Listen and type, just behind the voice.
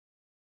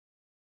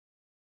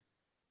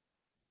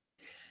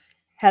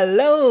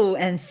Hello,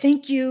 and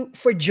thank you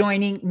for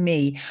joining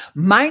me.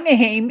 My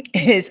name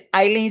is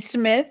Ileane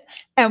Smith,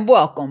 and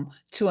welcome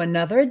to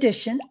another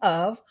edition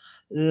of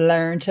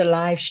Learn to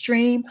Live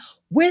Stream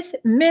with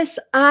Miss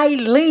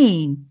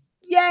Ileane.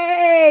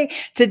 Yay!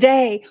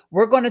 Today,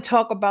 we're going to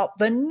talk about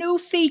the new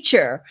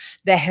feature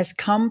that has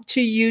come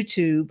to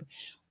YouTube,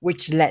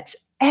 which lets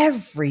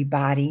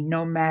everybody,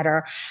 no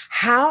matter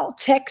how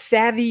tech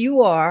savvy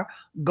you are,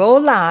 go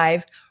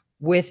live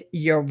with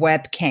your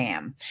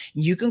webcam.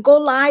 You can go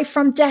live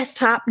from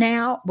desktop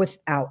now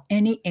without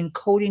any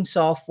encoding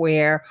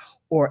software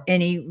or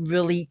any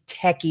really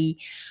techie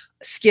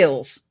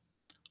skills.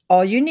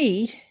 All you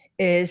need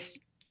is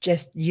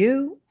just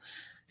you,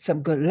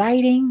 some good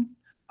lighting,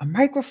 a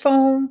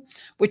microphone,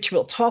 which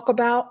we'll talk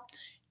about,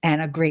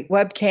 and a great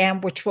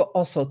webcam, which we'll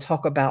also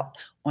talk about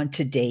on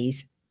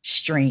today's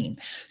stream.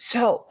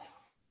 So,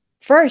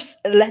 first,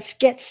 let's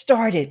get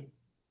started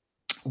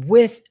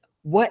with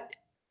what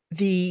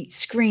the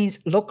screens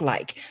look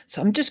like.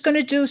 So I'm just going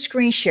to do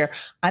screen share.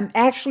 I'm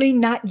actually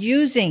not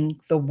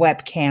using the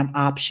webcam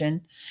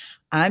option.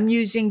 I'm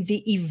using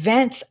the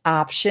events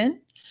option,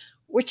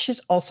 which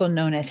is also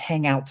known as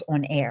Hangouts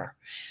on Air,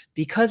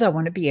 because I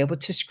want to be able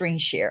to screen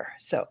share.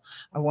 So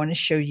I want to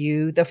show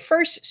you the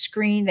first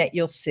screen that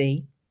you'll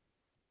see.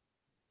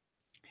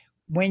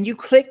 When you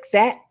click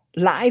that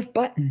live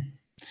button,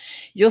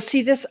 you'll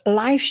see this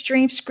live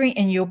stream screen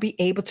and you'll be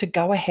able to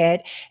go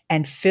ahead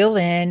and fill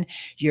in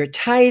your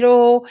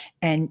title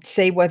and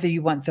say whether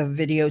you want the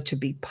video to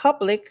be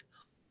public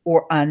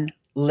or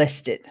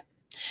unlisted.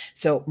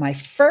 So my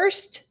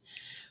first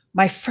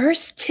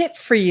tip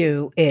for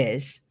you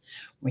is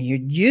when you're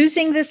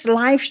using this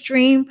live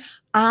stream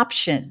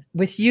option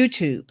with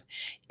YouTube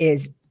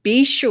is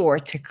be sure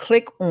to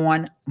click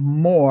on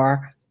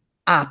more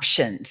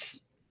options.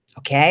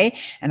 Okay.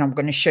 And I'm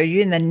going to show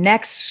you in the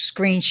next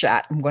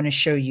screenshot, I'm going to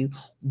show you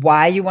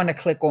why you want to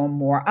click on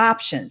more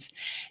options.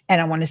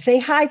 And I want to say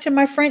hi to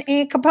my friend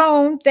Aunt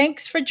Capone.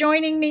 Thanks for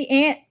joining me,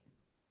 Aunt.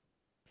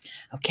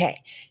 Okay.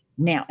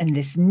 Now in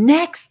this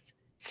next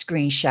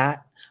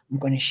screenshot, I'm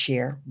going to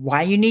share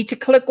why you need to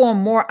click on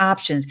more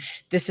options.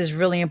 This is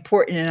really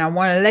important. And I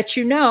want to let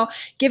you know,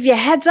 give you a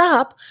heads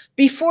up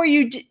before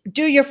you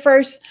do your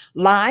first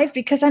live,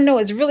 because I know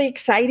it's really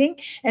exciting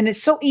and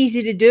it's so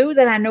easy to do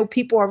that I know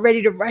people are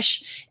ready to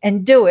rush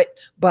and do it.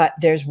 But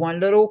there's one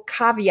little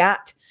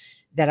caveat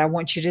that I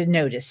want you to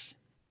notice.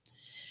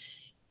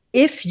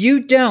 If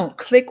you don't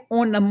click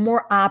on the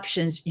more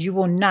options, you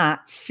will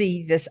not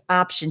see this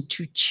option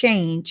to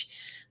change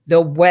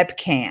the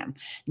webcam.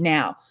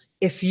 Now,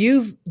 if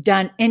you've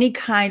done any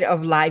kind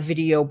of live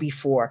video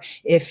before,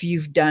 if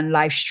you've done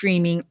live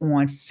streaming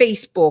on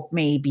Facebook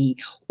maybe,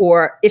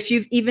 or if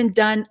you've even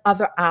done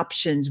other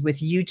options with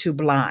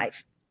YouTube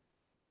Live,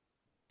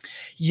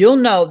 you'll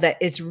know that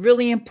it's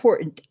really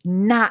important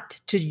not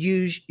to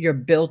use your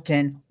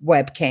built-in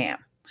webcam.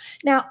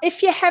 Now,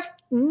 if you have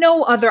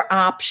no other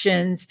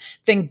options,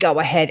 then go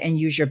ahead and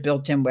use your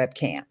built-in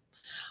webcam.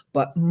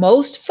 But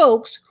most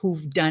folks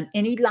who've done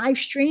any live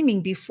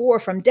streaming before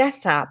from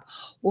desktop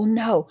will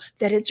know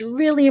that it's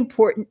really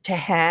important to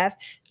have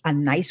a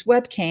nice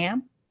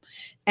webcam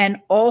and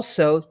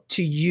also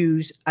to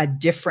use a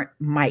different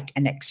mic,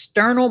 an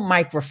external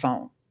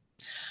microphone.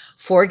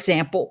 For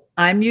example,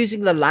 I'm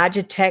using the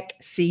Logitech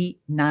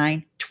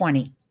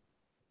C920.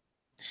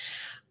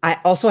 I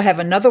also have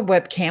another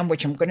webcam,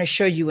 which I'm going to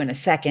show you in a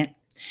second.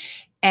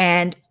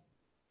 And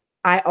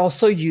I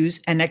also use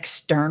an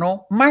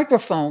external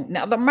microphone.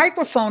 Now, the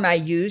microphone I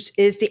use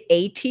is the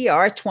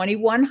ATR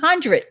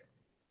 2100.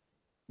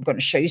 I'm going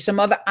to show you some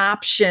other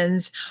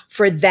options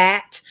for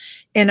that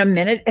in a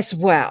minute as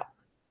well.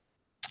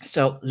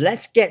 So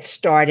let's get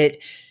started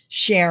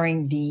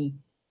sharing the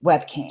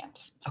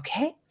webcams,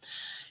 okay?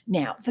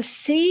 Now, the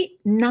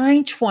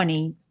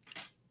C920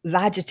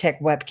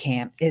 Logitech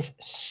webcam is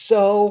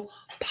so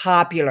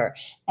popular,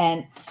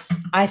 and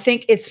I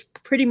think it's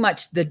pretty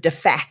much the de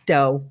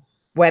facto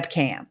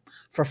webcam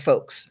for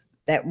folks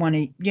that want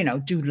to,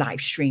 do live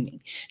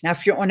streaming. Now,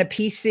 if you're on a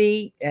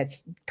PC,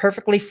 that's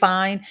perfectly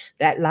fine.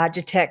 That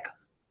Logitech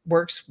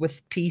works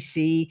with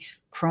PC,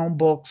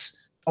 Chromebooks,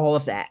 all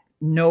of that.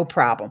 No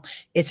problem.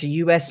 It's a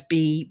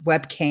USB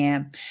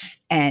webcam,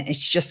 and it's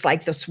just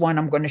like this one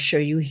I'm going to show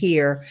you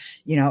here.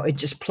 It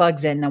just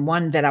plugs in. The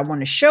one that I want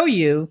to show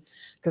you,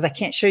 because I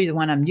can't show you the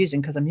one I'm using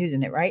because I'm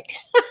using it, right?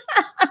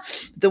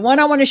 The one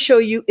I want to show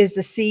you is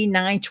the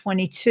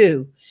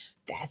C922.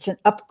 That's an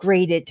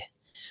upgraded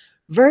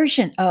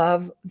version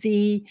of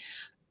the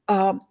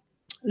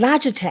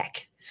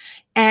Logitech.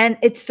 And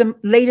it's the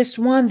latest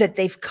one that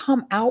they've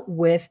come out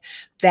with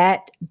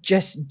that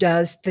just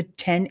does the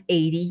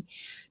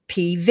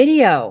 1080p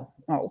video.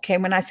 Okay,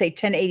 when I say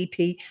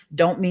 1080p,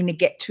 don't mean to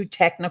get too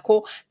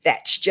technical.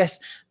 That's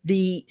just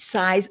the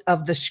size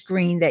of the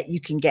screen that you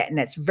can get. And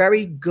that's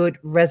very good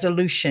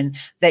resolution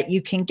that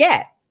you can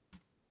get.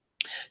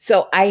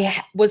 So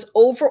I was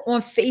over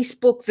on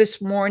Facebook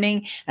this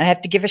morning, and I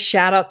have to give a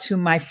shout out to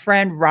my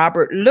friend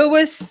Robert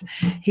Lewis.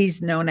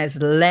 He's known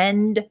as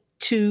Lend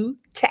to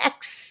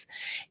Text.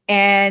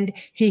 and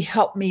he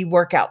helped me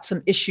work out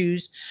some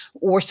issues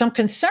or some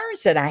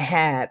concerns that I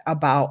had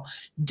about,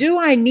 do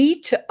I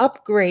need to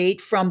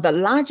upgrade from the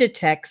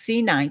Logitech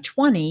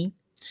C920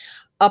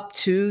 up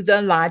to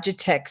the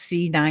Logitech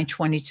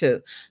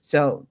C922?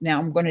 So now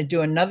I'm going to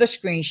do another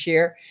screen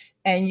share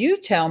and you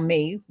tell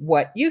me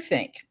what you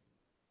think.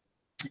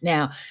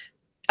 Now,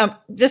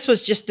 this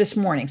was just this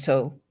morning,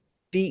 so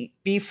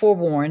be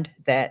forewarned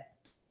that,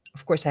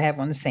 of course, I have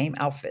on the same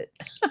outfit.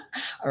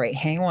 All right,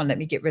 hang on. Let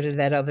me get rid of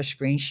that other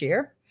screen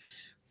share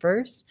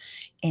first.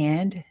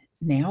 And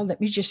now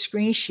let me just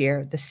screen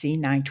share the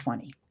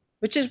C920,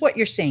 which is what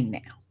you're seeing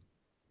now.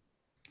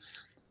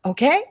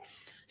 Okay,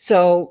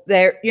 so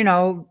there,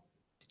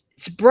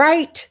 it's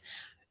bright.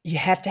 You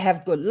have to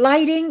have good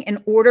lighting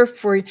in order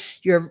for you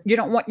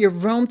don't want your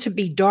room to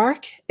be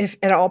dark if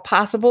at all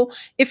possible.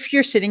 If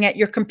you're sitting at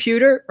your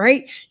computer,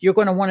 right, you're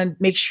going to want to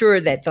make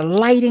sure that the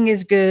lighting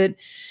is good.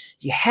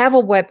 You have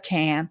a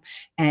webcam.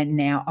 And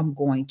now I'm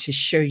going to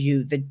show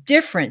you the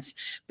difference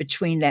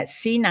between that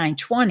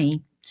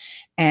C920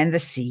 and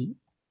the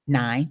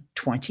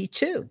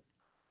C922.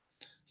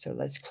 So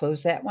let's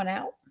close that one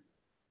out.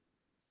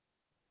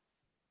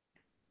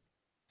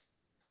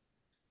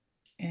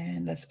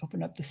 And let's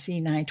open up the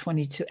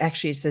C922.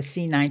 Actually, it's the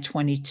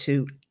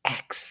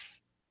C922X.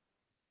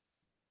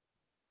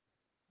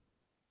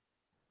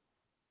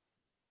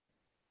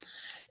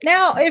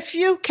 Now, if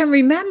you can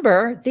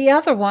remember the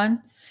other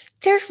one,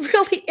 there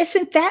really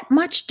isn't that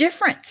much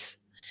difference.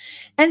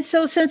 And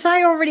so since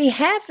I already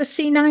have the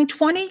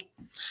C920,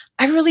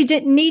 I really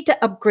didn't need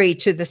to upgrade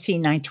to the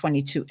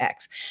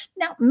C922X.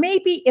 Now,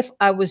 maybe if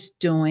I was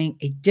doing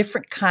a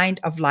different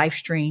kind of live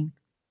stream,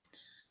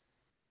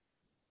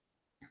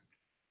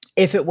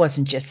 if it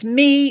wasn't just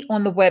me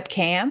on the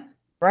webcam,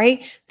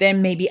 right,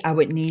 then maybe I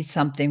would need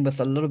something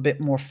with a little bit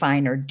more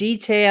finer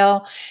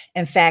detail.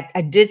 In fact,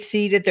 I did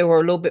see that there were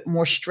a little bit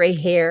more stray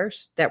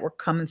hairs that were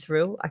coming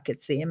through. I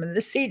could see them in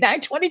the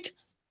C922.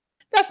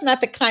 That's not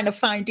the kind of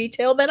fine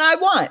detail that I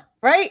want,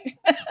 right?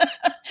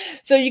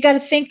 So you got to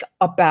think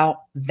about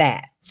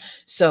that.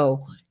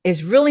 So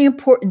it's really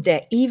important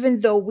that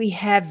even though we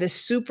have this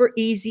super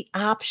easy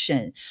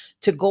option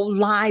to go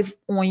live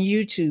on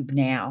YouTube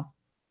now,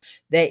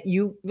 that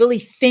you really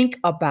think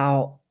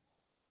about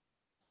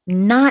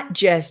not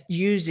just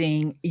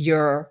using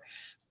your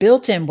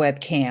built-in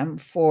webcam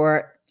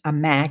for a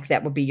Mac,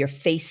 that would be your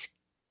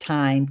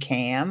FaceTime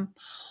cam,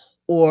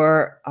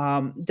 or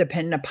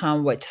depending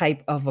upon what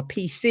type of a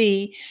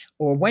PC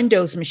or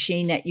Windows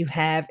machine that you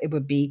have, it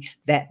would be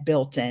that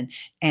built-in.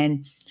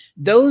 And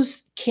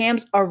those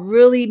cams are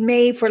really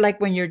made for like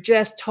when you're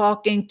just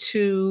talking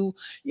to,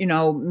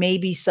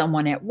 maybe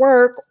someone at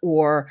work,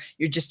 or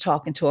you're just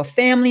talking to a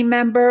family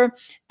member,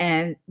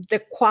 and the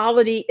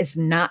quality is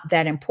not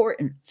that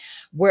important.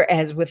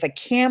 Whereas with a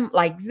cam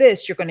like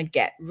this, you're going to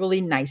get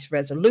really nice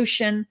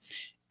resolution,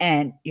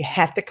 and you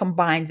have to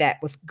combine that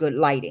with good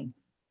lighting.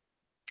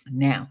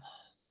 Now,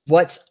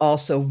 what's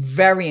also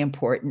very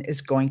important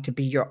is going to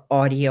be your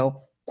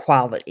audio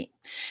quality.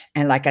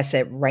 And like I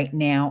said, right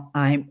now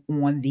I'm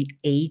on the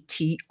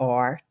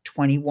ATR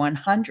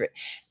 2100.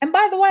 And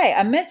by the way,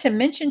 I meant to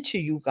mention to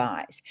you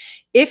guys,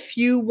 if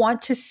you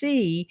want to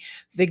see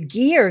the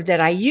gear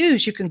that I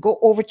use, you can go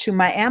over to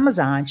my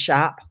Amazon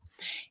shop.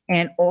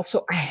 And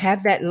also I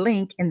have that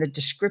link in the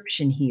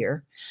description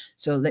here.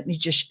 So let me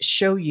just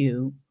show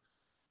you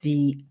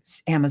the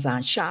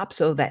Amazon shop.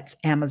 So that's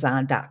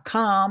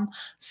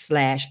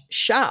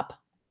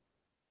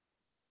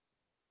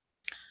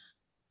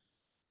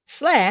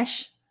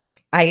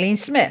amazon.com/shop/Ileane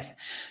Smith.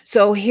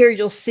 So here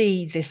you'll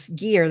see this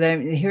gear.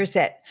 Here's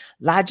that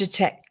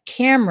Logitech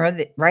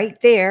camera right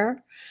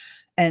there.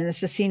 And it's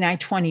the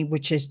C920,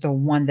 which is the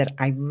one that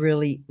I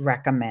really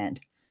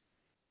recommend.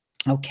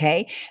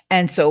 Okay.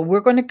 And so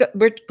we're going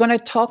to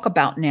talk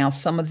about now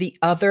some of the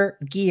other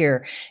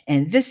gear,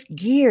 and this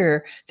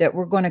gear that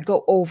we're going to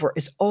go over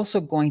is also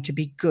going to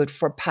be good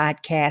for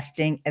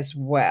podcasting as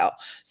well.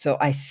 So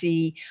I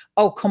see,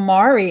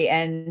 Kamari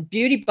and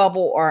Beauty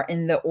Bubble are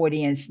in the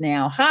audience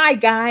now. Hi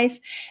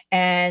guys.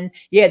 And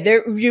yeah,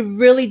 you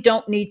really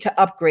don't need to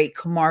upgrade.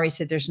 Kamari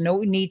said there's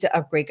no need to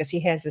upgrade because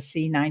he has the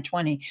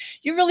C920.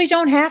 You really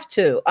don't have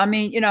to. I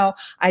mean,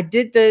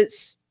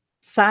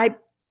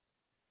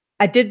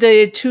 I did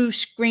the two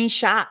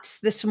screenshots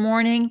this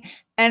morning,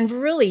 and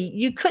really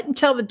you couldn't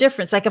tell the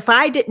difference. Like if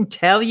I didn't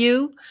tell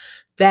you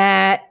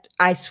that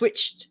I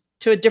switched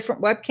to a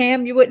different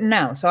webcam, you wouldn't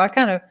know. So I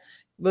kind of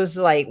was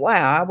like,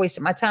 wow, I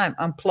wasted my time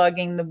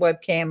unplugging the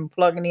webcam,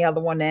 plugging the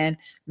other one in,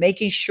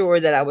 making sure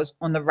that I was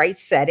on the right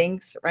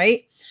settings,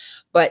 right?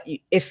 But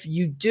if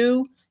you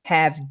do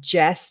have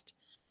just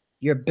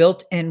your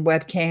built-in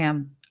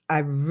webcam, I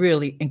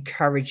really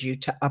encourage you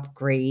to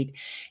upgrade,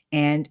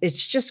 and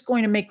it's just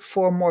going to make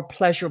for a more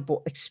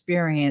pleasurable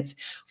experience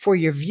for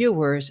your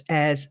viewers,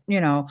 and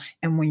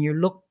when you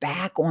look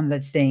back on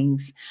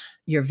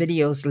your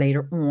videos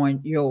later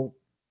on, you'll,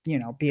 be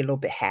a little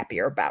bit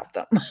happier about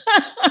them.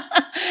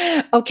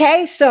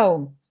 Okay.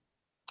 So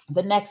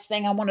the next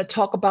thing I want to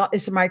talk about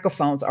is the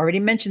microphones. I already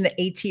mentioned the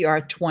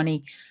ATR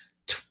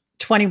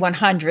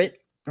 2100,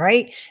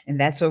 right? And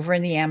that's over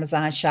in the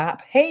Amazon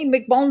shop. Hey,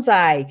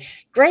 McBonsai,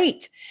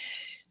 great.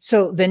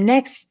 So the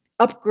next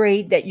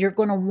upgrade that you're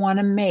going to want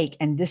to make,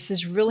 and this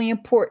is really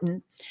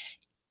important,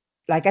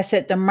 like I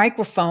said, the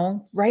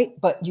microphone, right?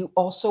 But you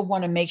also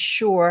want to make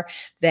sure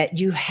that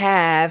you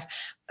have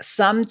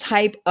some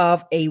type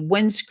of a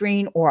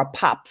windscreen or a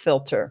pop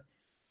filter.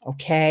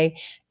 Okay.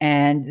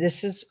 And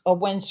this is a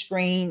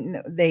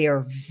windscreen. They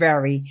are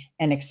very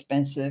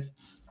inexpensive.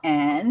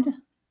 And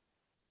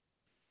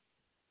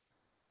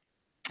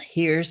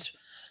here's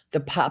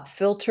the pop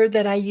filter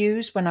that I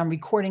use when I'm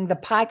recording the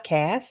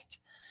podcast.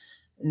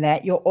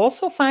 That you'll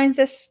also find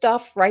this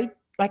stuff, right?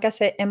 Like I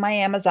said, in my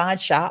Amazon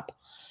shop.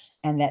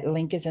 And that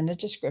link is in the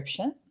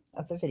description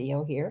of the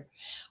video here.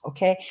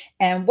 Okay.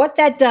 And what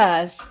that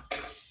does,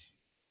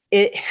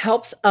 it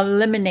helps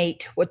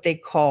eliminate what they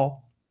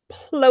call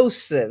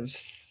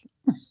plosives.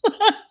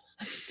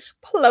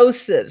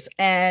 Plosives.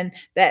 And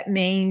that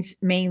means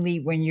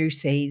mainly when you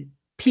say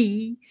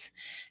peas,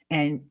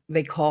 and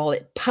they call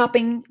it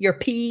popping your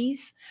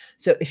peas.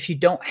 So if you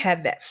don't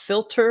have that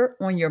filter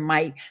on your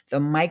mic, the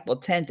mic will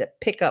tend to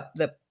pick up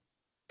the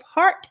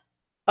part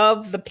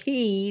of the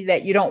P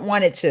that you don't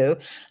want it to,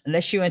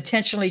 unless you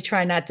intentionally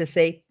try not to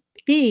say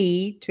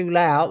P too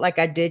loud, like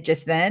I did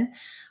just then.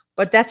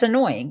 But that's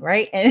annoying,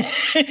 right? And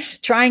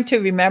trying to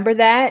remember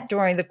that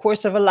during the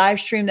course of a live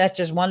stream, that's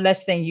just one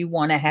less thing you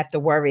want to have to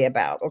worry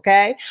about.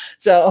 Okay.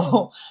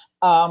 So,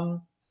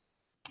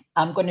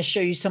 I'm going to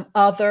show you some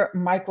other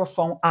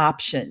microphone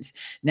options.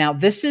 Now,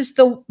 this is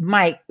the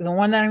mic, the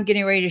one that I'm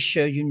getting ready to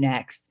show you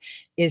next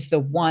is the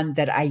one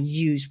that I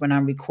use when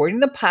I'm recording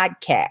the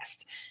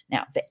podcast.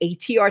 Now, the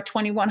ATR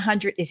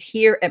 2100 is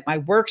here at my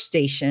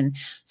workstation.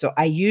 So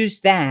I use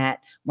that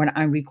when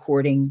I'm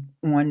recording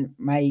on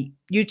my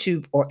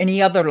YouTube or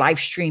any other live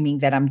streaming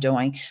that I'm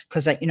doing.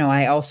 Because,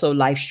 I also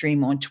live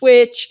stream on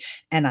Twitch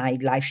and I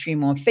live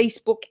stream on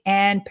Facebook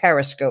and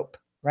Periscope,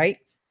 right?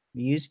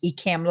 We use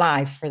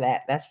EcammLive for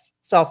that. That's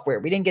software.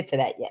 We didn't get to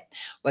that yet.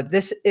 But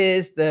this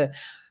is the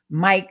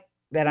mic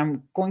that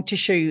I'm going to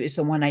show you is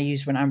the one I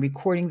use when I'm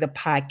recording the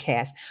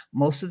podcast.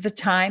 Most of the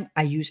time,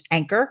 I use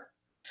Anchor.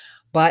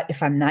 But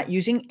if I'm not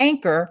using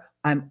Anchor,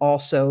 I'm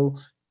also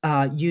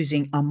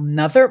using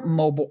another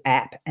mobile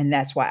app. And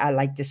that's why I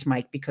like this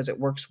mic, because it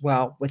works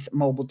well with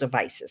mobile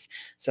devices.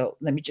 So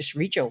let me just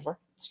reach over.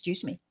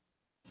 Excuse me.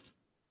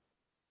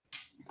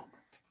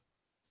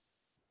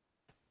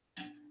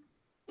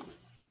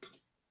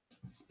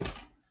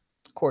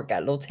 Cord got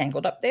a little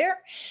tangled up there.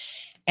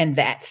 And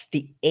that's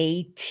the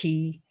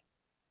AT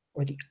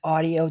or the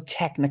Audio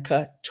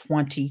Technica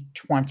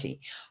 2020.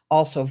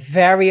 Also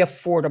very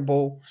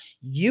affordable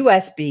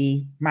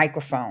USB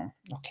microphone.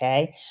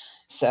 Okay.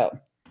 So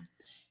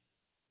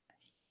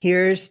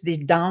here's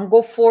the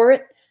dongle for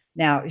it.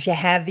 Now, if you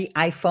have the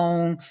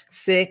iPhone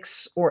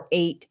 6 or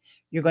 8,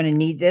 you're going to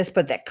need this,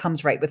 but that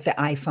comes right with the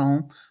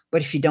iPhone.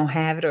 But if you don't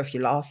have it, or if you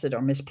lost it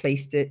or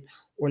misplaced it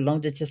or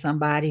loaned it to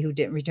somebody who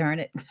didn't return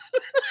it,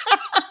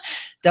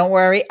 don't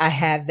worry, I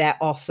have that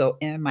also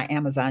in my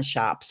Amazon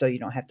shop, so you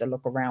don't have to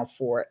look around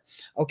for it.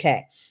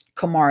 Okay.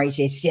 Kamari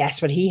says,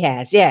 yes, what he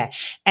has. Yeah.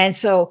 And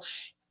so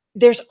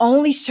there's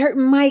only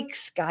certain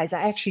mics, guys.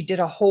 I actually did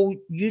a whole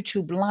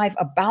YouTube live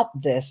about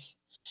this,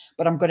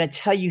 but I'm going to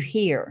tell you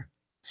here.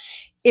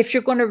 If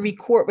you're going to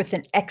record with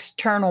an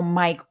external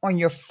mic on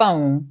your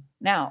phone,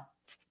 now,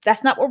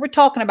 that's not what we're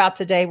talking about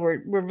today.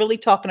 We're really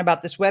talking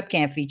about this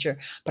webcam feature,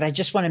 but I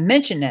just want to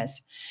mention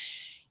this.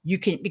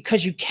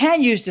 Because you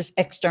can use this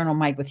external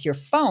mic with your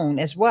phone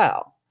as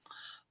well.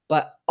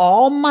 But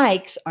all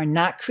mics are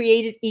not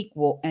created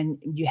equal, and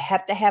you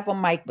have to have a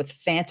mic with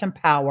phantom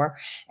power.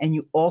 And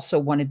you also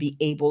want to be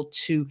able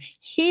to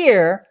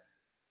hear,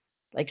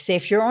 like say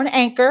if you're on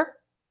Anchor,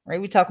 right?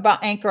 We talk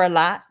about Anchor a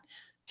lot.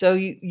 So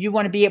you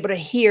want to be able to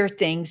hear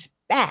things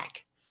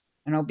back,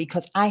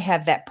 because I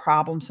have that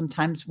problem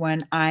sometimes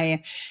when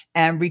I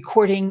am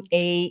recording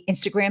a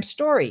Instagram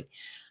story.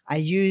 I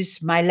use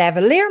my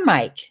lavalier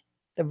mic,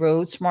 the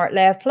Rode Smart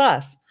Lav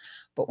Plus.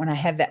 But when I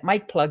have that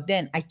mic plugged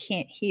in, I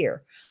can't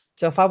hear.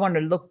 So if I want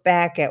to look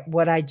back at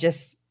what I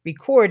just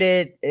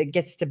recorded, it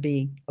gets to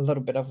be a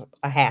little bit of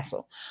a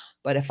hassle.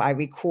 But if I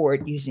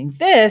record using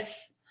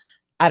this,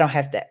 I don't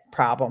have that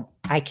problem.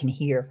 I can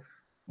hear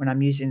when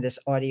I'm using this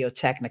Audio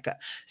Technica.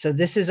 So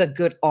this is a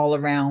good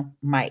all-around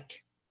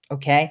mic.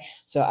 Okay.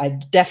 So I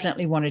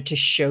definitely wanted to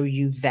show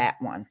you that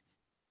one.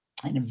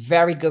 And a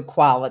very good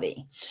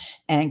quality.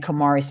 And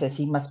Kamari says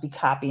he must be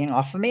copying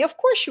off of me. Of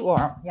course you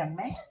are, young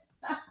man.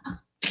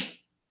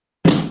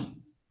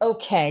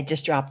 Okay,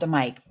 just dropped the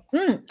mic.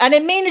 I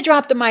didn't mean to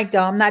drop the mic,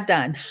 though. I'm not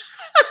done.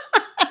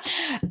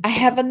 I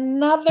have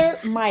another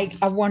mic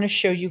I want to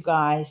show you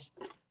guys.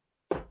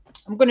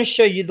 I'm going to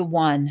show you the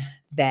one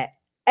that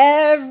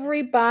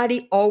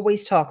everybody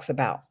always talks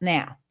about.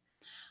 Now,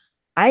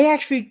 I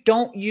actually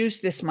don't use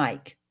this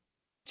mic.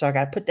 So I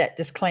got to put that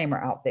disclaimer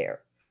out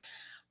there.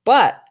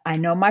 But I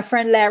know my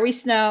friend Larry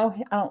Snow.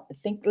 I don't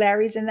think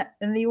Larry's in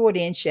the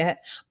audience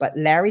yet, but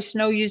Larry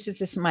Snow uses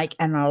this mic,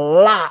 and a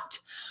lot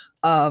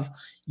of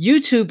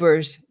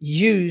YouTubers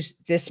use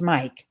this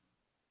mic.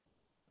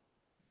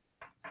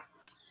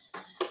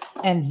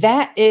 And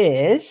that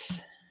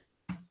is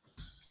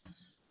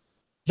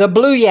the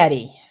Blue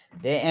Yeti,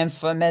 the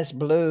infamous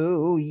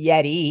Blue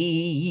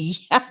Yeti.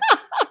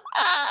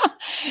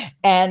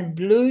 And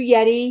Blue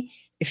Yeti,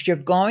 if you're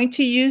going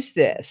to use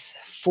this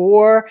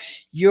for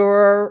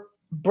your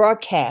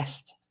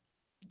broadcast,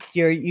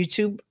 your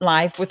YouTube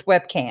live with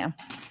webcam,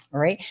 all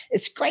right,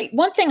 it's great.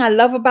 One thing I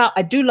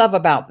do love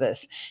about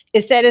this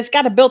is that it's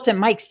got a built-in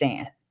mic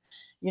stand.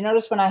 You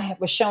notice when I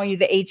was showing you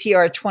the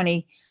ATR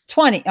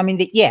 2020, I mean,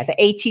 the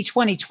AT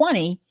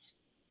 2020,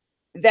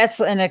 that's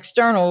an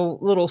external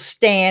little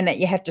stand that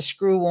you have to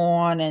screw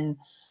on, and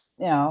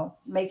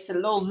makes it a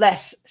little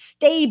less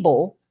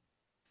stable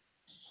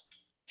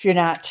if you're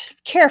not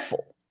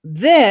careful.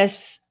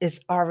 This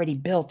is already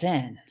built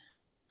in.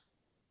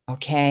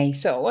 Okay,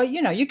 so well,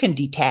 you can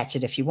detach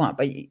it if you want,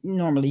 but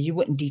normally you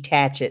wouldn't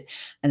detach it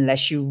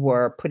unless you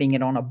were putting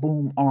it on a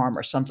boom arm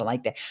or something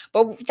like that.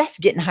 But that's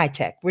getting high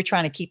tech. We're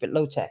trying to keep it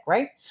low tech,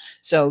 right?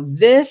 So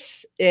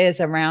this is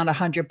around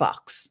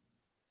 $100.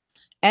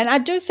 And I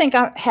do think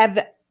I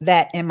have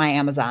that in my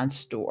Amazon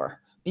store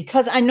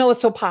because I know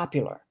it's so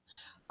popular.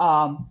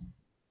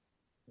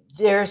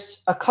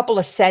 There's a couple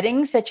of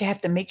settings that you have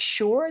to make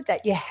sure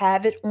that you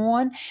have it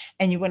on,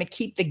 and you want to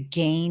keep the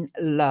gain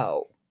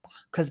low,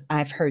 because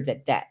I've heard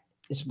that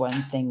is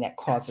one thing that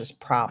causes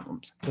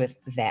problems with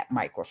that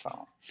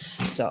microphone.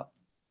 So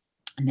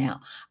now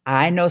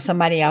I know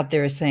somebody out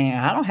there is saying,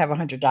 I don't have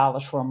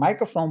 $100 for a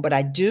microphone, but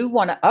I do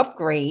want to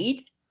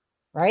upgrade,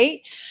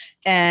 right?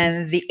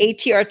 And the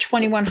ATR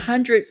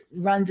 2100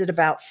 runs at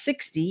about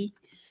 60.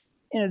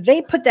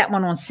 They put that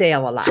one on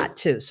sale a lot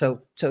too.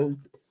 So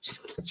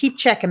just keep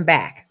checking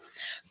back.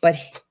 But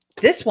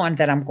this one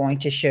that I'm going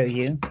to show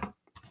you,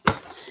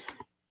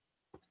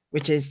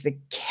 which is the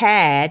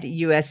CAD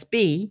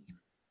USB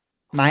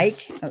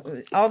mic.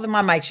 All of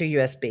my mics are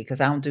USB because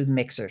I don't do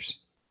mixers.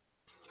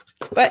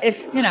 But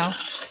if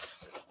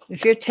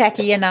you're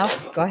techie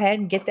enough, go ahead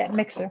and get that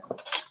mixer.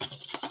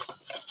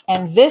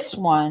 And this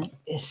one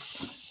is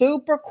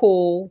super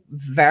cool,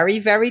 very,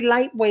 very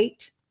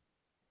lightweight.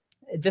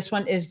 This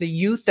one is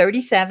the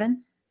U37.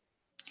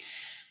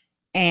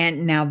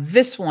 And now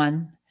this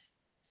one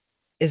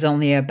is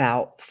only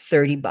about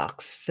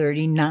 $30,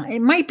 39.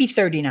 It might be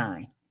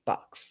 $39,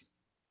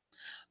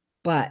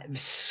 but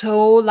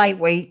so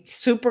lightweight,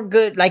 super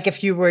good. Like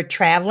if you were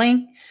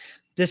traveling,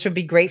 this would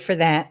be great for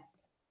that.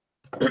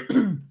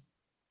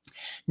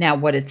 Now,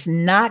 what it's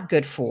not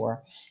good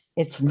for,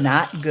 it's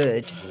not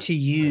good to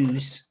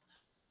use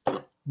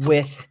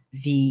with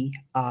the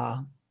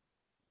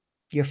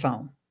your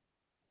phone.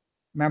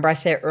 Remember I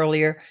said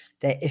earlier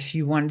that if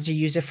you wanted to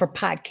use it for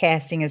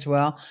podcasting as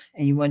well,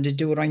 and you wanted to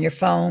do it on your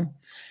phone,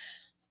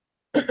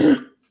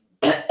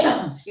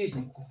 excuse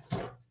me.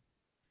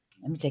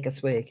 Let me take a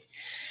swig.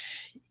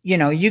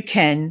 You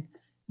can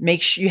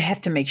you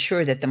have to make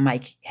sure that the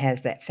mic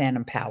has that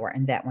phantom power,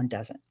 and that one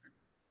doesn't.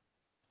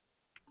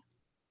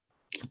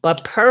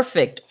 But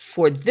perfect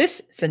for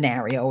this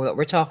scenario that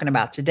we're talking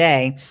about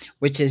today,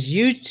 which is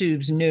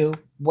YouTube's new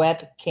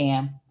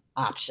webcam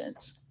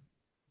options.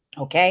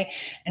 Okay.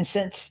 And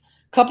since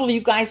a couple of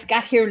you guys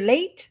got here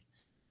late,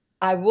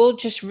 I will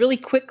just really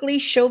quickly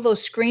show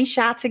those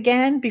screenshots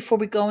again before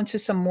we go into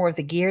some more of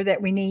the gear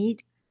that we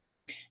need.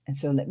 And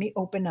so let me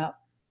open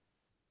up.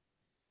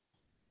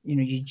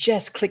 You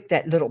just click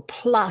that little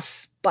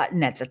plus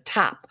button at the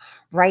top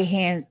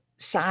right-hand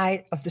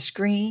side of the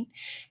screen.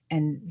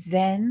 And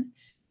then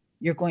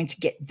you're going to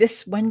get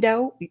this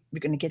window. You're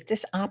going to get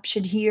this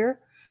option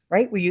here,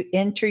 right? Where you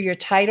enter your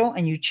title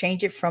and you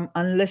change it from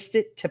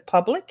unlisted to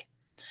public.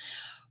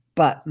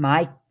 But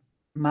my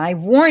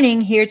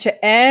warning here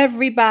to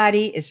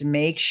everybody is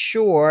make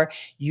sure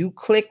you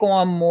click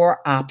on more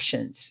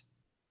options.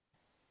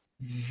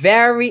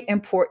 Very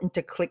important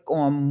to click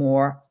on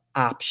more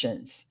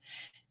options.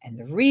 And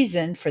the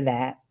reason for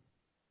that,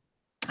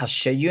 I'll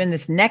show you in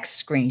this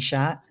next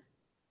screenshot.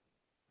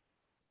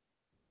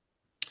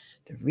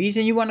 The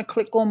reason you want to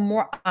click on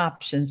more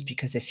options,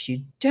 because if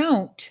you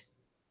don't,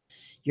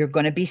 you're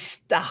going to be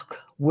stuck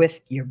with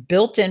your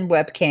built-in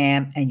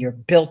webcam and your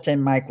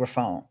built-in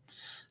microphone.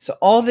 So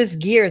all this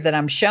gear that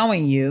I'm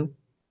showing you,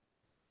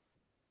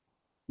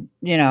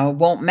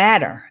 won't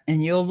matter.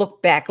 And you'll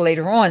look back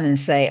later on and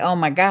say, oh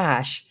my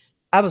gosh,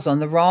 I was on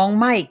the wrong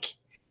mic.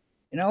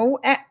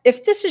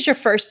 If this is your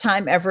first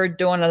time ever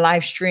doing a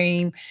live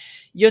stream,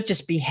 you'll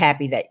just be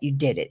happy that you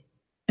did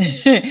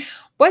it.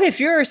 But if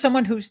you're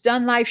someone who's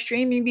done live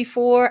streaming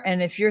before,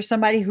 and if you're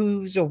somebody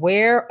who's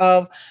aware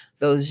of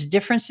those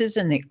differences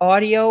in the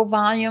audio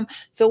volume,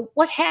 so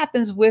what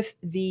happens with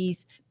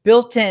these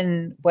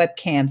built-in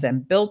webcams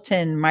and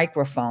built-in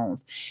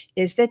microphones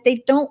is that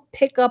they don't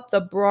pick up the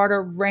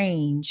broader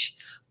range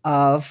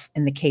of,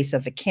 in the case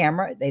of the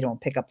camera, they don't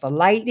pick up the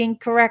lighting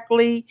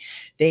correctly.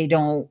 They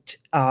don't,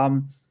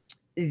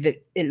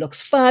 it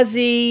looks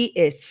fuzzy.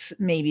 It's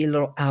maybe a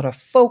little out of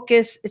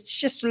focus. It's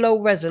just low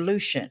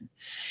resolution.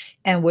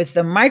 And with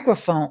the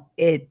microphone,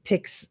 it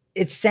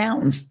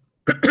sounds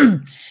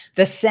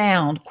The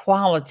sound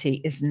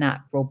quality is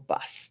not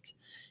robust.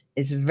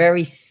 It's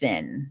very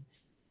thin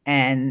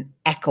and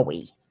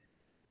echoey.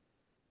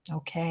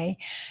 Okay.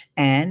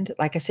 And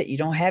like I said, you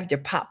don't have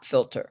your pop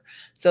filter.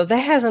 So that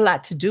has a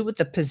lot to do with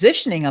the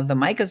positioning of the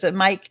mic. Because the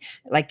mic,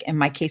 like in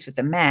my case with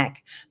the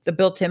Mac, the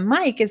built-in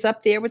mic is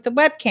up there with the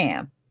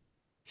webcam.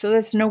 So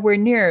that's nowhere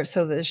near.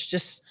 So it's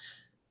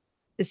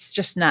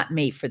just not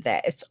made for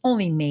that. It's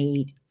only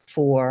made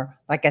for,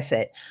 like I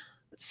said,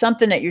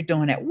 something that you're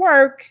doing at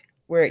work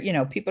where,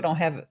 people don't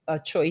have a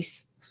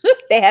choice.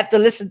 They have to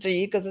listen to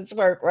you because it's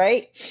work,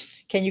 right?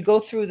 Can you go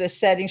through the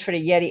settings for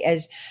the Yeti?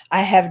 As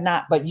I have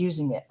not, but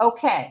using it.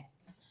 Okay.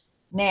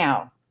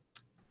 Now,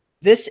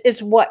 this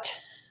is what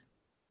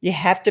you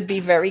have to be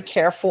very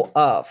careful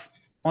of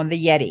on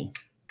the Yeti.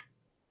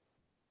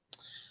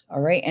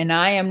 All right. And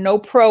I am no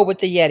pro with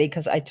the Yeti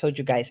because I told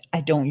you guys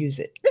I don't use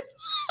it.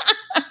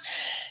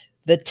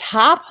 The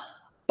top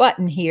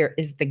button here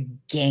is the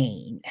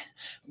gain.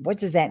 What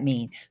does that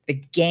mean? The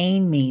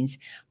gain means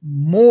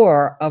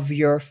more of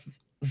your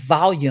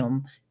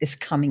volume is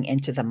coming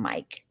into the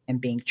mic and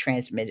being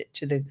transmitted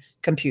to the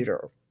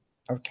computer.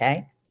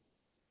 Okay.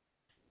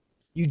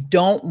 You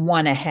don't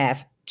want to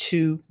have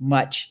too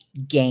much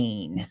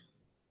gain.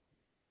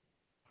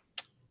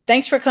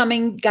 Thanks for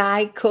coming,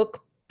 Guy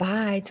Cook.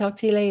 Bye. Talk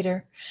to you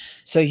later.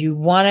 So you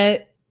want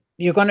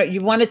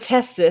to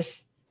test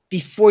this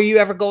before you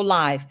ever go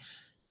live.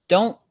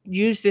 Don't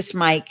use this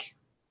mic,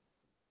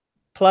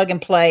 plug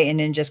and play, and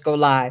then just go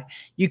live.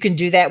 You can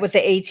do that with the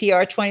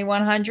ATR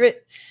 2100,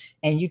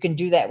 and you can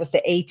do that with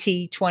the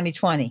AT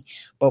 2020.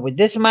 But with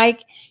this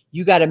mic,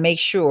 you got to make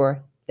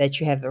sure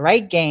that you have the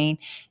right gain.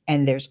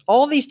 And there's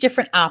all these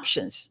different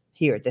options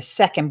here, the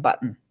second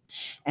button.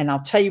 And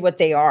I'll tell you what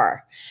they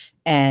are.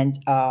 And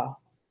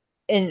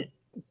in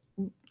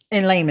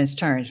layman's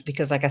terms,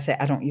 because like I said,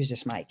 I don't use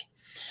this mic.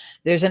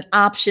 There's an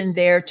option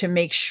there to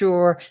make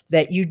sure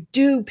that you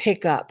do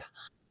pick up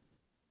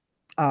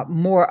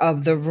more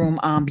of the room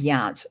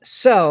ambiance.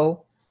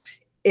 So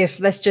if,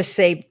 let's just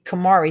say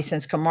Kamari,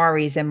 since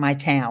Kamari is in my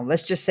town,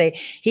 let's just say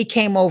he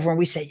came over and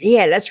we said,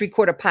 yeah, let's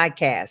record a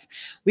podcast.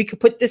 We could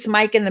put this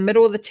mic in the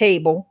middle of the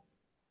table,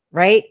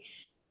 right?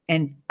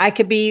 And I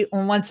could be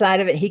on one side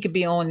of it, he could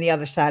be on the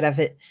other side of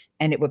it,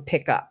 and it would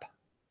pick up.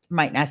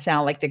 Might not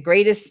sound like the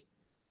greatest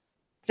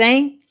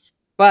thing,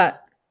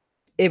 but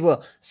it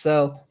will.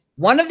 So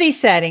one of these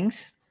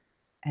settings,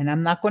 and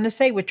I'm not going to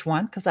say which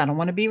one because I don't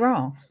want to be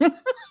wrong.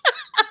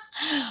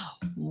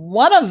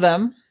 One of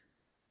them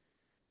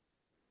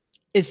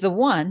is the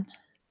one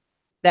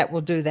that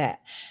will do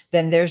that.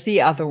 Then there's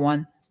the other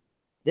one.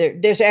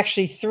 There's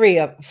actually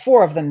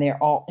four of them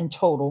there all in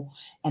total,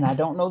 and I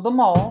don't know them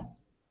all,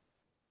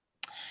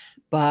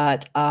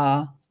 but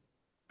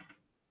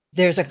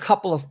there's a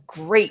couple of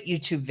great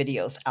YouTube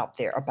videos out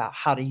there about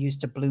how to use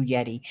the Blue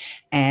Yeti.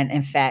 And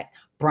in fact,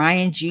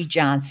 Brian G.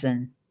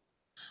 Johnson,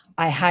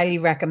 I highly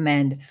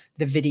recommend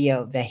the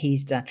video that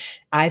he's done.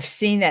 I've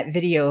seen that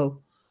video,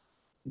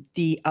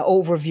 the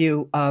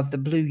overview of the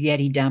Blue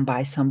Yeti done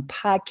by some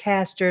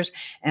podcasters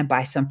and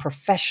by some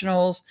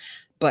professionals.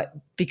 But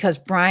because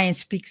Brian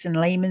speaks in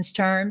layman's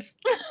terms,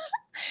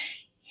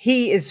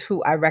 he is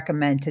who I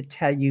recommend to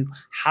tell you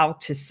how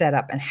to set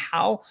up and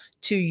how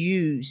to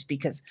use,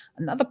 because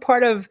another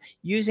part of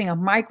using a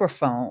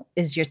microphone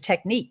is your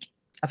technique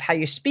of how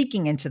you're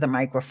speaking into the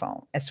microphone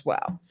as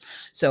well.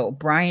 So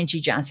Brian G.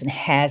 Johnson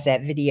has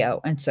that video.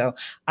 And so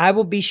I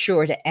will be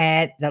sure to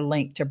add the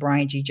link to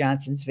Brian G.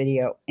 Johnson's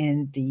video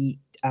in the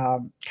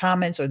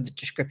comments or the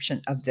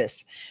description of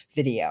this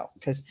video,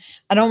 because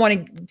I don't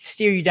want to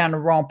steer you down the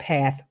wrong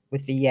path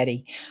with the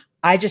Yeti.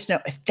 I just know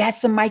if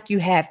that's the mic you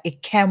have,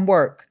 it can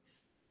work.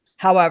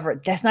 However,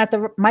 that's not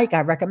the mic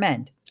I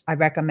recommend. I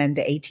recommend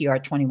the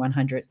ATR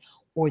 2100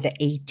 or the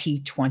AT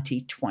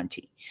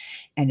 2020.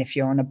 And if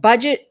you're on a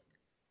budget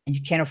and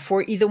you can't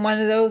afford either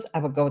one of those, I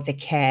would go with the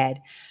CAD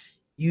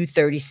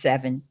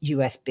U37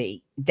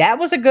 USB. That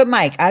was a good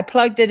mic. I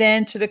plugged it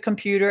into the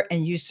computer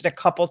and used it a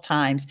couple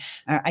times.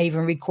 I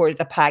even recorded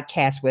the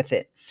podcast with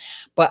it.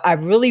 But I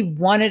really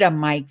wanted a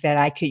mic that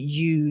I could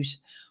use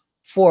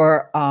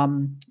for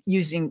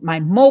using my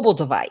mobile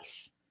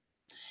device.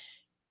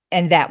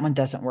 And that one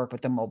doesn't work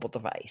with the mobile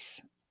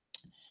device.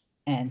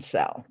 And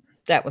so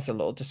that was a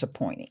little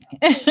disappointing.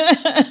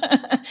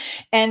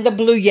 And the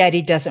Blue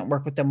Yeti doesn't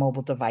work with the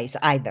mobile device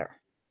either.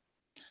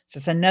 So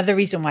it's another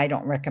reason why I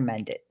don't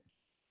recommend it.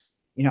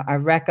 I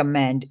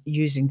recommend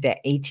using the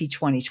AT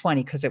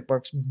 2020 because it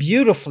works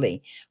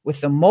beautifully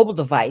with the mobile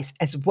device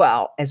as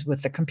well as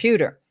with the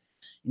computer,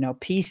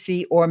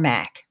 PC or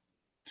Mac.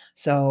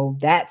 So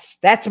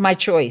that's my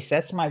choice.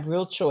 That's my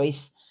real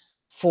choice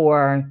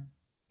for,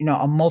 a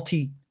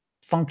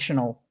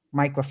multifunctional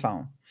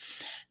microphone.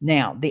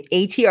 Now, the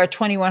ATR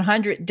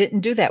 2100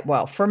 didn't do that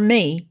well. For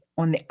me,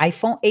 on the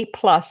iPhone 8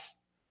 Plus,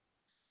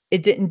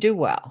 it didn't do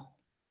well.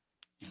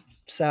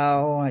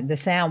 So the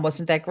sound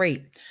wasn't that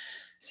great.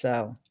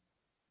 So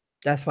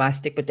that's why I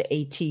stick with the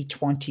AT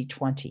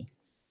 2020.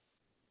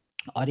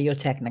 Audio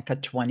Technica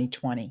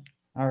 2020.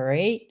 All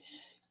right.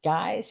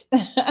 guys.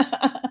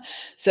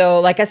 So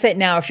like I said,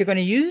 now, if you're going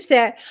to use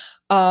that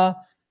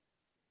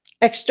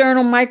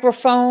external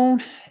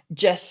microphone,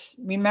 just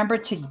remember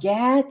to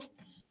get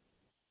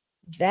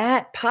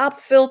that pop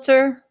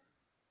filter.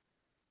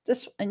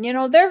 This, and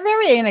they're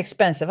very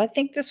inexpensive. I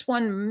think this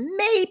one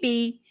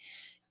maybe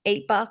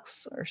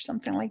 $8 or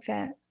something like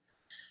that.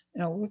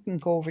 We can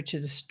go over to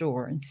the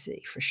store and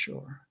see for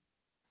sure.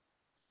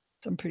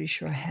 So I'm pretty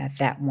sure I have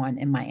that one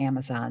in my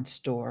Amazon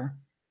store.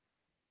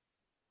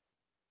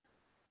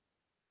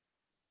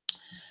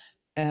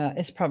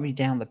 It's probably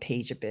down the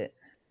page a bit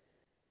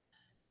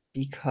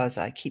because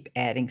I keep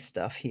adding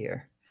stuff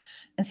here.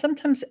 And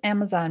sometimes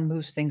Amazon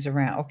moves things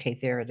around. Okay,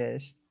 there it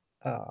is.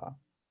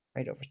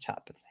 Right over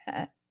top of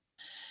that.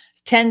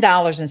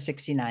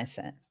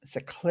 $10.69. It's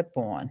a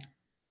clip-on.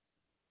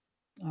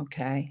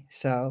 Okay,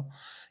 so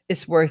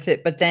it's worth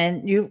it. But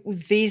then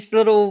these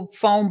little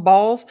foam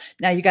balls,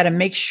 now you got to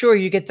make sure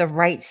you get the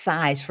right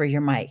size for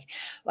your mic.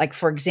 Like,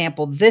 for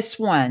example, this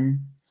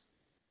one,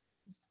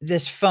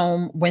 this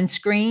foam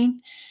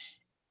windscreen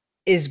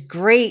is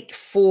great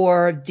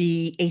for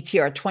the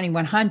ATR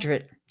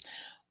 2100,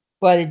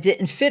 but it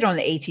didn't fit on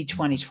the AT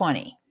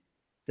 2020,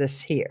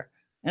 this here.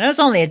 And it's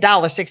only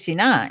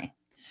 $1.69,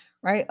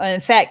 right? In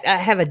fact, I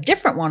have a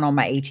different one on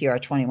my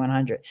ATR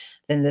 2100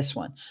 than this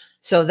one.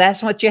 So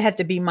that's what you have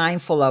to be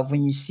mindful of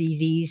when you see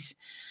these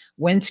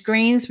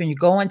windscreens. When you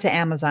go into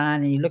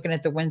Amazon and you're looking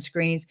at the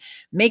windscreens,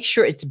 make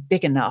sure it's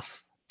big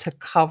enough to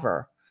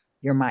cover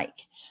your mic.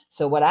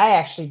 So what I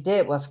actually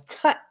did was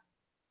cut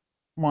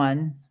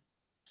one.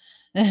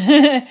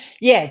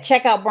 Yeah,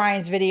 check out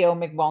Brian's video,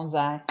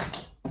 McBonsai.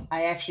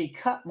 I actually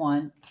cut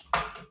one.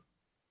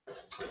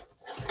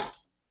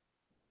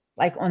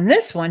 Like on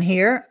this one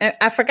here,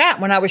 I forgot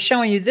when I was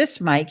showing you this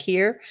mic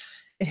here,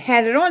 it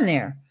had it on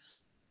there.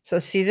 So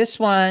see this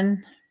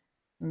one,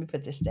 let me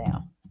put this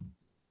down.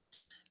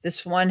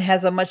 This one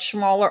has a much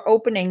smaller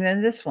opening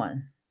than this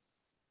one.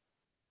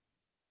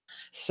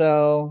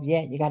 So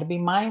yeah, you got to be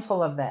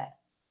mindful of that.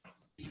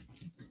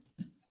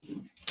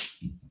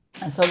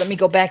 And so let me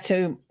go back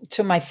to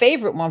my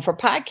favorite one for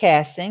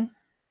podcasting,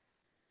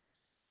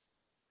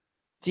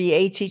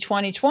 the AT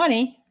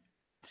 2020.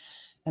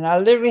 And I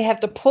literally have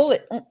to pull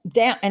it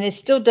down, and it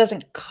still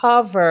doesn't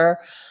cover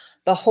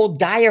the whole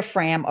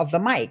diaphragm of the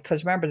mic.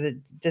 Because remember,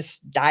 this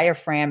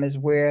diaphragm is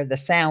where the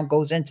sound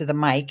goes into the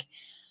mic,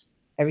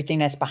 everything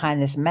that's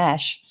behind this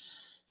mesh.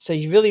 So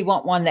you really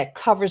want one that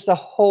covers the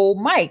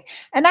whole mic.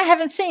 And I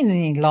haven't seen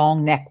any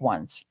long neck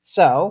ones.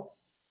 So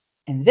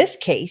in this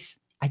case,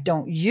 I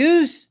don't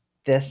use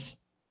this.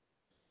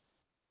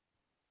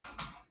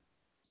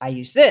 I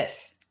use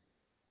this.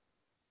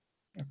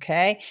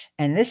 Okay.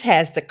 And this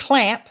has the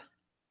clamp.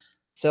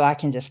 So I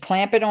can just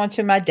clamp it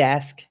onto my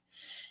desk.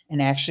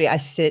 And actually, I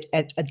sit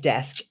at a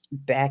desk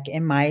back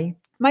in my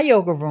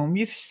yoga room.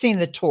 You've seen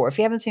the tour. If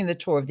you haven't seen the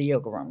tour of the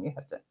yoga room, you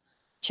have to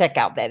check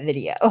out that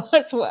video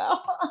as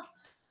well.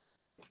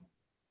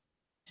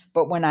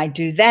 But when I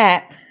do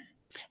that,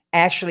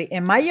 actually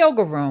in my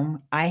yoga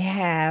room, I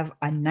have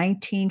a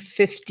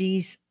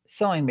 1950s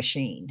sewing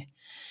machine.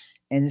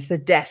 And it's a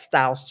desk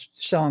style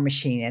sewing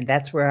machine. And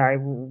that's where I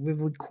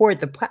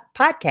record the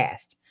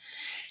podcast.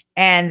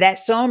 And that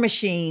sewing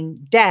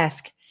machine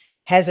desk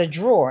has a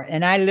drawer.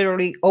 And I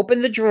literally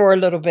open the drawer a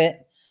little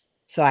bit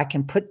so I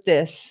can put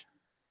this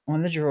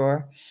on the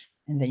drawer.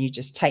 And then you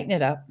just tighten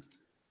it up.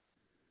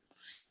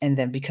 And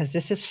then because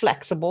this is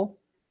flexible,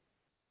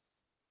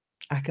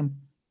 I can.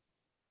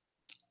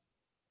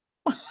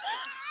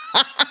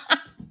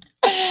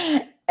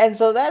 And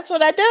so that's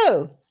what I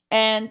do.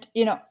 And,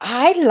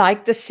 I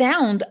like the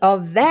sound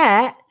of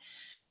that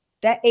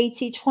AT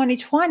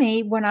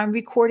 2020 when I'm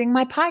recording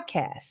my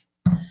podcast.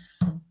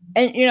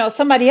 And,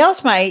 somebody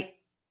else might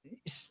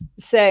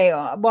say,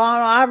 well,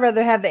 I'd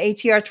rather have the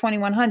ATR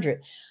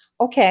 2100.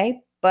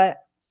 Okay. But,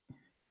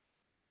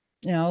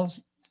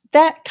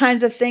 that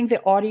kind of thing,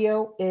 the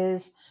audio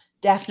is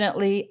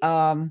definitely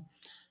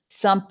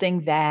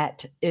something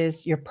that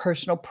is your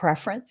personal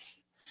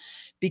preference,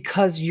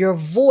 because your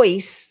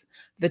voice,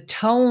 the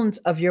tones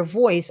of your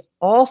voice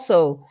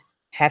also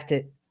have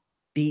to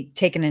be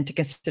taken into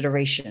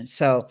consideration.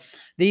 So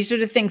these are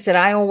the things that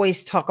I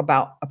always talk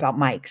about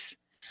mics.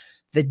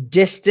 The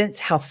distance,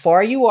 how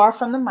far you are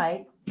from the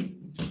mic.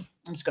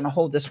 I'm just going to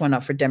hold this one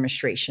up for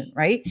demonstration,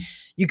 right?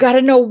 You got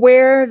to know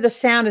where the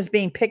sound is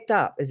being picked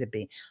up. Is it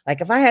being,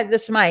 like if I had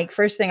this mic,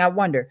 first thing I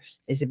wonder,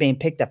 is it being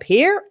picked up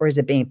here or is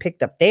it being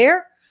picked up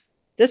there?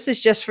 This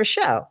is just for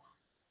show.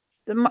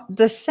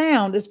 The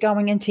sound is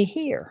going into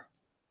here.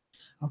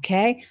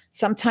 Okay.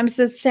 Sometimes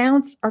the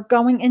sounds are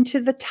going into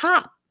the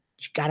top.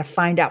 You got to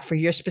find out for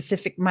your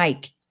specific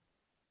mic.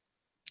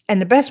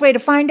 And the best way to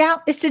find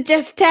out is to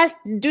just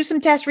do some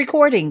test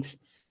recordings.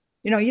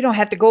 You don't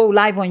have to go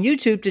live on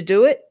YouTube to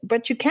do it,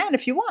 but you can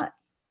if you want.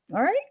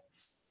 All right.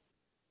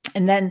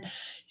 And then,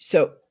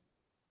 so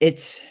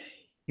it's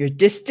your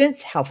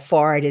distance, how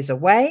far it is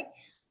away.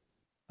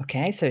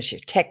 Okay. So it's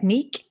your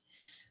technique,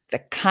 the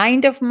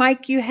kind of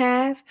mic you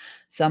have.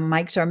 Some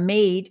mics are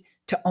made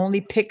to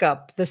only pick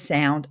up the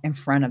sound in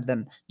front of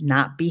them,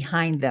 not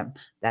behind them.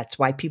 That's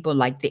why people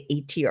like the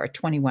ATR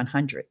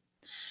 2100.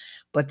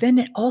 But then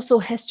it also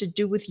has to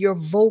do with your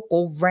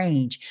vocal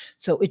range.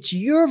 So it's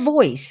your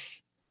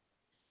voice.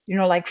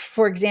 Like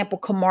for example,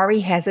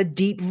 Kamari has a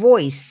deep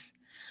voice.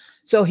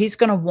 So he's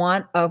going to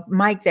want a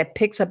mic that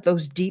picks up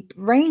those deep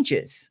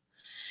ranges.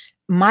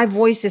 My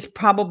voice is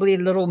probably a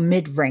little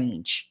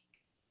mid-range.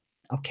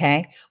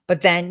 Okay.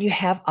 But then you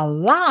have a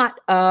lot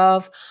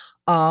of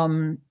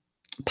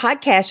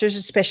podcasters,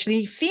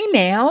 especially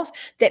females,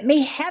 that may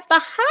have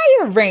the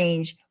higher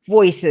range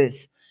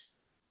voices.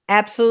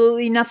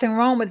 Absolutely nothing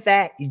wrong with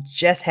that. You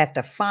just have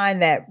to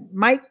find that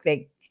mic that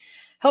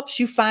helps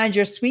you find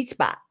your sweet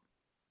spot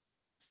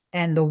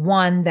and the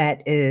one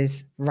that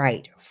is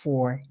right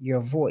for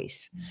your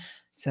voice.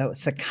 So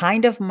it's the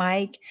kind of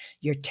mic,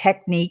 your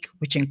technique,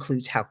 which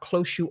includes how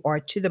close you are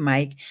to the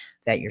mic,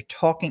 that you're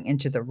talking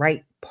into the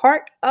right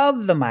part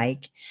of the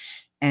mic,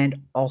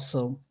 and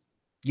also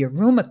your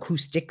room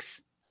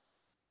acoustics.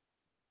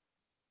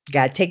 You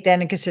got to take that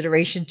into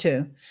consideration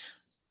too.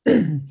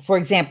 For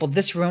example,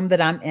 this room that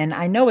I'm in,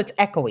 I know it's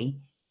echoey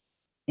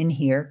in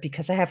here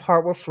because I have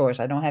hardwood floors.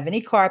 I don't have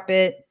any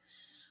carpet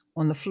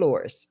on the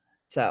floors.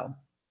 So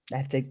I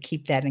have to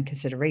keep that in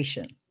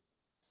consideration.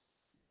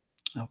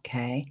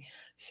 Okay.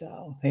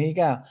 So there you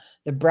go.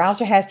 The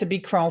browser has to be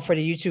Chrome for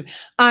the YouTube.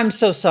 I'm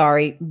so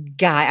sorry,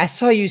 Guy. I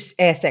saw you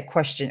ask that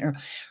question.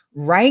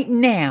 Right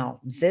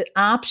now, the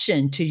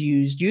option to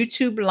use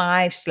YouTube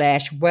Live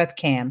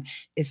 /webcam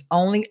is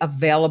only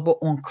available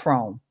on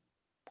Chrome.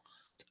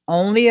 It's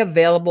only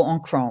available on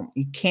Chrome.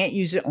 You can't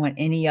use it on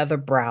any other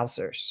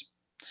browsers.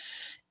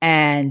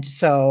 And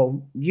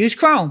so use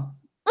Chrome.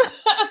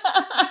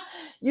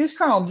 Use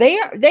Chrome.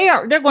 They're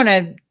going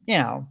to,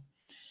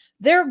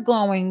 they're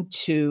going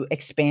to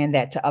expand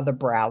that to other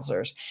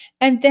browsers.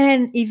 And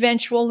then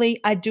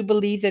eventually, I do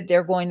believe that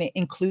they're going to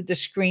include the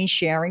screen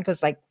sharing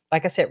because like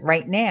I said,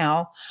 right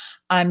now,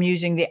 I'm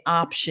using the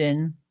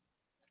option.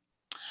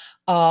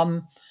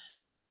 I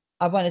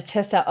want to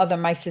test out other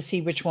mics to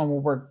see which one will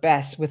work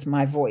best with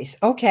my voice.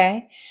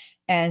 Okay.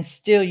 And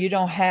still, you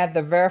don't have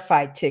the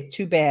verified tick.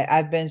 Too bad.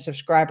 I've been a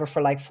subscriber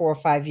for like 4 or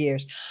 5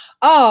 years.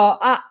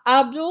 Oh,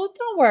 Abdul,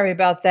 don't worry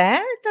about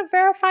that. The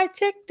verified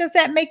tick, does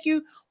that make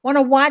you want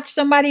to watch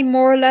somebody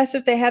more or less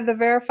if they have the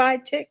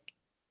verified tick?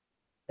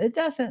 It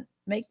doesn't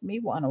make me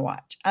want to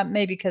watch.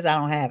 Maybe because I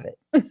don't have it.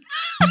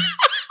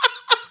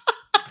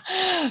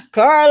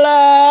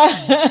 Carla.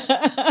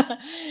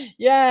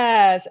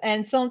 Yes.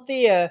 And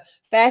Cynthia,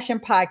 fashion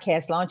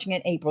podcast launching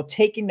in April.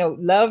 Taking note.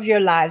 Love your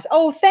lives.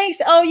 Oh, thanks.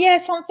 Oh,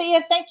 yes,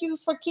 Cynthia. Thank you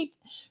for keep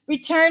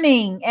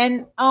returning.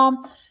 And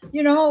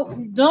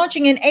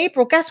launching in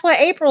April. Guess what?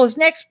 April is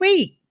next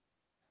week.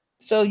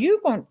 So you're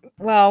going,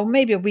 well,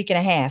 maybe a week and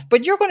a half,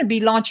 but you're going to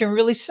be launching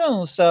really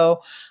soon.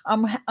 So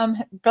I'm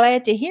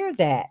glad to hear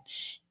that.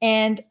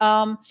 And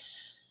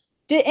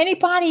did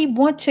anybody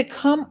want to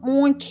come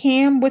on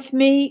cam with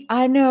me?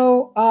 I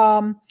know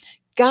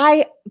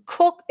Guy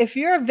Cook, if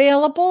you're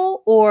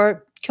available,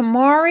 or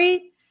Kamari,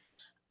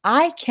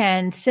 I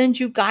can send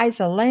you guys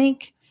a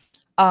link.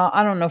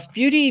 I don't know if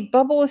Beauty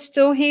Bubble is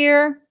still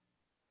here.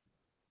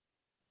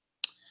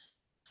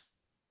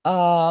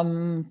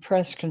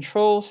 Press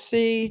Control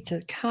C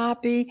to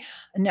copy.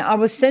 Now I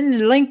was sending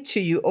the link to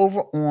you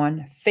over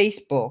on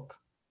Facebook.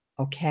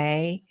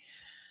 Okay.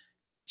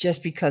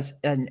 Just because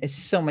it's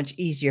so much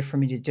easier for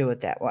me to do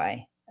it that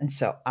way. And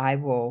so I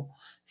will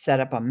set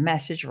up a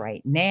message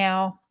right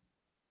now.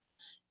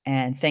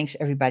 And thanks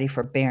everybody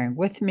for bearing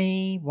with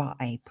me while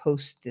I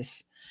post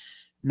this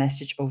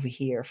message over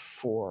here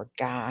for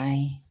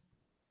Guy.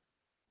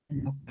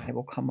 And I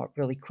will come up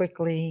really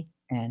quickly.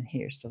 And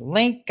here's the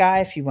link, Guy,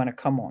 if you want to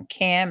come on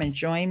cam and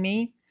join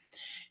me.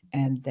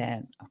 And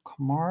then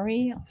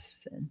Kamari, I'll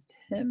send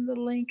him the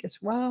link as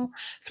well.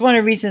 So one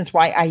of the reasons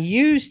why I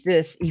use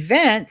this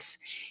events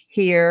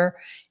here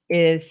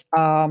is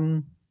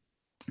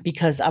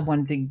because I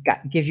wanted to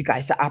give you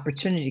guys the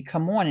opportunity to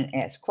come on and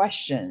ask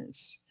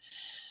questions.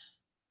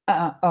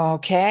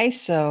 Okay,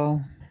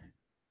 so,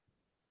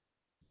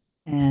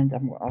 and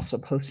I'm also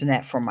posting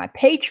that for my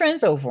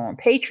patrons over on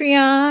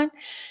Patreon.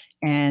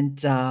 And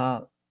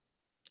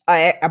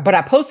but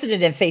I posted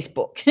it in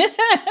Facebook.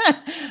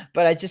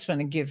 But I just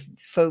want to give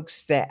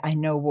folks that I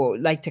know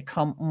would like to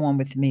come on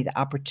with me the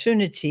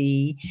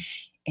opportunity.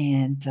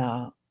 And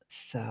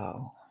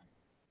so,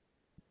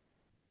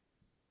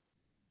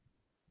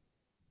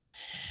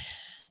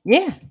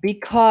 yeah,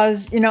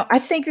 because, I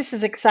think this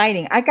is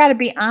exciting. I got to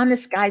be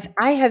honest, guys.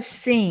 I have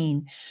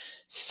seen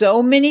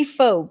so many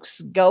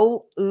folks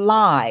go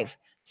live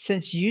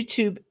since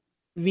YouTube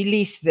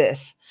released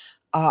this.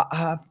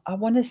 I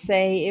want to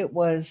say it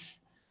was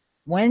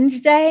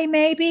Wednesday,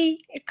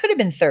 maybe. It could have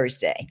been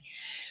Thursday.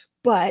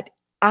 But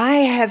I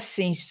have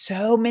seen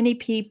so many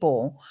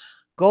people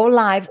go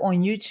live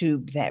on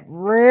YouTube that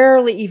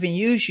rarely even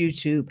use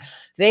YouTube.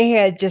 They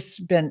had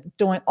just been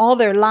doing all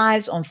their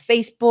lives on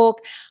Facebook.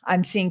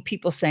 I'm seeing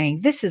people saying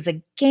this is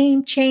a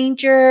game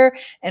changer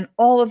and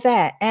all of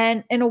that.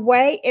 And in a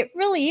way, it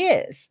really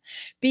is,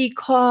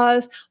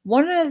 because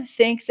one of the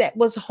things that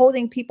was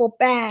holding people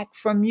back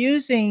from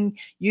using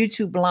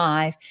YouTube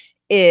Live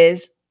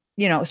is,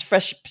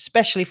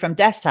 especially from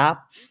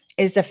desktop,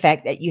 is the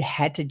fact that you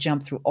had to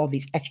jump through all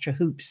these extra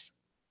hoops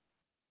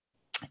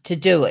to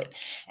do it.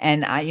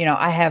 And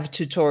I have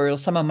tutorials,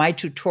 some of my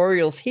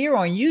tutorials here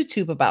on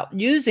YouTube about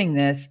using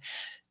this,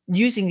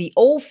 using the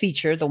old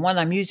feature, the one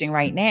I'm using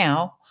right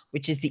now,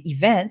 which is the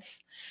events.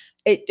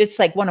 It's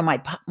like one of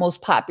my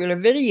most popular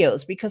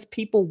videos because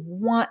people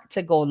want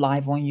to go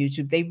live on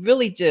YouTube. They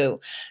really do.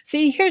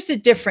 See, here's the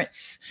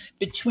difference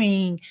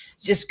between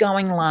just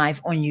going live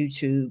on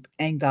YouTube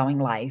and going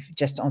live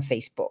just on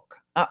Facebook.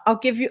 I'll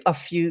give you a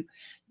few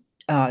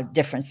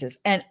differences.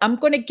 And I'm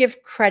going to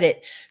give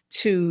credit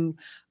to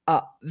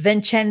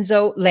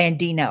Vincenzo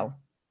Landino,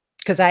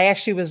 because I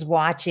actually was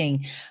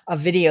watching a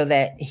video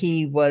that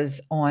he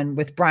was on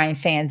with Brian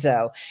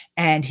Fanzo,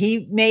 and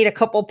he made a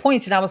couple of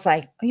points, and I was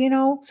like,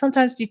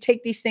 sometimes you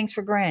take these things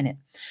for granted.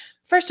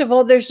 First of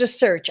all, there's the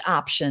search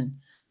option.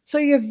 So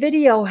your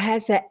video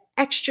has that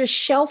extra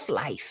shelf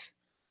life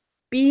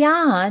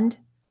beyond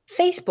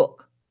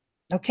Facebook.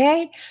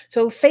 Okay.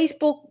 So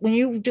Facebook, when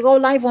you go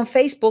live on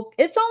Facebook,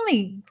 it's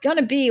only going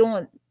to be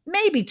on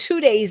maybe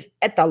 2 days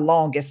at the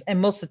longest. And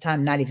most of the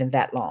time, not even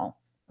that long.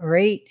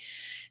 Right.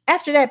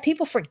 After that,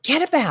 people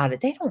forget about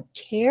it. They don't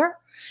care.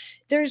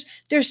 There's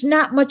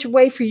not much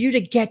way for you to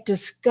get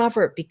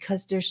discovered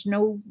because there's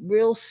no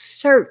real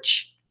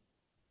search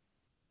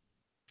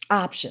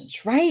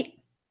options. Right.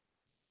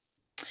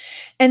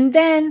 And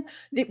then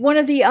one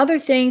of the other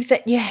things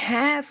that you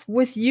have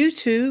with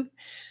YouTube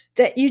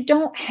that you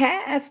don't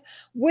have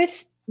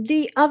with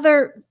the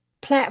other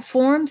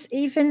platforms,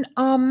 even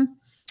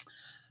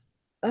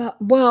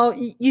well,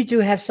 you do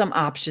have some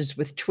options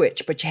with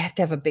Twitch, but you have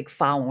to have a big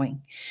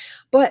following.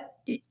 But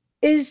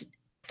is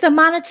the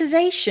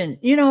monetization,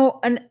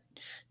 and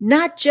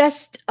not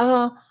just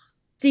the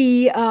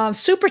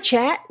super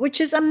chat,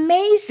 which is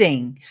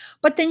amazing,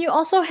 but then you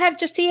also have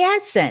just the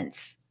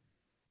AdSense,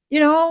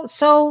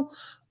 so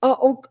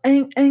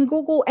and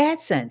Google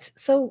AdSense.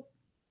 So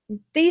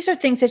these are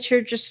things that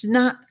you're just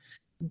not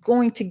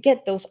going to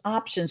get those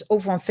options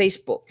over on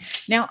Facebook.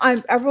 Now,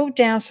 I wrote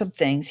down some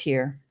things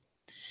here.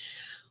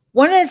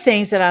 One of the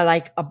things that I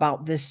like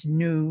about this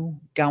new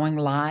going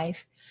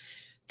live,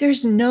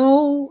 there's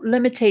no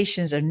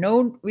limitations or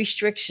no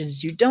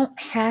restrictions. You don't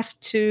have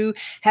to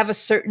have a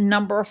certain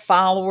number of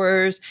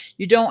followers.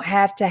 You don't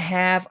have to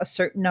have a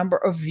certain number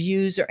of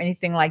views or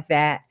anything like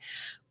that.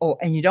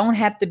 And you don't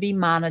have to be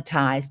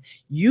monetized.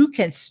 You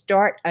can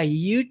start a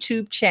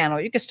YouTube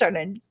channel. You can start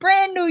a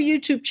brand new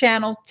YouTube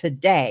channel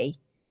today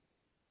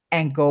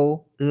and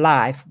go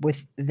live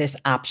with this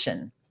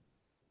option.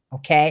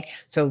 Okay.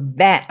 So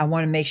that I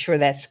want to make sure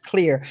that's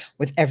clear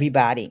with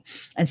everybody.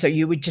 And so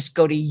you would just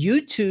go to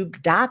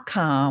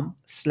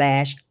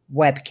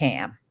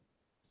youtube.com/webcam.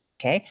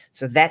 Okay.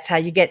 So that's how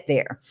you get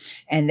there.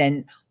 And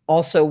then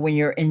also when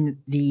you're in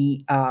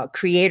the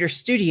creator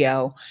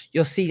studio,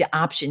 you'll see the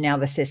option now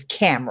that says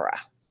camera.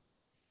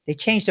 They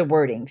changed the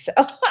wording. So,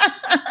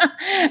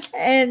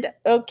 and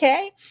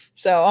okay.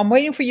 So I'm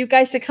waiting for you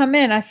guys to come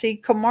in. I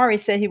see Kamari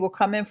said he will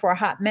come in for a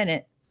hot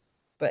minute,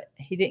 but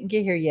he didn't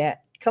get here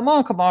yet. Come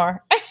on,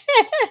 Kamar.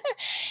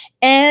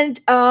 And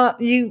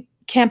you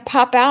can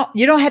pop out.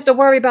 You don't have to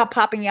worry about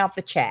popping out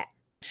the chat.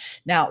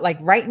 Now, like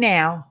right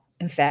now,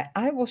 in fact,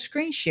 I will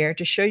screen share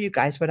to show you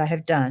guys what I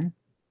have done.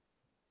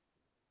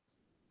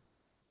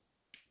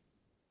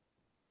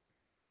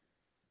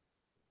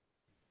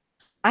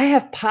 I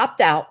have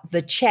popped out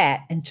the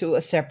chat into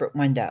a separate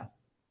window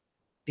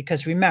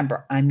because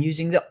remember, I'm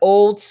using the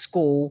old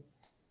school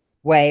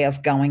way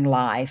of going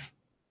live.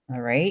 All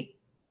right.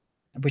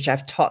 Which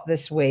I've taught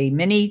this way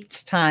many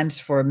times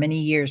for many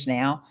years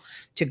now,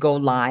 to go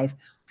live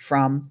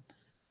from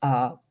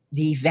the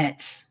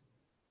events.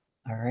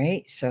 All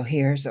right. So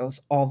here's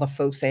all the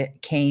folks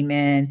that came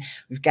in.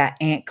 We've got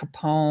Aunt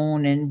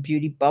Capone and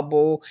Beauty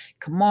Bubble,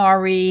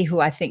 Kamari,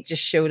 who I think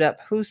just showed up.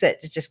 Who's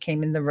that just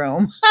came in the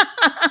room?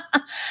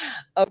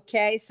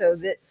 Okay. So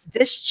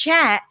this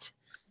chat,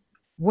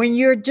 when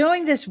you're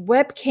doing this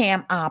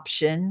webcam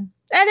option,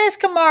 that is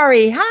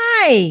Kamari.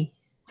 Hi.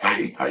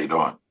 Hey, how you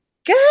doing?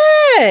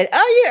 Good.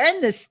 Oh, you're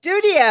in the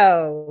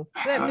studio.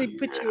 Let me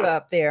put you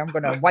up there. I'm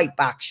going to white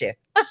box you.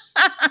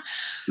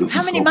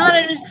 How many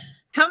monitors? Cool.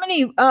 How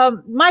many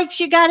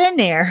mics you got in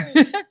there?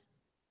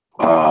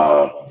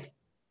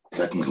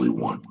 Technically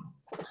one.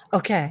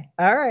 Okay.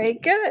 All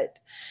right. Good.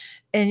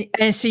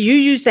 And so you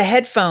use the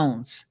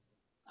headphones?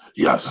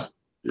 Yes.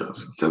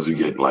 Yes. Because you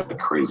get like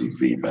crazy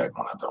feedback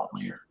when I don't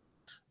hear.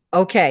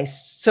 Okay.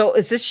 So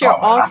is this your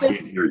office? I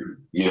can't hear you.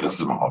 Yeah, this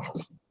is my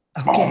office.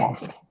 Okay. My home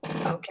office.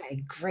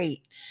 Okay,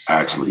 great.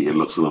 Actually, it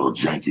looks a little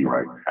janky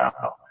right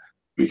now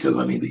because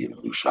I need to get a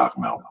new shock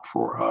mount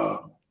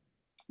for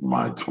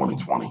my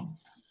 2020.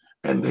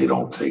 and they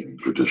don't take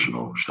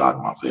traditional shock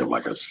mounts. They have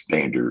like a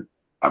standard,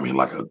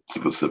 like a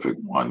specific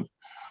one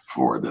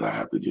for it that I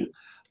have to get.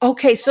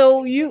 Okay,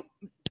 so you're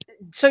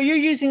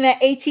using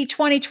that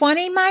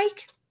AT2020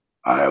 mic?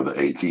 I have the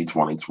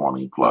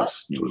AT2020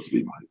 plus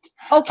USB mic.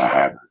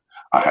 Okay.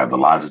 I have the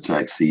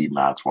Logitech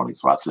C920.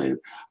 So I said,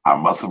 I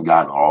must have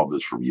gotten all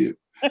this from you.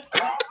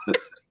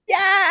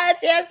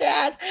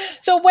 Yes.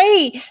 So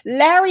wait,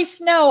 Larry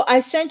Snow,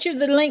 I sent you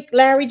the link.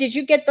 Larry, did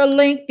you get the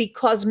link?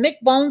 Because Mick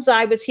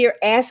Bonsai was here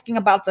asking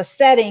about the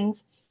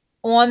settings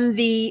on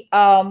the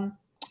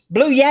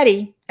Blue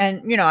Yeti.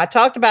 And, I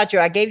talked about you.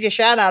 I gave you a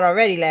shout out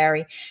already,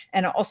 Larry.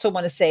 And I also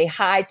want to say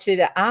hi to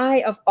the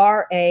Eye of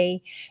RA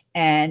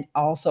and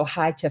also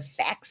hi to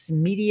Fax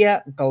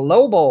Media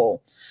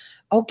Global.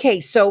 Okay,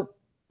 so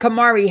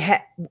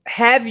Kamari,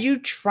 have you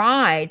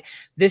tried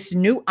this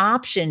new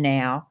option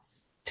now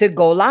to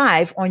go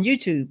live on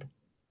YouTube?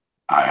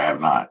 I have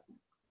not.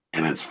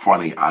 And it's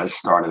funny, I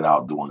started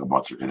out doing a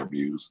bunch of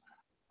interviews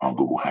on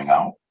Google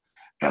Hangout,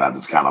 and I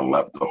just kind of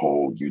left the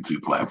whole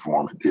YouTube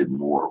platform and did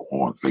more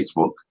on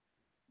Facebook.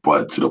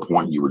 But to the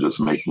point you were just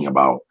making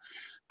about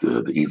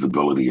the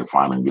easeability of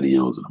finding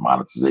videos and the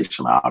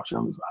monetization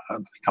options, I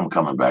think I'm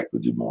coming back to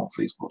do more on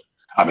Facebook.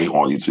 On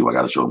YouTube. I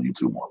got to show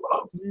YouTube more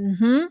love.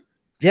 Mm-hmm.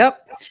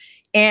 Yep.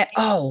 And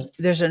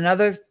there's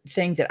another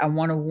thing that I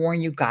want to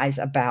warn you guys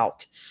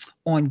about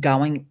on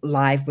going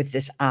live with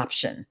this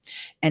option.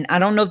 And I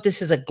don't know if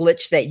this is a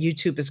glitch that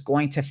YouTube is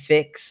going to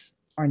fix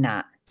or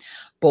not.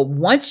 But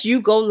once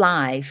you go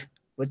live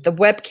with the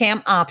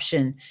webcam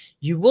option,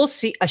 you will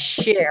see a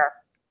share.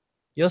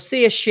 You'll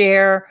see a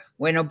share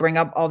when it'll bring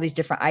up all these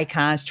different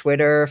icons,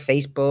 Twitter,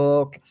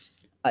 Facebook,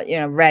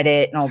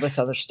 Reddit, and all this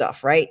other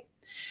stuff, right?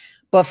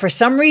 But for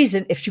some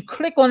reason, if you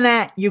click on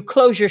that, you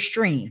close your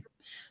stream.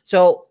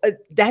 So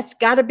that's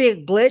got to be a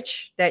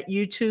glitch that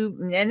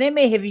YouTube, and they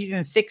may have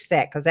even fixed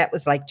that because that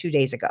was like 2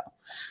 days ago.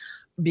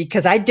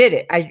 Because I did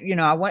it.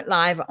 I went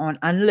live on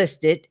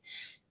unlisted,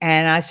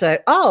 and I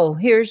said, "Oh,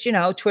 here's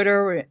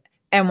Twitter."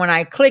 And when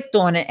I clicked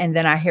on it, and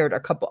then I heard a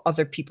couple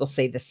other people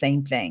say the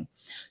same thing.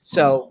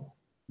 So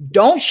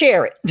don't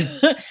share it.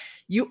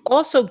 You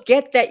also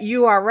get that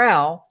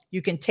URL.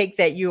 You can take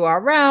that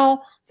URL,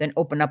 then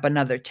open up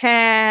another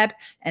tab,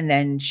 and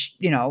then,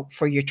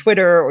 for your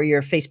Twitter or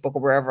your Facebook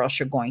or wherever else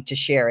you're going to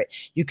share it,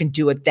 you can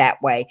do it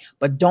that way.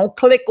 But don't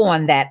click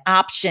on that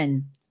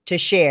option to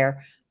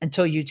share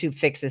until YouTube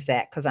fixes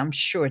that, because I'm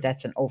sure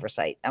that's an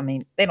oversight.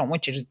 They don't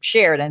want you to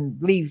share it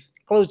and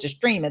close the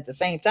stream at the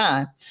same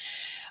time.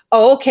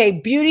 Oh, okay.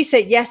 Beauty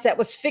said, yes, that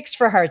was fixed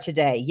for her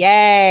today.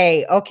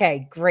 Yay.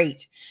 Okay,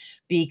 great.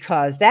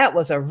 Because that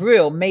was a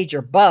real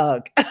major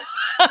bug.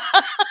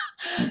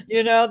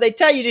 They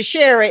tell you to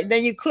share it,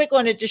 then you click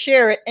on it to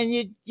share it, and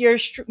you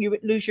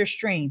would lose your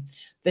stream.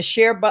 The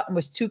share button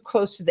was too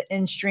close to the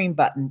end stream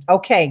button.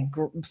 Okay,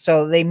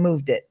 so they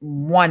moved it.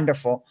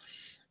 Wonderful.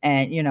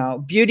 And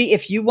Beauty,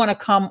 if you want to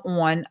come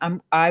on,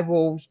 I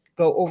will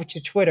go over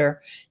to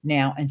Twitter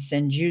now and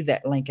send you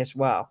that link as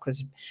well,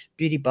 because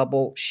Beauty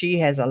Bubble, she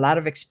has a lot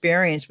of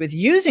experience with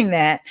using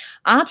that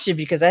option,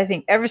 because I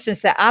think ever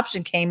since that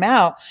option came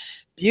out,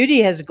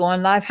 Beauty has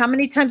gone live. How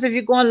many times have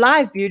you gone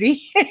live,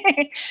 Beauty,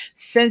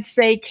 since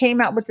they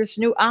came out with this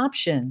new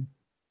option?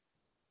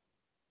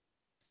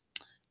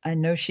 I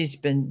know she's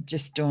been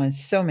just doing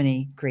so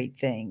many great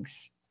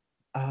things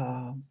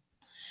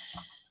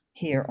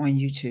here on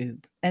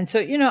YouTube. And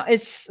so,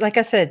 it's like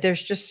I said,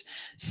 there's just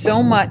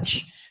so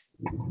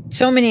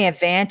many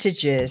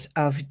advantages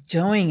of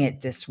doing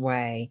it this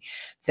way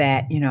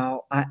that,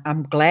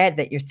 I'm glad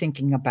that you're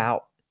thinking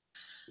about.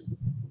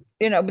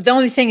 But the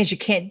only thing is you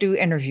can't do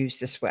interviews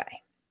this way.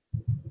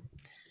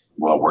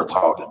 Well, we're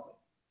talking.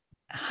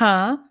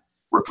 Huh?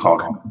 We're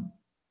talking.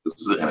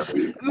 This is an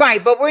interview.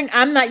 Right, but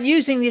I'm not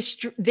using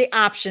the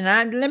option.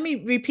 Let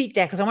me repeat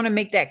that because I want to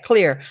make that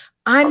clear.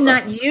 I'm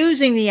not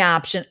using the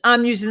option.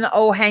 I'm using the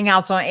old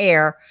Hangouts on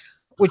Air,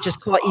 which is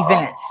called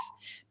events,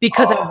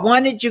 because I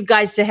wanted you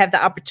guys to have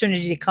the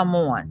opportunity to come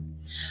on.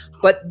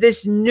 But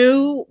this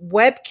new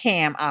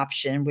webcam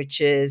option, which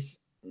is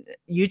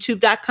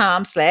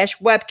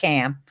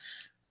youtube.com/webcam,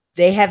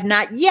 they have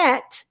not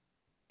yet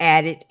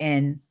added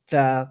in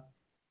the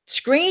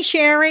screen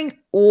sharing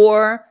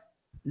or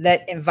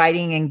that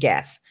inviting in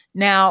guests.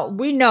 Now,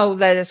 we know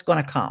that it's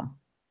going to come.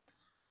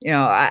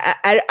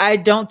 I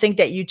don't think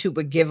that YouTube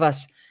would give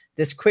us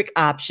this quick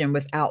option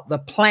without the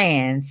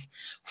plans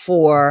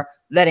for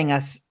letting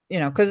us,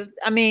 because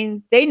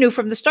they knew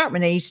from the start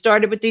when they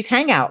started with these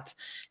Hangouts.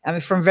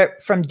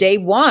 From day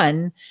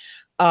one,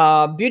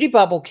 Beauty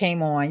Bubble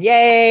came on.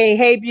 Yay.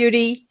 Hey,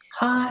 Beauty.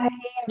 Hi,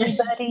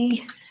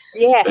 everybody.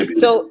 Yeah.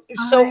 So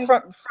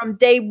from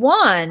day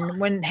one,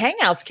 when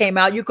Hangouts came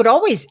out, you could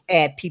always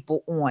add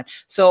people on.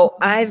 So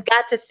I've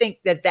got to think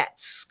that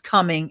that's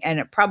coming, and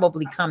it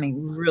probably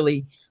coming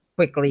really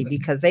quickly,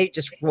 because they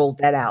just rolled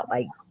that out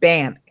like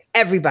bam.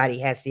 Everybody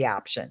has the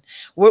option.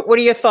 What are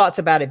your thoughts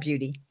about it,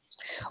 Beauty?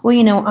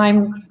 Well,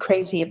 I'm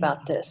crazy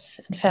about this.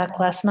 In fact,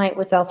 last night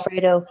with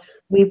Alfredo,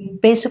 we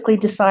basically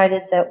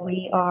decided that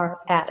we are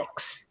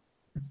addicts.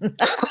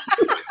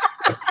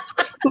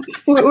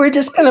 we're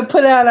just going to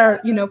put out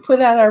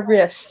our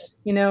wrists,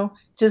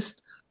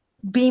 just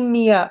beam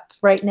me up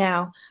right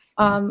now.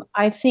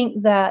 I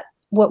think that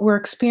what we're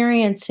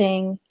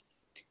experiencing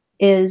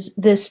is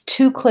this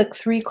 2-click,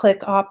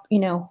 3-click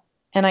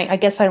and I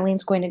guess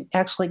Ileane's going to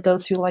actually go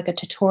through like a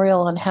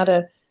tutorial on how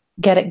to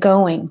get it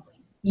going.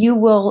 You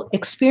will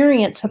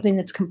experience something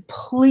that's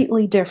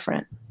completely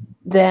different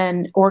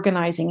than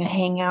organizing a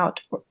hangout,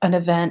 an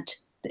event.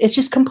 It's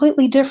just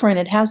completely different.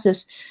 It has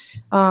this,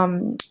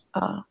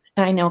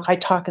 I know I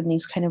talk in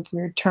these kind of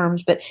weird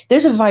terms, but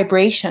there's a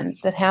vibration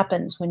that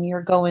happens when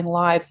you're going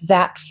live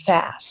that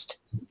fast.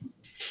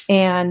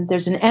 And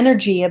there's an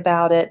energy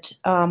about it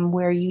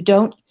where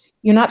you're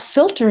not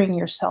filtering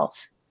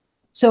yourself.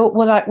 So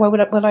what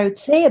I would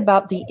say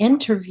about the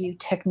interview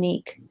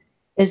technique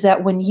is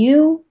that when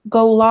you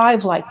go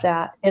live like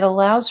that, it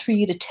allows for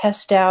you to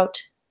test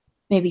out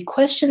maybe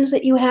questions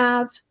that you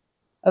have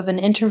of an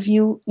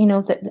interview,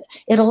 that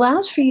it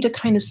allows for you to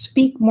kind of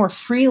speak more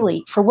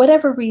freely for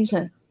whatever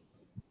reason.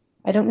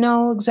 I don't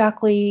know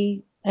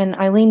exactly, and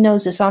Ileane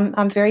knows this.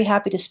 I'm very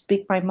happy to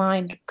speak my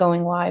mind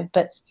going live,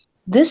 but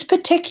this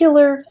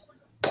particular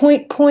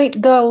point,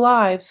 go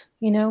live,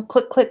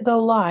 click, go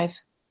live.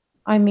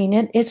 I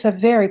mean, it's a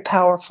very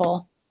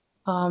powerful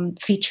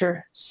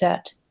feature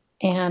set,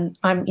 and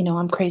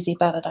I'm crazy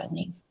about it,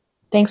 Ileane.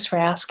 Thanks for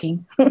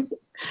asking.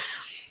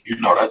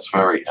 That's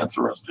very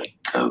interesting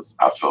because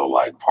I feel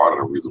like part of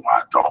the reason why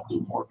I don't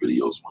do more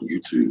videos on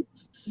YouTube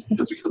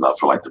is because I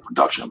feel like the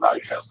production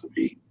value has to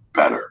be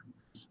better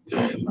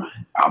than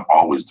I'm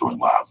always doing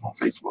lives on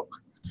Facebook.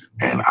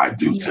 And I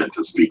do tend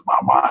to speak my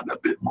mind a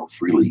bit more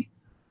freely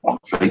on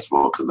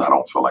Facebook because I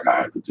don't feel like I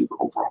have to do the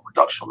overall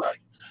production value.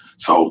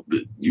 So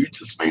you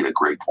just made a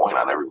great point.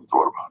 I never even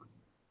thought about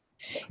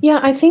it. Yeah,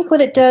 I think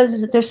what it does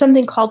is there's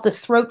something called the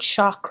throat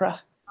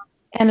chakra.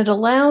 And it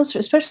allows,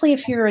 especially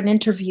if you're an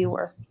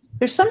interviewer,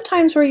 there's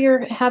sometimes where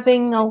you're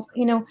having,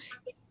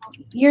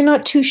 you're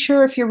not too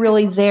sure if you're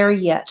really there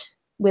yet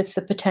with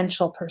the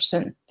potential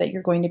person that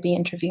you're going to be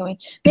interviewing.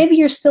 Maybe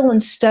you're still in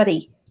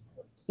study.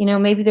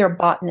 Maybe they're a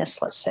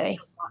botanist, let's say,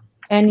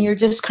 and you're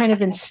just kind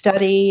of in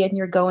study and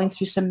you're going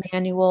through some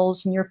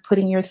manuals and you're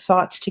putting your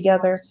thoughts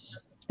together.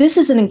 This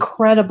is an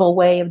incredible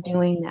way of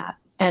doing that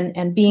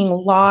and being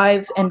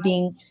live and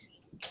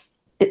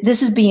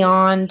this is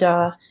beyond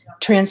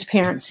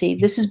transparency.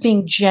 This is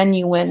being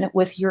genuine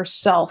with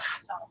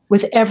yourself,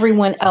 with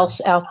everyone else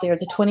out there,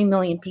 the 20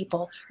 million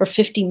people or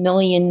 50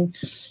 million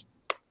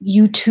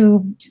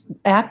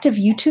active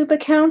YouTube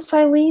accounts,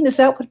 Ileane? Is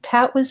that what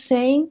Pat was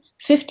saying?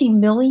 50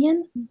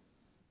 million?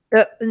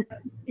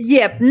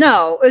 Yeah,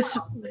 no, it's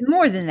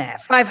more than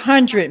that,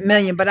 500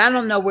 million, but I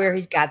don't know where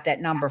he's got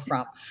that number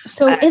from.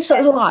 So it's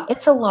a lot.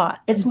 It's a lot.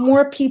 It's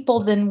more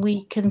people than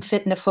we can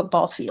fit in a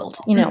football field,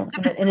 in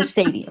a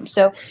stadium.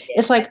 So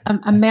it's like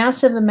a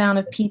massive amount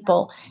of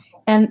people.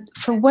 And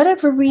for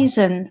whatever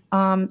reason,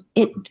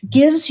 it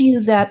gives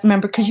you that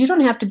member, because you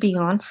don't have to be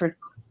on for,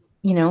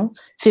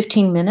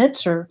 15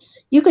 minutes, or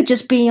you could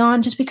just be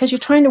on just because you're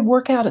trying to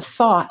work out a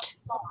thought.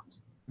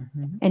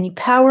 And you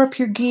power up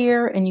your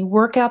gear and you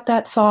work out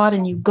that thought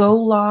and you go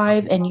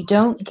live and you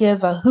don't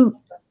give a hoot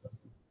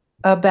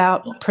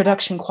about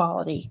production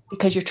quality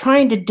because you're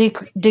trying to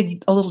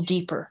dig a little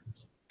deeper,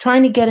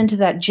 trying to get into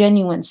that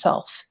genuine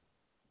self.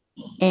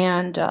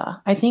 And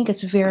I think it's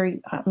to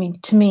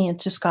me,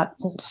 it's just got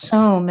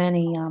so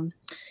many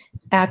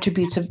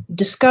attributes of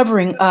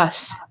discovering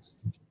us,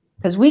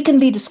 because we can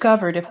be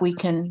discovered if we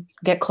can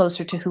get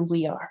closer to who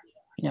we are,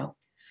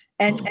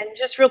 And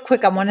just real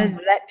quick, I want to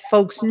let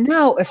folks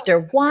know if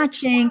they're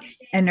watching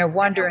and they're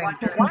wondering,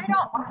 why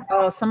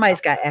don't,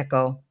 somebody's got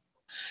echo.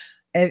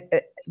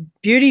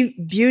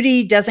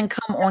 Beauty doesn't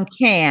come on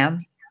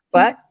cam,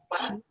 but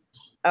she,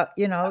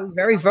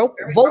 very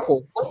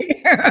vocal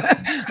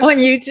on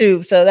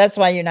YouTube. So that's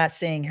why you're not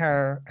seeing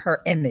her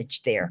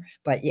image there.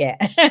 But yeah,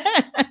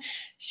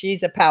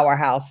 she's a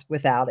powerhouse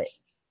without it.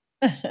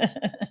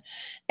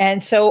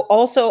 And so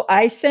also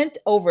I sent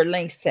over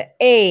links to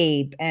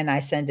Abe and I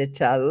sent it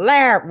to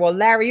Larry. Well,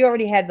 Larry, you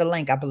already had the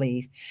link, I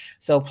believe.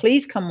 So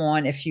please come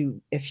on if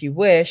you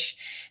wish.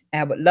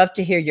 I would love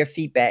to hear your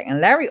feedback. And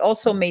Larry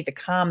also made the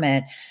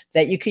comment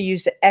that you could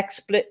use the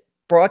XSplit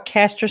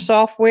broadcaster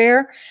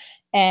software,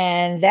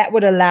 and that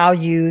would allow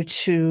you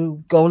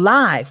to go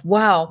live.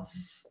 Wow.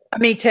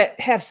 To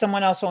have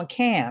someone else on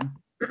cam.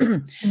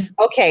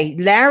 Okay,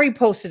 Larry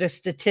posted a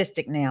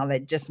statistic now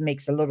that just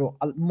makes a little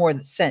more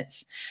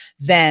sense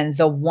than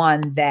the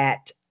one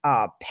that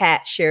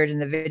Pat shared in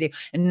the video.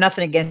 And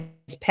nothing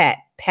against Pat.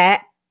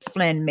 Pat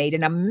Flynn made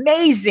an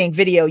amazing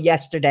video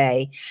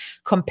yesterday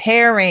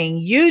comparing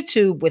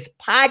YouTube with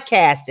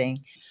podcasting.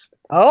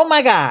 Oh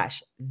my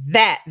gosh,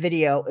 that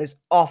video is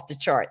off the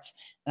charts.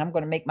 And I'm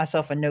going to make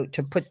myself a note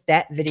to put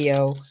that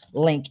video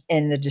link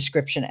in the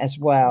description as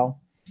well.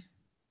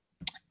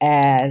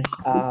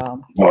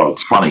 Well,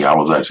 it's funny. I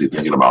was actually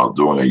thinking about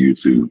doing a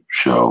YouTube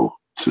show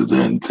to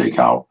then strip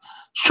out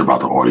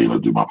the audio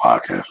and do my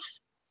podcast.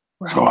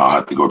 Right. So I'll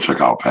have to go check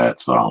out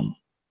Pat's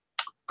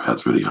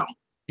video.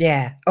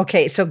 Yeah.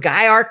 Okay. So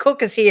Guy R.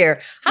 Cook is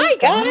here. Hi,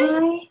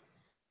 Guy.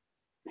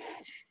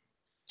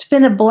 It's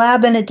been a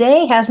blab and a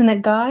day, hasn't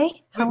it, Guy?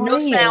 How No are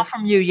you? sound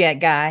from you yet,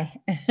 Guy.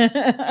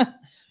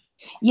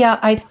 Yeah,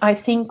 I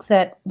think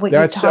that what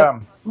That's you're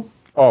talking.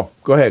 Oh,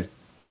 go ahead.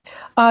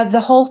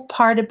 The whole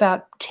part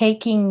about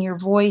taking your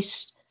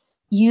voice,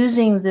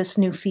 using this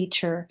new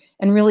feature,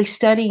 and really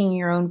studying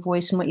your own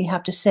voice and what you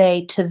have to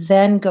say to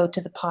then go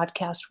to the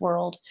podcast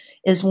world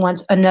is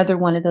another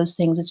one of those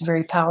things that's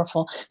very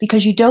powerful,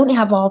 because you don't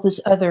have all this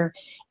other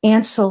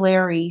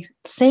ancillary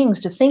things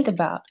to think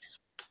about.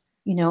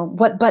 You know,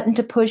 what button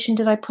to push, and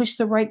did I push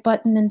the right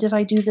button, and did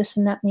I do this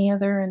and that and the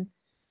other? And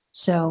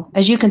so,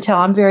 as you can tell,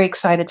 I'm very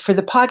excited for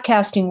the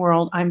podcasting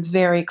world. I'm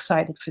very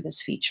excited for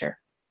this feature,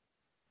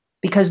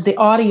 because the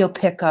audio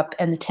pickup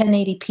and the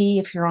 1080p,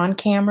 if you're on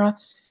camera,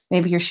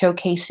 maybe you're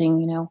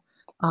showcasing,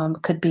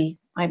 could be,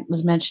 I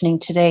was mentioning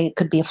today, it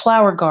could be a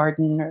flower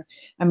garden, the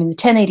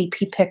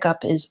 1080p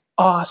pickup is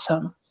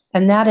awesome.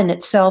 And that in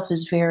itself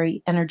is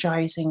very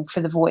energizing for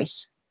the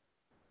voice.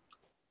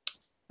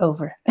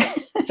 Over.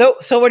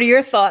 So what are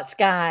your thoughts,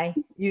 Guy?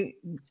 You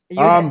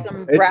had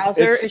some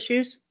browser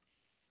issues?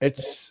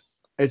 It's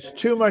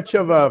too much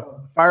of a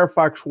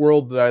Firefox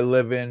world that I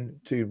live in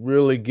to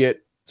really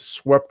get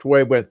swept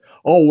away with,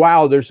 oh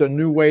wow, there's a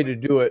new way to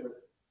do it.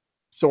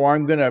 So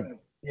I'm gonna,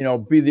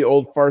 be the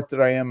old fart that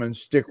I am and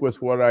stick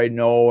with what I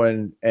know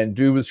and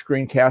do the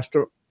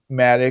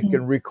Screencast-O-Matic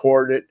and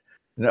record it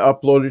and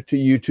upload it to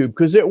YouTube,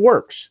 because it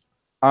works.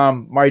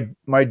 My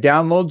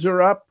downloads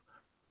are up.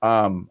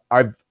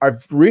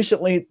 I've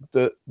recently,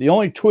 the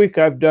only tweak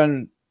I've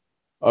done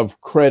of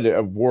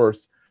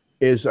worth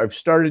is I've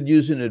started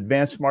using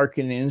Advanced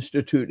Marketing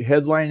Institute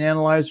Headline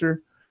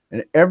Analyzer,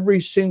 and every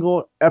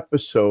single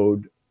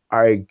episode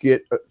I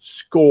get a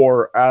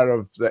score out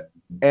of the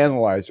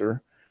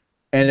analyzer.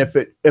 And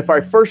if I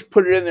first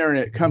put it in there and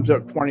it comes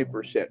up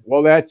 20%,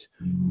 well,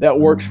 that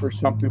works for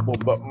some people,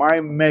 but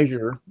my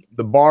measure,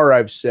 the bar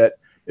I've set,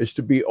 is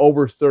to be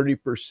over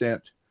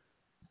 30%,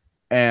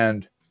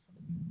 and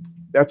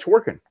that's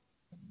working.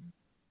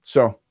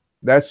 So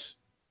that's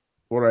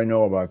what I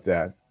know about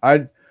that.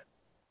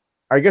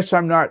 I guess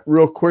I'm not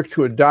real quick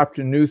to adopt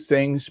new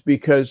things,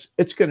 because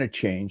it's going to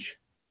change.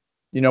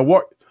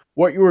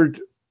 What you were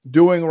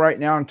doing right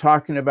now and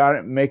talking about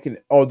it and making,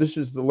 oh, this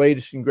is the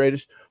latest and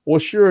greatest. Well,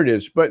 sure it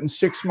is. But in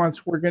 6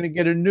 months, we're going to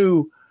get a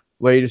new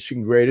latest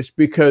and greatest,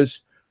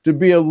 because to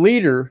be a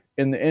leader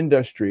in the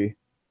industry,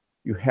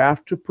 you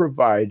have to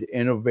provide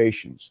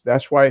innovations.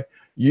 That's why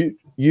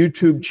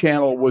YouTube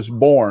channel was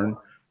born,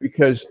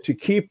 because to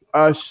keep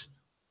us,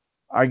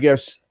 I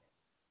guess,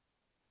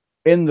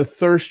 in the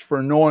thirst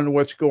for knowing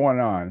what's going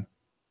on,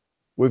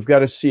 we've got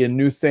to see a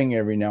new thing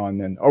every now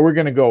and then. Or we're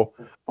going to go,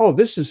 oh,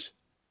 this is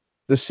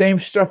the same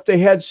stuff they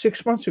had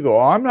 6 months ago.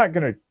 Oh, I'm not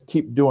going to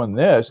keep doing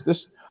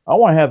this. I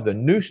want to have the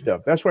new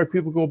stuff. That's why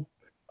people go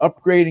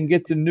upgrade and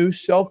get the new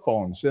cell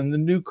phones and the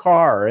new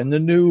car and the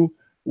new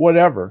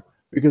whatever,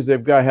 because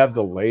they've got to have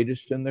the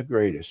latest and the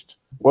greatest.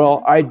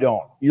 Well, I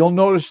don't. You'll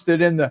notice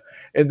that in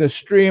the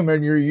stream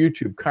and your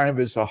YouTube kind of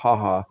is a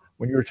haha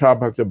when you were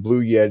talking about the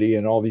Blue Yeti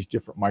and all these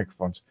different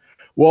microphones.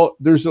 Well,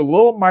 there's a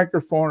little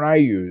microphone I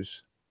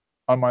use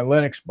on my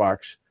Linux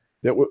box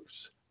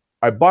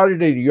I bought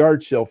it at a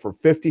yard sale for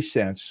 50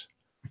 cents,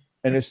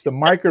 and it's the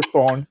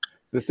microphone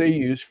that they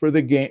use for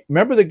the game.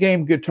 Remember the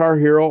game Guitar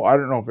Hero? I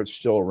don't know if it's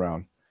still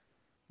around,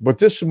 but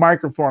this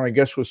microphone, I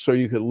guess, was so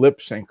you could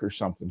lip sync or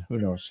something. Who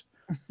knows?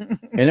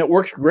 And it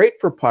works great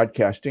for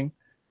podcasting.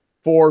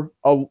 You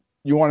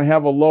want to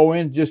have a low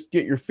end, just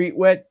get your feet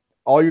wet.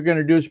 All you're going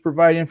to do is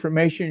provide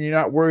information. You're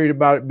not worried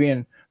about it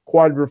being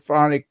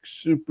quadraphonic,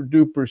 super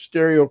duper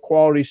stereo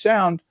quality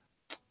sound.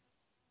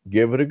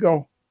 Give it a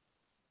go.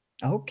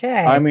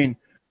 Okay. I mean,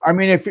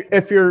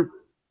 if your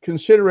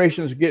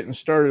consideration is getting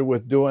started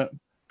with doing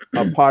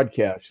a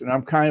podcast, and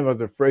I'm kind of at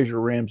the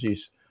Fraser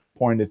Ramsey's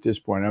point at this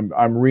point.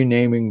 I'm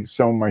renaming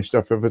some of my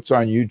stuff. If it's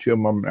on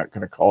YouTube, I'm not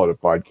going to call it a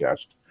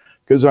podcast,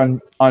 because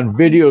on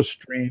video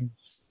streams,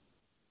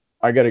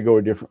 I got to go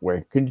a different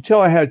way. Can you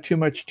tell I had too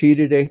much tea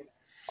today?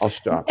 I'll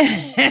stop.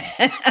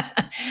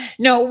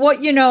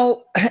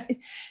 No,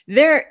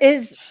 there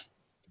is,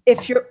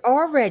 if you're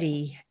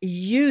already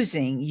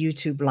using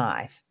YouTube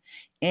Live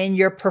in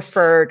your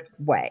preferred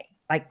way,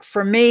 like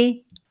for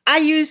me, I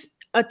use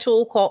a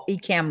tool called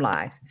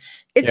EcammLive.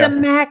 It's a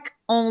Mac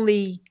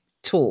only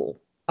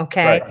tool.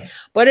 Okay. Right.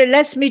 But it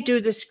lets me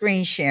do the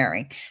screen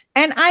sharing,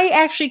 and I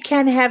actually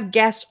can have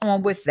guests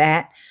on with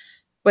that,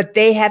 but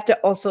they have to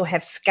also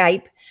have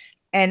Skype,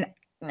 and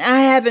I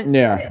haven't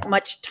invested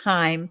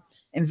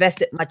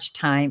much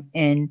time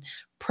in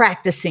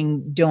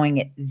practicing doing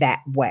it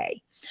that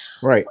way.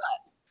 Right.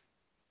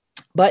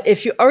 But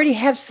if you already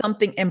have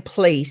something in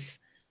place,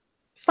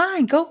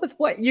 fine, go with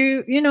what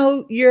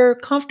you're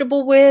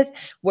comfortable with,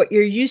 what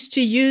you're used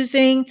to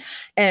using.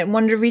 And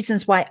one of the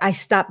reasons why I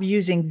stopped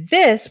using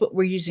what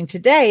we're using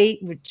today,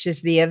 which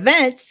is the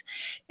events,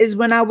 is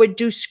when I would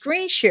do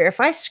screen share. If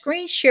I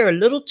screen share a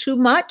little too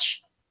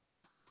much,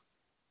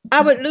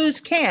 I would lose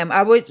Cam.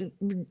 I would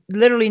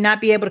literally not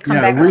be able to come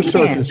Yeah, back on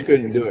resources Cam.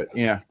 couldn't do it.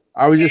 Yeah,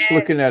 I was just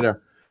looking at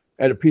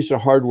a piece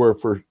of hardware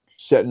for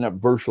setting up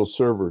virtual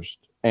servers,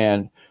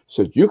 and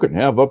said you can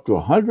have up to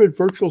 100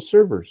 virtual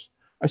servers.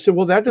 I said,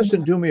 well, that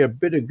doesn't do me a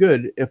bit of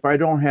good if I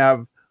don't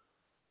have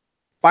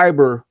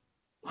fiber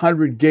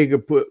 100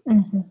 gigabit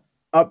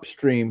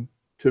upstream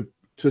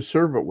to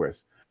serve it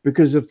with.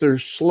 Because if they're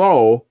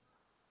slow,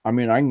 I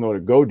mean, I can go to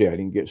GoDaddy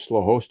and get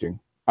slow hosting.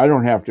 I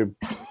don't have to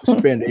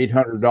spend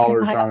 $800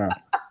 on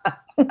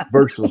a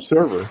virtual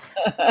server.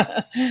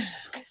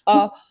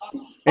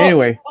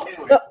 Anyway.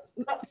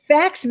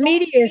 Fax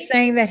Media is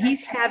saying that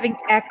he's having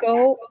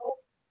echo.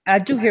 I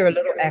do hear a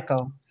little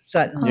echo,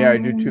 suddenly. Yeah, I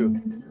do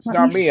too. It's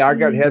not me. I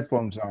got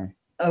headphones on.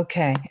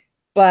 Okay.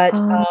 But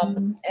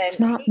it's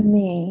not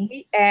me.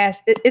 He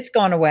asked, it's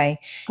gone away.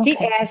 Okay.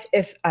 He asked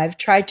if I've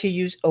tried to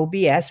use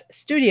OBS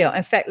Studio.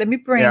 In fact, let me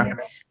bring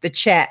the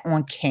chat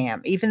on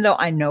cam, even though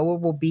I know it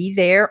will be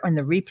there on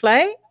the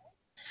replay.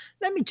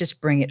 Let me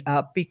just bring it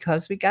up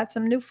because we got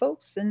some new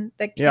folks and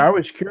that. Yeah, I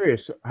was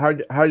curious. How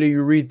do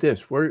you read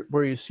this? Where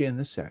are you seeing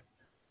this at?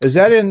 Is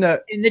that in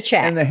the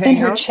chat? In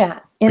her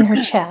chat. In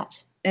her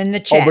chat. In the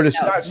chat. Oh, but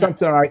it's not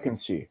something I can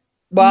see.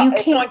 Well, you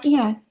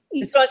can't.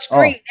 It's on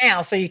screen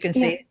now, so you can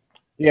see it.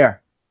 Yeah.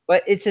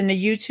 But it's in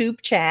the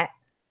YouTube chat.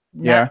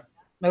 Yeah.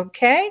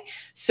 Okay.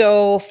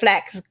 So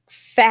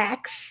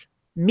Fax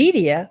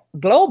Media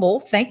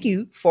Global, thank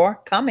you for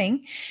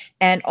coming.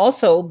 And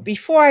also,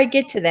 before I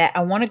get to that,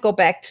 I want to go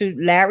back to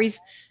Larry's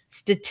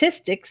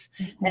statistics.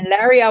 And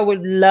Larry, I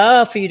would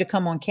love for you to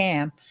come on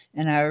cam.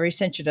 And I already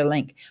sent you the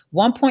link.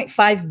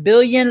 1.5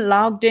 billion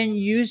logged in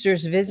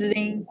users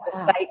visiting the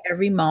site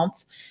every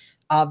month.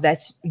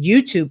 That's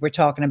YouTube we're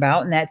talking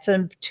about, and that's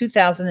a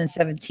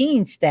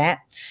 2017 stat,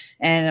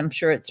 and I'm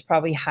sure it's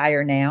probably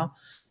higher now.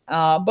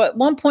 But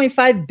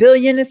 1.5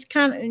 billion, it's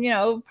kind of,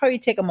 it'll probably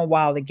take them a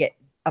while to get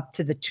up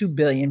to the 2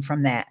 billion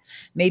from that,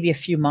 maybe a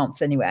few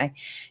months anyway.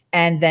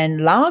 And then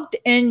logged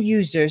in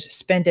users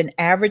spend an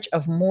average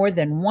of more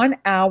than 1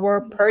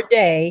 hour per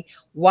day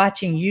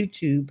watching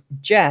YouTube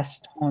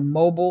just on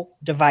mobile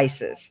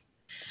devices.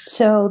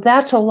 So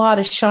that's a lot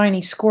of shiny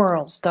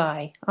squirrels,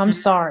 Guy. I'm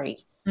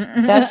sorry.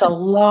 That's a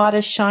lot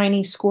of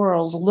shiny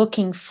squirrels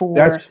looking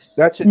for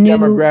that's a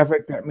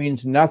demographic that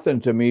means nothing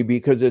to me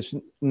because it's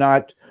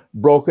not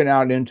broken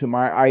out into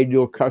my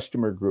ideal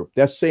customer group.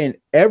 That's saying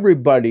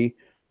everybody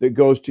that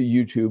goes to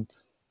YouTube,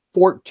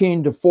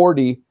 14 to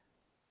 40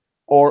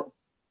 or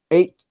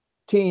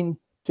 18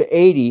 to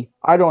 80,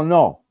 I don't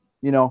know.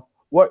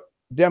 What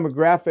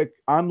demographic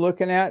I'm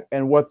looking at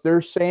and what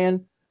they're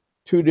saying,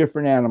 two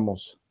different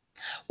animals.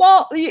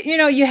 Well,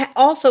 you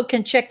also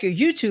can check your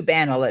YouTube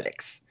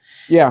analytics.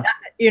 Yeah.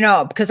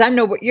 Because I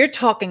know what you're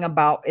talking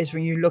about is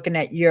when you're looking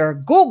at your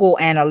Google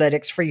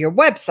analytics for your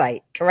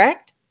website,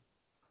 correct?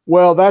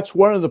 Well, that's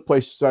one of the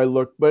places I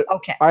look, but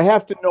okay. I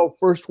have to know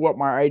first what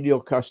my ideal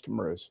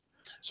customer is.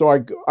 So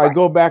I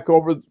go back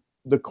over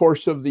the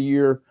course of the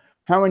year.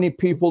 How many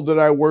people did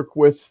I work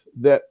with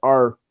that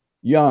are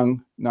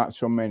young? Not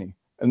so many.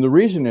 And the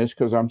reason is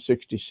because I'm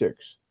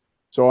 66.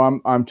 So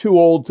I'm too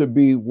old to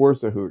be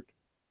worth a hoot,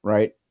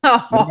 right?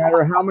 No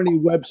matter how many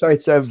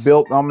websites I've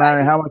built, no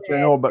matter how much I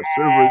know about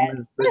server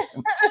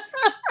administration.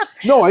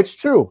 No, it's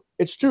true.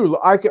 It's true.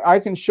 I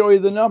can show you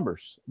the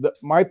numbers.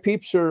 My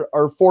peeps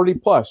are 40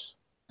 plus.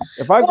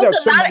 If I've got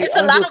somebody it's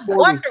a lot of 40,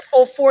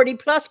 wonderful 40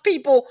 plus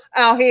people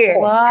out here. A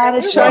lot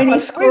of shiny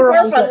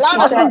squirrels that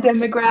fit that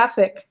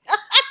demographic.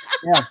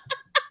 Yeah.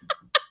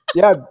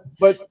 Yeah,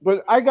 but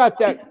I got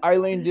that,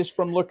 Ileane, just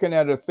from looking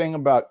at a thing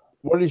about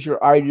what is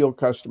your ideal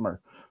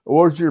customer?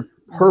 What is your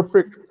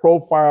perfect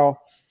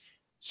profile?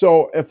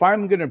 So if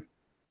I'm going to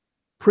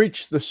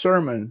preach the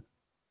sermon,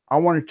 I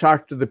want to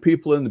talk to the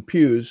people in the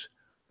pews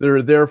that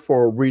are there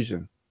for a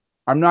reason.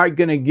 I'm not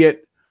going to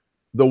get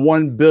the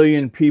 1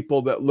 billion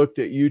people that looked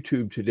at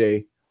YouTube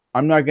today.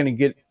 I'm not going to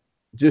get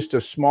just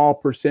a small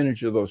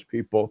percentage of those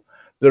people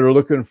that are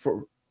looking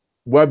for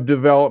web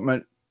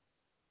development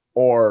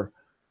or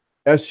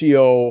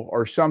SEO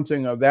or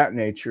something of that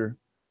nature.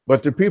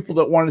 But the people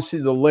that want to see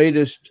the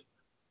latest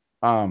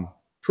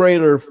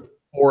trailer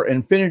or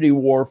Infinity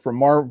War for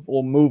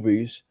Marvel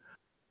movies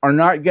are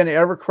not going to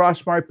ever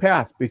cross my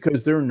path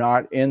because they're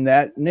not in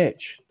that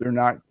niche. They're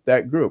not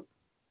that group.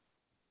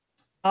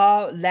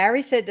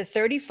 Larry said the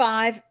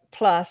 35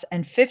 plus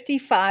and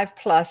 55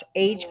 plus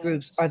age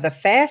groups are the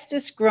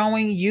fastest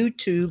growing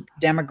YouTube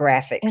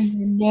demographics.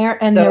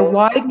 And they're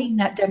widening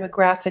that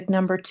demographic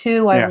number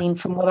too, Ileane,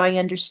 from what I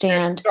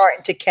understand. They're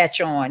starting to catch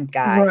on,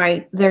 guys.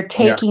 Right. They're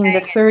taking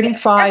the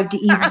 35 to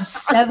even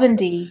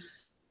 70.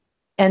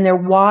 And they're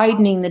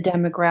widening the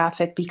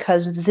demographic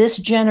because this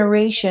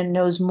generation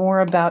knows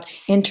more about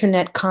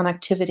internet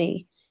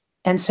connectivity.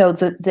 And so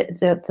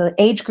the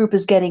age group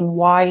is getting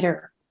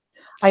wider.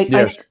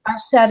 I've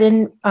sat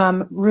in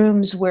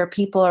rooms where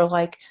people are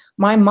like,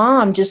 my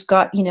mom just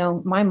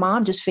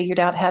figured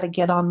out how to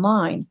get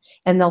online.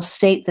 And they'll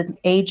state the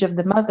age of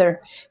the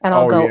mother. And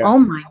I'll go, oh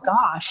my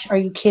gosh, are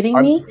you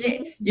kidding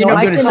me?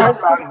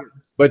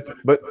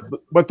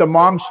 But the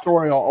mom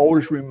story I'll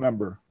always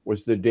remember.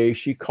 was the day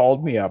she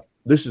called me up.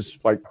 This is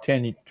like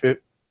 10,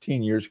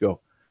 15 years ago.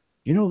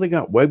 You know, they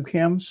got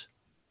webcams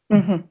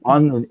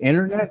on the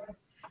internet.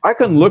 I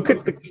can look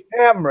at the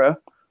camera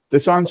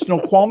that's on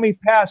Snoqualmie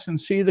Pass and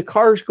see the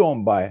cars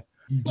going by.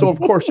 So, of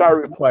course, I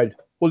replied,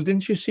 well,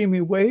 didn't you see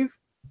me wave?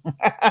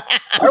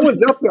 I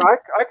was up there.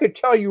 I could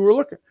tell you were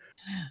looking.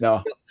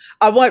 No.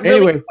 I want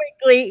really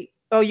quickly.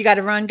 Oh, you got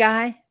to run,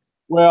 Guy?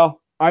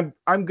 Well, I'm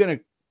going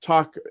to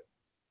talk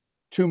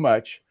too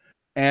much.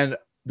 And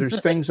there's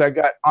things I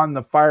got on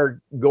the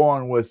fire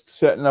going with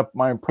setting up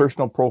my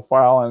personal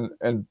profile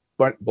and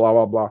blah,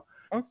 blah, blah.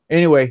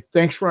 Anyway,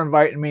 thanks for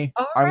inviting me.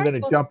 I'm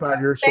going to jump out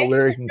here so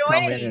Larry can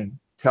come in and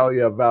tell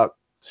you about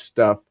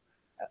stuff,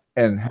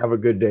 and have a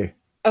good day.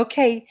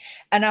 Okay.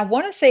 And I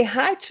want to say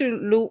hi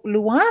to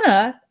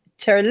Luana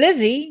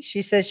Terlizzi.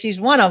 She says she's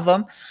one of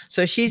them.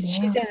 So she's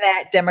in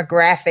that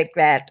demographic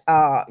that,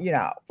 you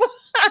know,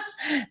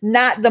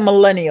 not the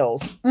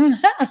millennials.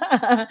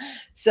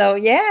 So,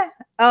 yeah.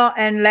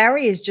 And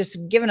Larry is just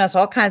giving us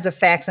all kinds of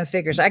facts and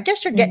figures. I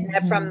guess you're getting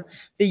that from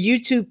the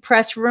YouTube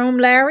press room,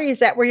 Larry. Is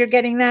that where you're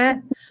getting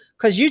that?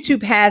 Because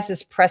YouTube has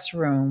this press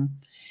room.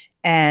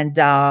 And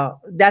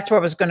that's where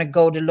I was going to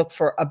go to look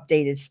for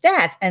updated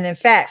stats. And in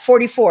fact,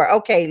 44.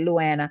 Okay,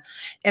 Luana.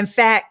 In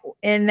fact,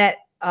 in that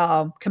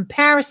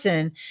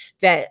comparison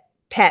that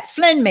Pat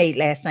Flynn made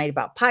last night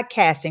about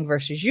podcasting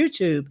versus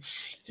YouTube,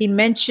 he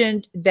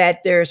mentioned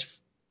that there's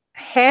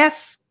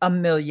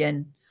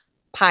 500,000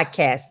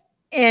 podcasts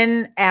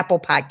in Apple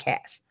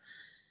Podcasts.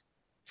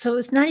 So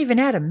it's not even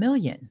at 1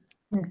 million.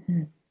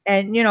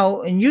 And, you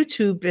know, and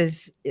YouTube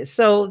is,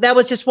 so that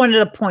was just one of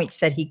the points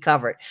that he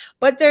covered.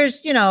 But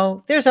there's, you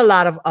know, there's a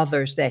lot of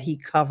others that he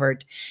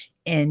covered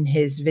in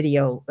his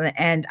video.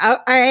 And I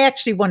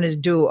actually wanted to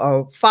do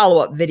a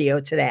follow-up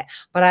video to that,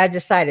 but I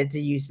decided to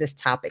use this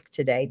topic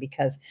today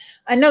because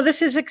I know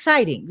this is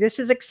exciting. This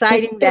is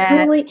exciting.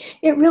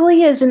 It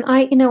really is. And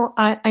I know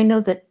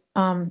that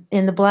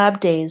in the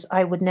Blab days,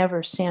 I would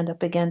never stand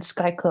up against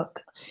Guy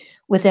Cook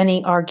with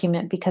any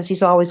argument because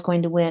he's always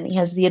going to win. He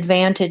has the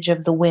advantage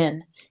of the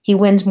win. He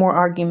wins more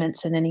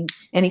arguments than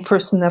any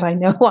person that I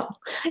know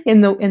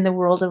in the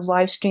world of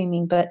live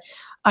streaming. But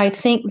I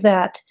think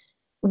that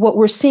what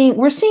we're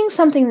seeing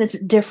something that's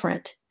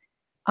different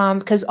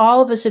because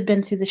all of us have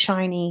been through the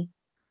shiny,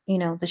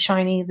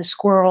 the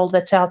squirrel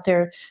that's out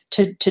there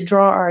to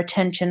draw our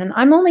attention. And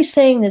I'm only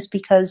saying this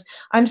because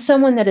I'm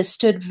someone that has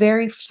stood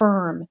very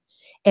firm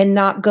and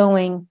not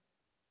going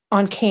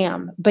on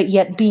cam, but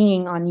yet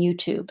being on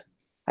YouTube.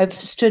 I've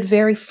stood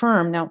very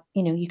firm. Now,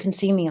 you can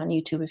see me on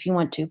YouTube if you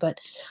want to, but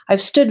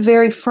I've stood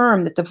very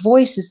firm that the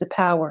voice is the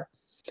power.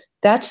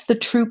 That's the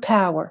true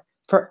power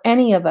for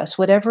any of us,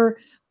 whatever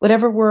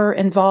we're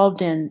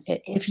involved in.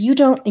 If you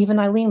don't, even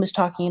Ileane was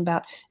talking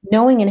about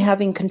knowing and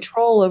having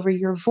control over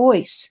your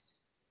voice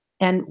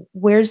and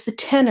where's the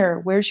tenor,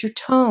 where's your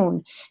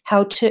tone,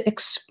 how to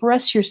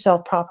express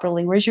yourself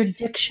properly, where's your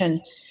diction,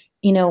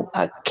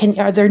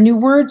 are there new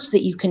words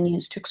that you can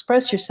use to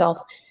express yourself?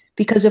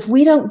 Because if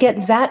we don't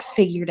get that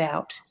figured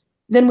out,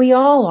 then we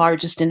all are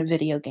just in a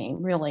video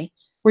game, really.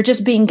 We're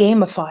just being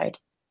gamified.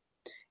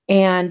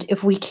 And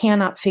if we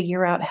cannot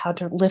figure out how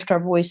to lift our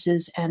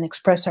voices and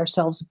express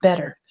ourselves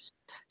better.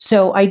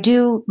 So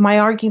my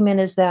argument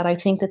is that I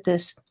think that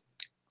this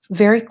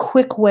very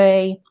quick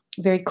way,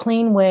 very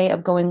clean way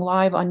of going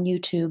live on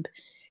YouTube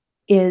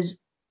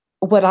is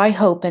what I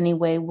hope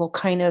anyway will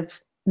kind of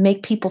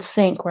make people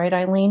think, right,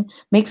 Ileane?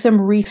 Make them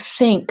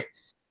rethink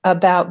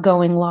about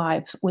going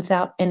live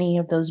without any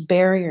of those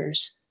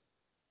barriers.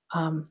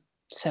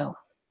 So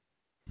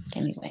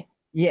anyway.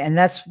 Yeah. And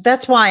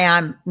that's why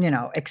I'm,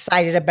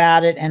 excited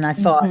about it. And I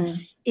thought,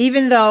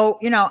 even though,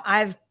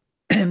 I've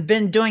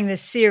been doing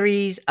this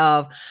series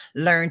of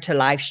Learn to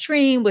Live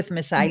Stream with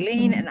Miss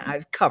Ileane, and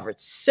I've covered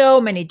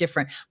so many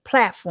different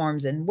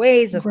platforms and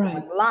ways of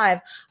going live.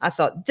 I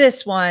thought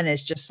this one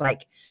is just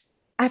like,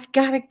 I've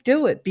got to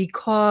do it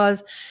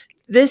because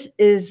this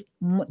is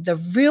the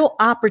real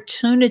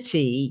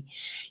opportunity,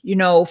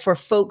 for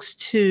folks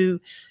to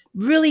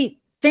really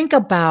think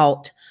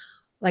about,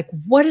 like,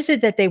 what is it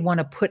that they want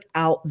to put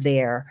out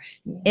there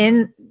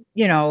in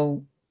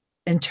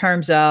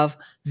terms of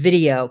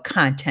video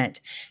content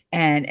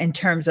and in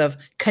terms of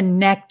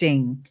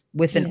connecting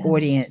with an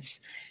audience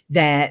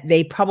that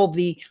they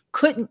probably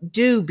couldn't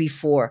do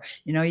before.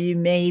 You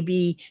may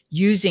be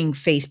using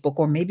Facebook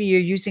or maybe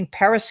you're using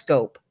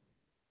Periscope.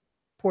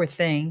 Poor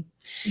thing.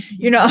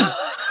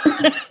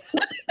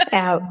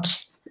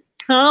 Ouch.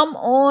 Come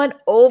on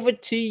over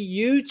to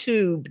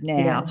YouTube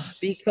now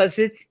because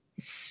it's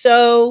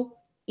so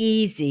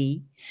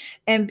easy.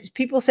 And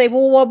people say,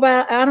 well, what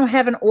about, I don't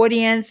have an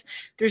audience.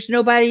 There's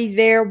nobody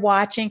there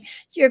watching.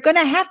 You're going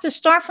to have to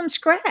start from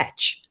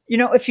scratch,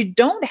 if you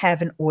don't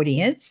have an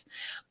audience.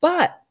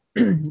 But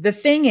the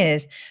thing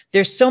is,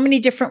 there's so many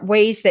different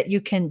ways that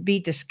you can be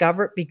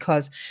discovered,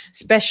 because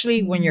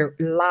especially when you're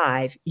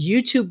live,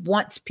 YouTube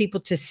wants people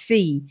to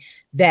see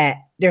that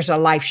there's a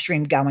live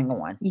stream going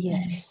on.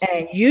 Yes.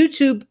 And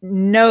YouTube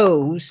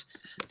knows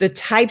the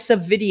types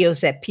of videos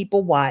that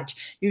people watch.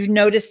 You've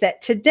noticed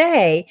that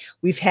today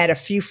we've had a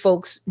few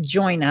folks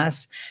join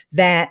us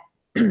that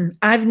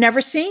I've never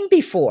seen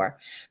before,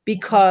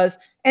 because,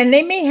 and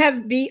they may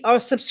be our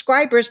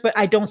subscribers, but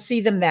I don't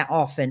see them that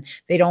often.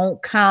 They don't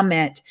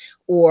comment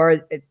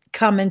or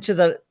come into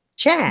the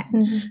chat.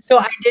 So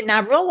I did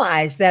not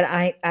realize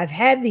that I've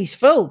had these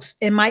folks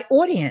in my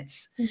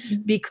audience,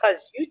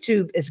 because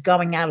YouTube is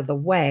going out of the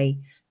way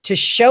to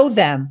show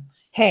them,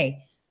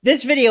 hey,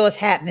 this video is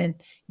happening.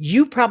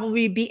 You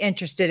probably be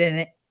interested in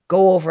it.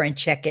 Go over and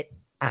check it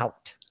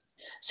out.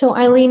 So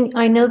Ileane,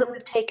 I know that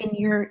we've taken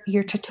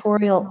your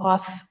tutorial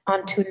off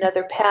onto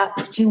another path.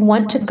 Do you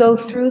want to go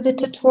through the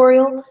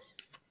tutorial?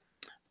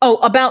 Oh,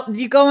 about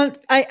you going?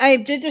 I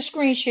did the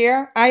screen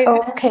share.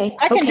 Okay.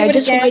 I can do it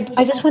again.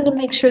 I just wanted to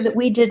make sure that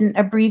we didn't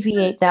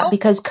abbreviate that,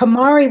 because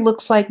Kamari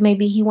looks like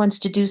maybe he wants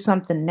to do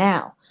something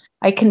now.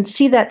 I can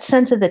see that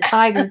sense of the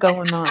tiger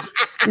going on.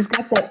 He's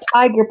got that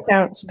tiger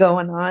pounce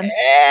going on.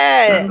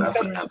 Yeah.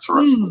 That's an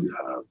interesting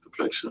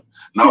depiction.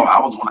 No, I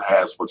was going to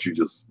ask what you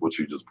just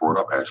brought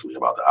up actually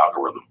about the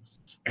algorithm,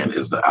 and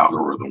is the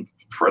algorithm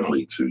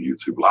friendly to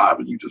YouTube Live,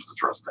 and you just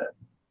addressed that.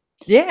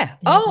 Yeah.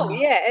 Oh,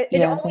 yeah.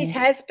 It always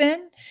has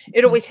been.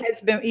 It always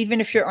has been, even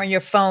if you're on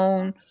your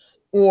phone,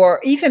 or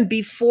even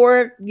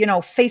before,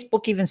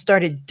 Facebook even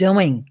started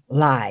doing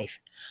live.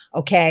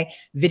 Okay.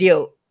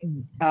 Video.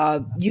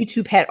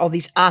 YouTube had all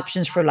these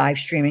options for live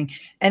streaming,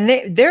 and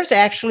there's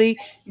actually,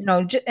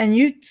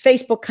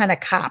 Facebook kind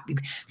of copy.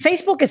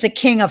 Facebook is the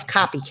king of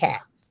copycat.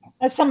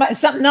 That's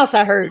something else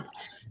I heard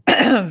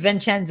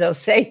Vincenzo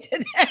say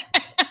today.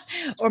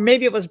 Or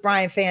maybe it was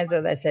Brian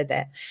Fanzo that said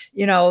that,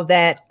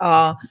 that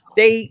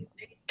they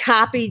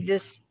copied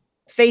this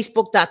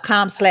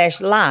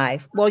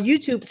facebook.com/live. Well,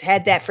 YouTube's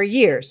had that for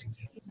years.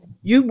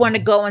 You want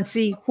to go and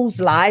see who's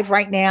live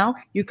right now?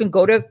 You can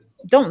go to,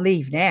 don't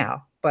leave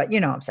now, but you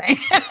know what I'm saying?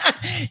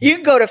 You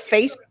can go to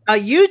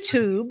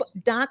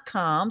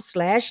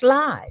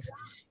youtube.com/live.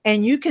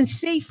 And you can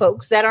see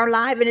folks that are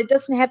live, and it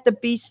doesn't have to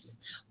be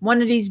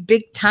one of these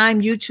big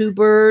time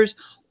YouTubers,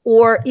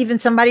 or even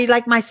somebody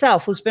like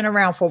myself who's been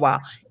around for a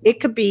while. It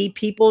could be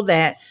people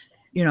that,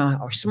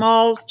 are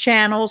small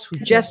channels who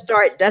just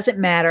start. Doesn't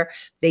matter.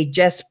 They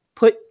just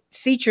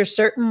feature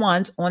certain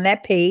ones on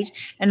that page.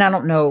 And I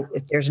don't know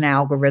if there's an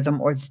algorithm,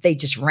 or if they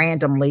just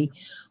randomly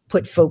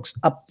put folks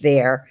up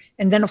there.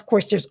 And then of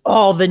course there's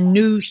all the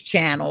news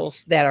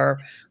channels that are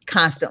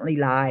constantly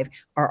live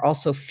are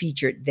also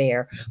featured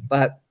there.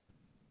 But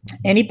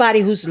anybody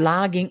who's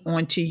logging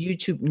onto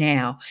YouTube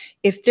now,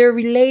 if they're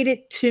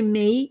related to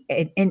me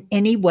in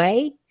any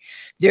way,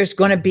 there's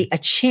going to be a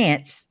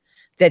chance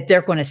that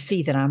they're going to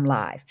see that I'm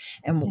live.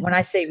 And when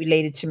I say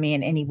related to me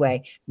in any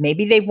way,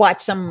 maybe they've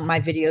watched some of my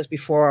videos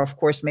before. Of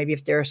course, maybe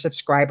if they're a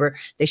subscriber,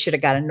 they should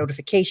have got a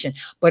notification.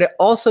 But it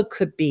also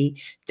could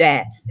be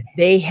that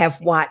they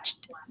have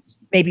watched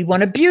maybe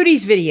one of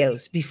Beauty's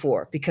videos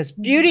before, because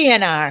Beauty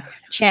and our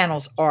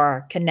channels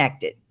are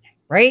connected,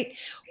 right?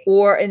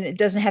 And it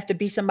doesn't have to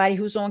be somebody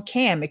who's on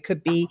cam. It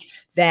could be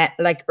that,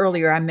 like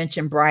earlier, I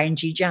mentioned Brian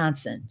G.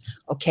 Johnson.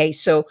 Okay,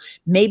 so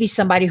maybe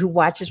somebody who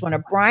watches one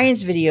of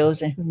Brian's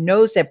videos and who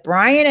knows that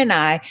Brian and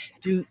I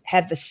do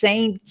have the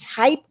same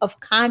type of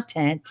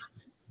content,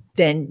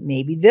 then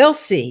maybe they'll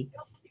see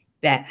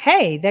that,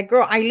 hey, that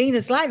girl Ileane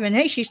is live, and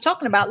hey, she's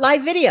talking about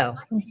live video.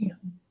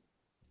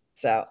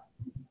 So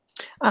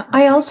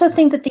I also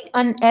think that the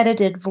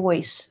unedited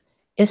voice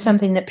is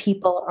something that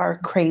people are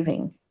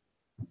craving.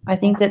 I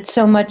think that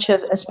so much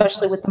of,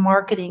 especially with the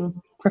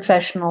marketing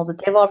professional, that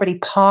they've already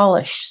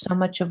polished so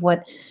much of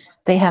what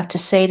they have to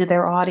say to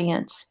their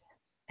audience,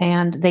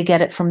 and they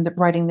get it from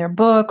writing their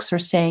books or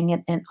saying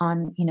it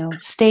on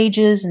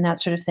stages and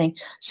that sort of thing.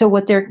 So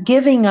what they're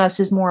giving us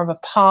is more of a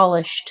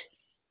polished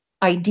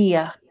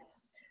idea.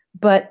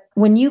 But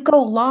when you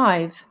go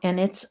live and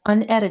it's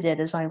unedited,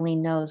 as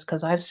Ileane knows,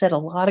 because I've said a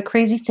lot of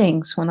crazy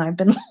things when I've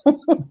been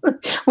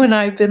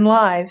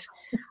live,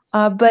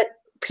 but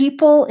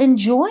people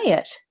enjoy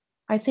it.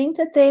 I think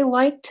that they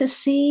like to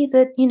see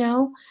that,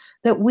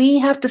 that we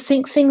have to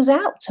think things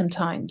out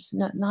sometimes.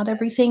 Not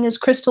everything is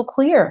crystal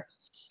clear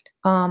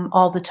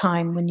all the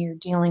time when you're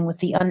dealing with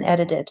the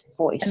unedited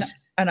voice.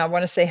 And I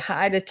want to say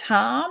hi to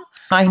Tom.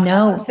 I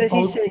know.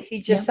 He said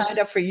he just signed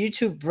up for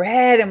YouTube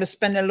Red and was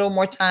spending a little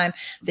more time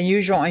than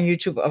usual on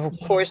YouTube. Of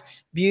course,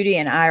 Beauty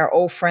and I are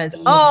old friends.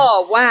 Yes.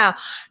 Oh, wow.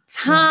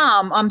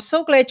 Tom, I'm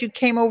so glad you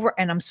came over,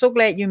 and I'm so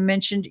glad you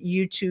mentioned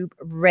YouTube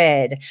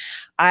Red.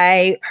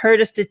 I heard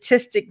a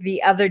statistic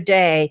the other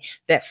day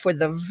that for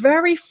the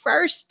very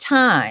first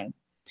time,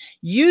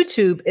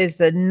 YouTube is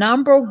the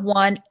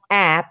 #1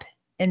 app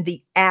in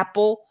the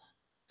Apple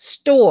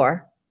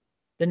Store,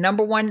 the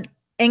 #1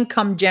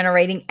 income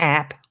generating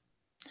app.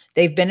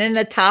 They've been in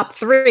the top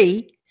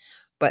 3,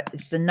 but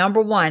it's the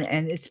 #1,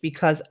 and it's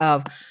because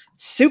of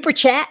Super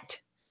Chat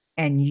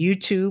and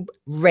YouTube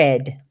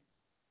Red.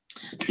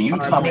 Can you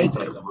tell me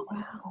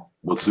Wow.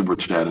 what Super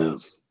Chat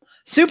is?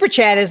 Super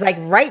Chat is like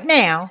right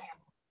now.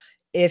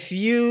 If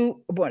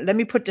you, well, let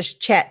me put this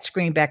chat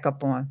screen back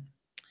up on.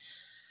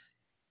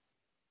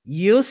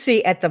 You'll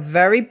see at the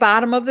very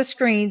bottom of the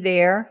screen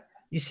there,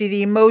 you see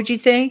the emoji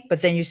thing,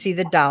 but then you see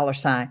the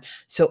 $sign.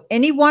 So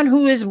anyone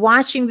who is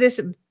watching this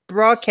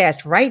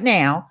broadcast right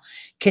now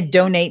can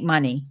donate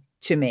money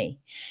to me.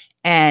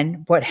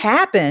 And what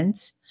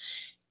happens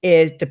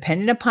is,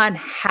 depending upon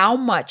how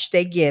much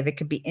they give, it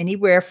could be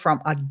anywhere from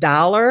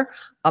 $1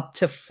 up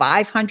to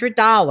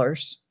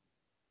 $500.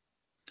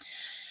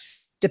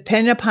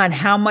 Depending upon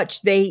how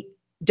much they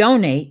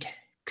donate,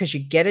 because you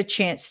get a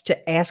chance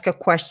to ask a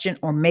question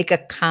or make a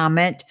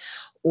comment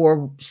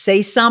or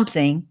say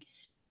something.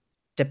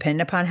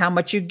 Depending upon how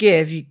much you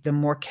give, the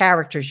more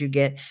characters you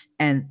get,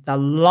 and the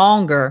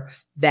longer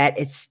that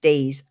it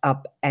stays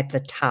up at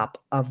the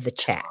top of the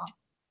chat.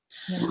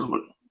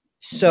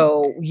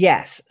 So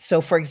yes.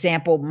 So for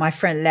example, my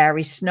friend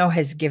Larry Snow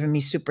has given me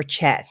super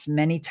chats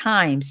many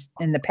times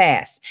in the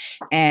past.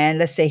 And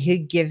let's say he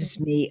gives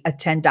me a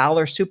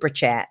 $10 super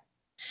chat.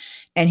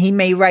 And he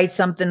may write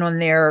something on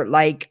there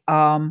like,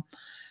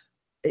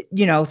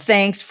 you know,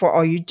 thanks for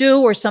all you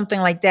do or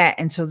something like that.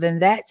 And so then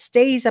that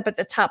stays up at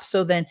the top.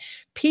 So then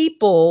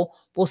people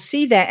will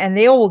see that and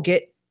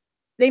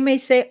they may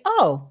say,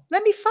 oh,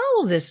 let me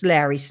follow this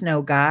Larry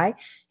Snow guy.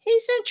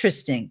 He's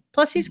interesting.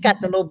 Plus he's got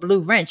the little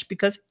blue wrench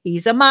because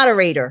he's a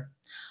moderator.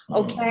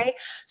 Okay.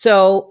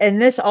 So,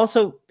 and this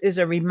also is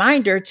a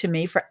reminder to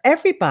me for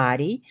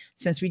everybody,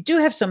 since we do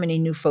have so many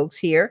new folks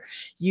here,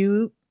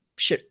 you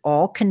should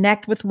all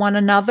connect with one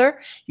another.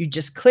 You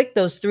just click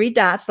those 3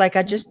 dots like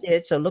I just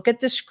did. So look at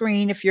the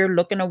screen if you're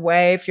looking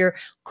away, if you're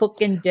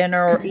cooking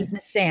dinner or eating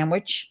a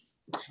sandwich.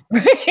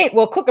 Right?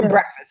 Well, cooking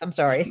breakfast. I'm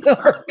sorry. So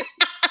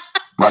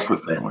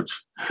breakfast sandwich.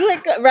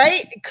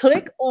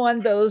 Click on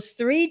those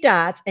 3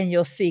 dots and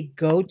you'll see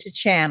go to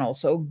channel.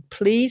 So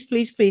please,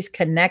 please, please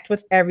connect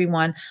with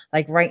everyone.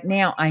 Like right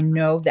now, I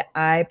know that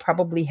I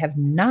probably have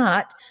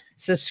not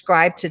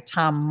subscribed to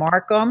Tom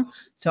Markham.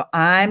 So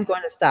I'm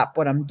going to stop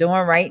what I'm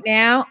doing right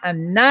now.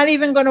 I'm not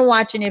even going to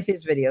watch any of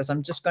his videos.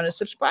 I'm just going to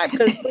subscribe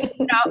because,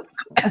 you know,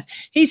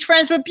 he's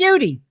friends with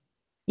Beauty.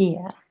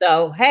 Yeah.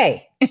 So,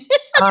 hey.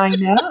 I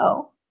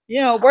know. You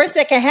know, worst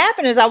that can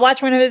happen is I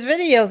watch one of his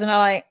videos and I'm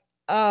like,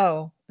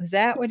 oh, is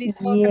that what he's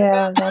talking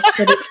about? That's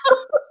what it's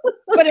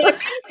But in the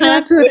meantime,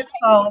 that's what it's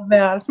all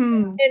about.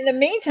 In the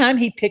meantime,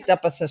 he picked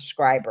up a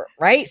subscriber,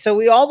 right? So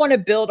we all want to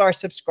build our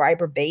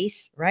subscriber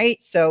base, right?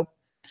 So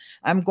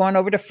I'm going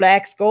over to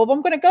Flax Gold.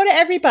 I'm going to go to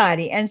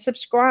everybody and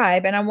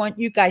subscribe. And I want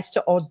you guys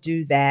to all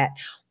do that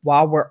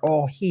while we're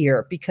all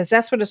here, because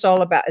that's what it's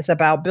all about. It's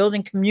about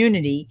building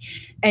community.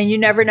 And you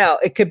never know.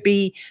 It could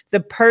be the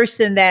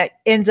person that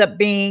ends up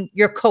being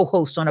your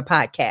co-host on a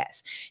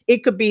podcast.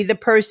 It could be the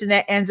person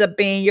that ends up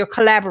being your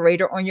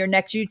collaborator on your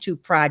next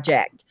YouTube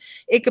project.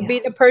 It could be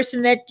the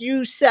person that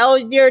you sell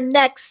your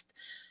next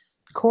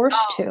course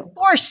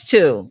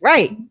to.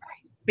 Right.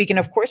 Speaking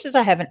of courses,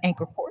 I have an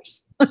anchor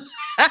course.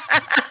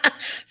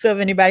 So if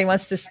anybody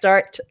wants to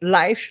start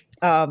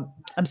podcasting,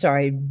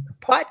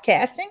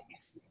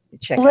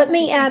 let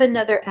me add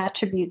another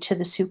attribute to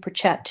the super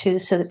chat too,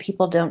 so that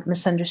people don't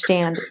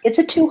misunderstand. It's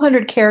a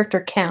 200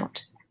 character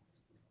count.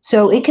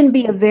 So it can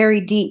be a very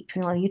deep,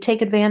 you know, you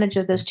take advantage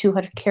of those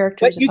 200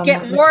 characters. But you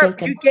get more,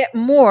 you get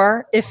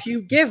more if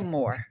you give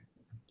more.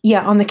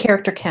 Yeah, on the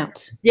character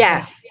counts.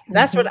 Yes.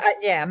 That's what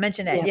I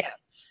mentioned that. Yeah.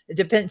 It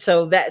depends.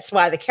 So that's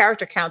why the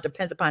character count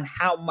depends upon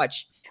how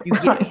much you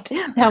get.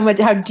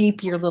 How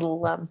deep your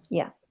little,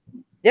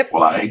 Yep.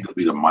 Well, I hate to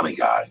be the money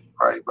guy,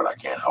 right? But I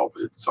can't help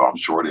it. So I'm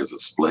sure there's a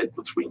split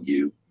between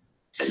you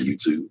and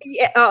YouTube.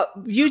 Yeah.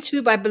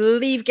 YouTube, I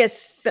believe,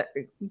 gets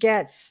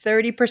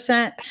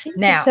 30%.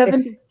 Now,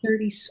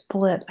 70-30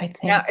 split, I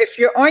think. Now, if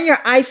you're on your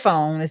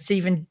iPhone, it's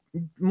even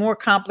more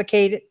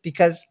complicated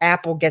because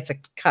Apple gets a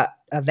cut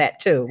of that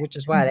too, which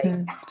is why they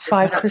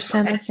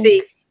 5%. And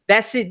see,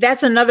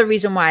 that's another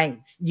reason why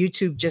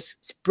YouTube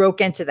just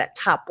broke into that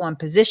top 1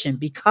 position,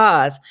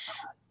 because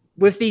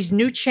with these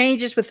new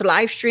changes with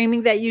live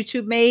streaming that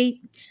YouTube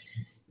made,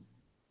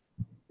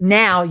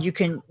 now you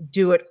can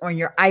do it on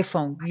your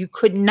iPhone. You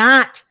could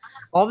not,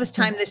 all this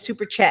time the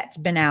super chat's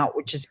been out,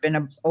 which has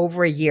been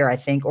over a year, I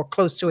think, or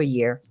close to a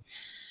year.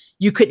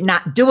 You could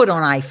not do it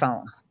on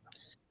iPhone,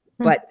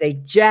 but they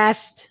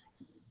just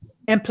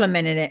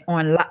implemented it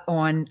on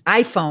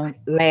iPhone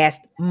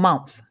last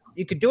month.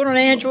 You could do it on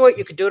Android.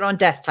 You could do it on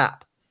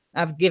desktop.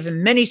 I've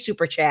given many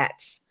super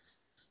chats,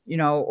 you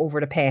know, over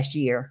the past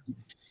year.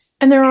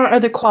 And there are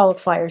other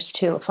qualifiers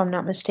too, if I'm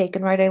not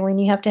mistaken, right,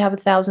 Ileane? You have to have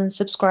 1,000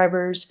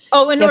 subscriibers.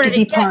 Oh, in you order have to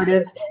be part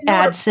of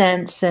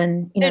AdSense,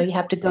 and you know you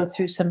have to go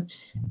through some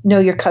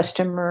know your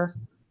customer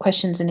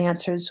questions and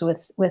answers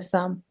with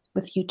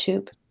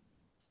YouTube.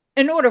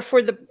 In order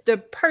for the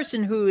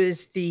person who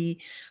is the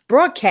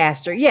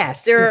broadcaster,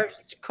 yes, there are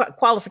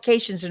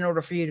qualifications in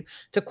order for you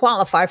to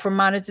qualify for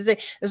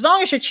monetization, as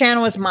long as your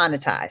channel is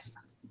monetized.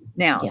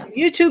 Now,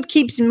 YouTube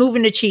keeps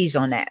moving the cheese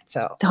on that.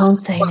 So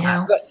don't they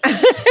now?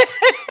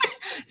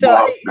 So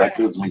well, that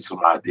gives me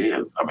some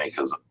ideas. I mean,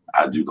 because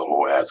I do the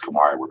whole Ask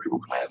Kamari where people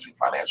can ask me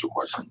financial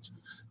questions.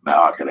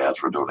 Now I can ask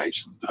for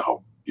donations to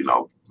help,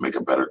 make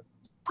a better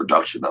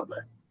production of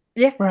that.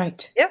 Yeah.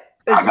 Right. Yep.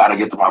 I got to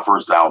get to my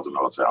first 1,000,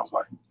 though, it sounds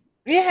like.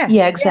 Yeah.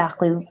 Yeah,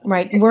 exactly.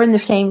 Right. We're in the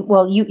same,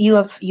 well, you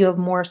have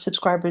more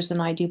subscribers than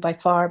I do by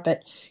far,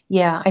 but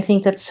yeah, I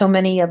think that so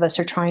many of us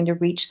are trying to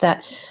reach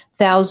that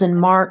 1,000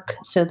 mark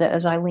so that,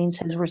 as Ileane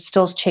says, we're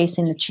still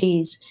chasing the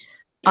cheese.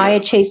 Yeah. I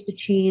had chased the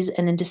cheese,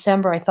 and in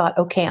December I thought,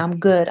 okay, I'm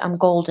good. I'm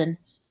golden.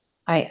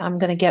 I'm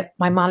going to get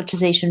my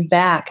monetization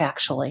back,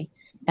 actually.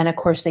 And of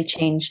course they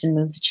changed and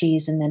moved the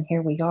cheese, and then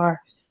here we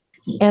are.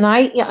 And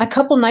a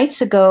couple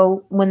nights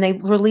ago, when they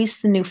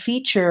released the new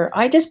feature,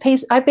 I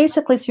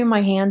basically threw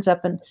my hands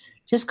up and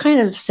just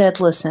kind of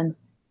said, listen,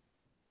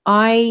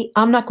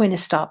 I'm not going to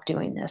stop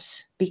doing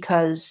this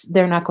because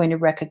they're not going to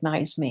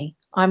recognize me.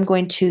 I'm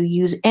going to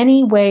use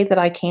any way that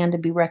I can to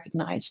be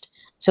recognized.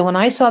 So when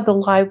I saw the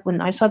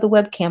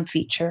webcam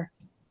feature,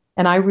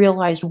 and I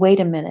realized,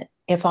 wait a minute,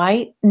 if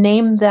I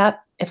name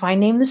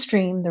the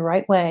stream the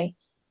right way,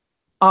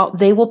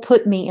 they will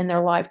put me in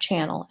their live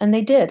channel. And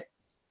they did.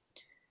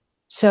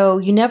 So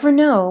you never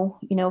know,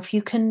 if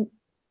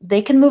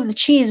they can move the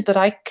cheese, but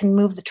I can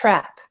move the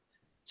trap.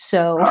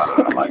 So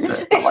I like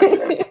that. I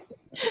like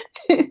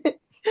that.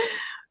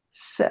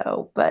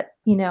 So, but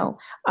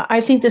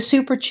I think the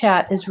super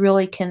chat is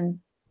really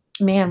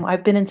man,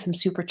 I've been in some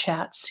super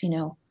chats,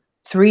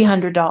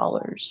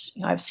 $300.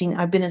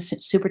 I've been in a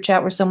super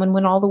chat where someone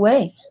went all the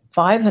way,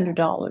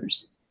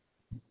 $500.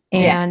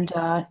 And,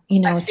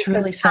 it's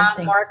really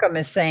something. Tom Markham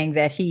is saying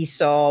that he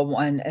saw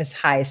one as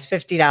high as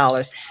 $50.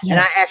 Yes. And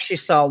I actually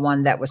saw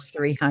one that was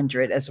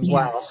 $300 as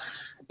well.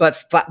 Yes.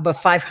 But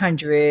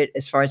 500,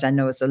 as far as I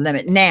know, is the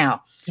limit.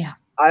 Now, yeah.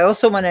 I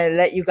also want to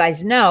let you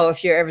guys know,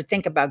 if you ever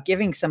think about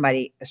giving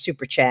somebody a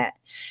super chat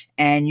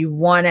and you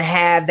want to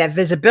have that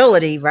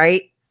visibility,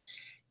 right?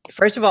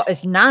 First of all,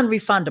 it's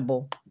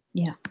non-refundable.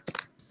 Yeah.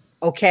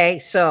 Okay.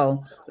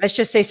 So let's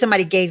just say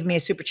somebody gave me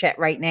a super chat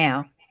right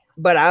now.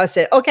 But I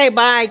said, okay,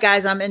 bye,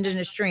 guys. I'm ending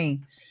the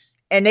stream.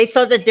 And they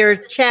thought that their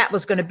chat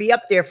was going to be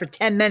up there for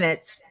 10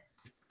 minutes.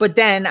 But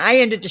then I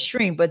ended the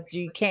stream, but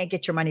you can't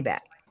get your money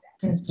back.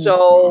 Mm-hmm.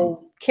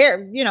 So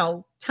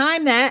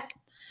time that.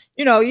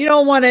 You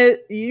don't want to,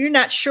 you're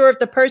not sure if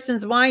the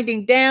person's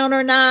winding down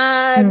or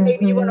not. Mm-hmm.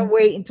 Maybe you want to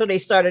wait until they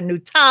start a new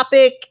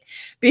topic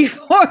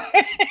before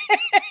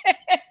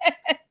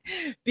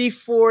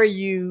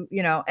you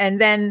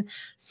and then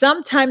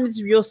sometimes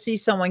you'll see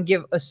someone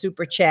give a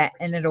super chat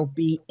and it'll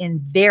be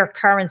in their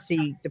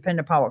currency, depending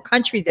upon what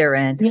country they're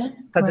in,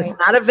 because it's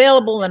not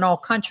available in all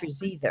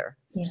countries either.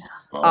 Yeah.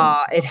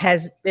 It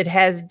has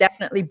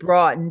definitely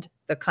broadened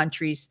the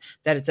countries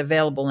that it's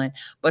available in,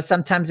 but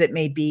sometimes it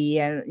may be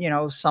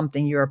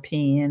something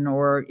European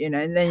or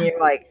and then you're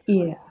like,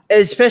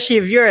 especially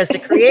if you're as the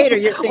creator,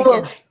 you're thinking,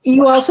 well,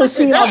 you also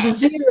see all the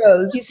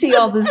zeros. You see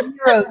all the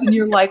zeros, and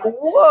you're like,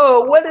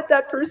 whoa, what did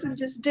that person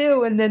just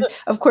do? And then,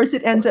 of course,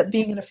 it ends up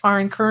being in a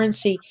foreign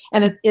currency,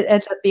 and it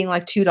ends up being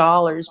like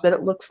 $2, but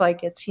it looks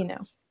like it's right.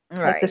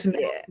 Like this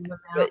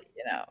but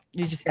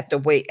you just have to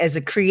wait. As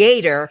a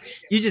creator,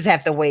 you just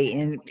have to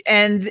wait.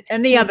 And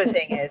the other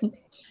thing is,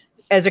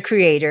 as a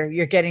creator,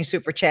 you're getting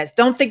super chats.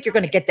 Don't think you're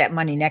going to get that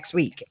money next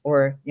week,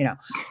 or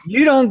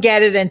you don't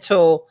get it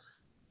until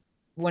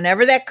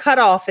whenever that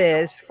cutoff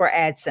is for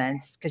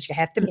AdSense, because you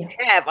have to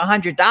have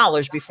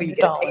 $100 before you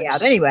get a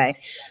payout anyway.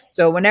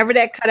 So whenever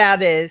that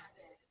cutoff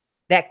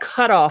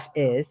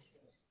is,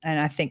 and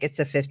I think it's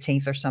the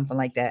 15th or something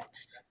like that.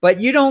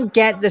 But you don't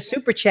get the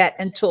super chat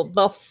until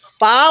the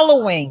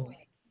following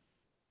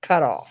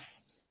cutoff.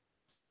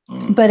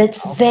 But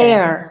it's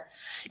there.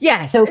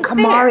 Yes. So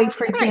Kamari,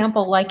 for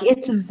example, like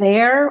it's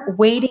there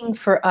waiting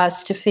for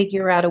us to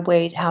figure out a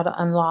way how to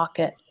unlock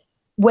it.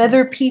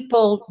 Whether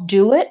people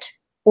do it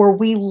or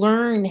we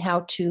learn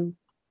how to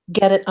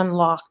get it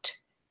unlocked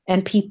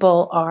and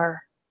people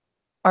are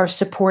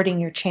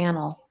supporting your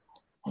channel.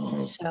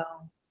 So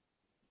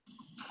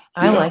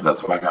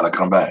that's why I gotta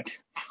come back.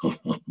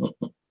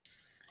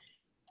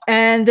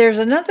 And there's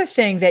another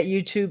thing that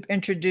YouTube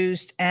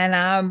introduced,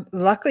 and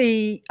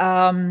luckily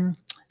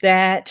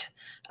that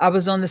I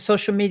was on the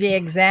Social Media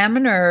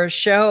Examiner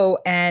show,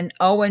 and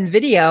Owen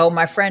Video,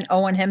 my friend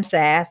Owen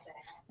Himsath,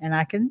 and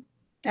I can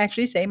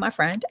actually say my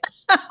friend,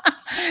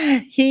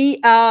 he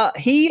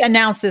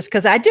announced this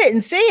because I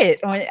didn't see it.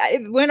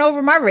 It went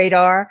over my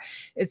radar.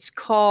 It's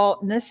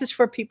called, and this is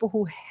for people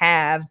who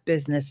have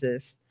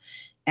businesses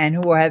and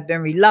who have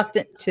been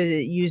reluctant to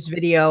use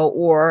video,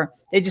 or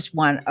they just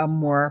want a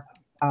more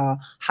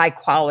high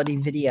quality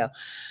video.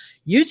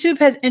 YouTube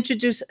has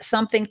introduced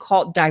something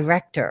called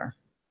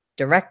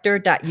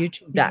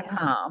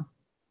director.youtube.com.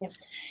 Yeah.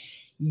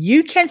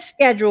 You can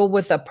schedule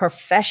with a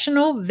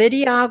professional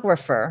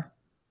videographer.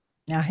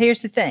 Now,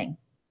 here's the thing.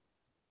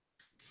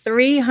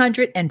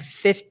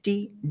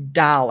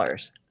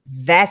 $350.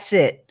 That's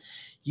it.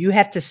 You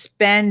have to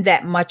spend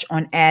that much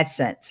on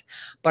AdSense,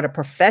 but a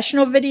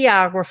professional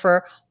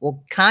videographer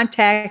will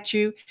contact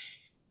you,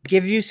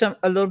 give you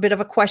a little bit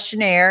of a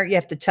questionnaire. You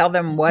have to tell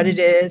them what it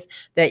is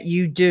that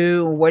you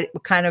do, what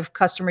kind of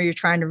customer you're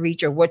trying to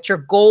reach, or what your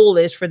goal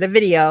is for the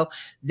video.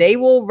 They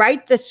will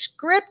write the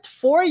script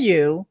for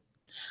you,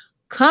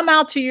 come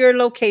out to your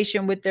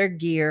location with their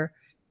gear,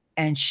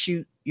 and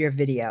shoot your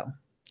video.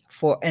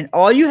 And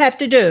all you have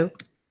to do,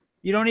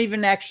 you don't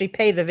even actually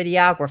pay the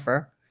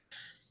videographer.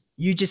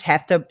 You just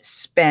have to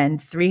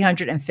spend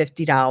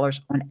 $350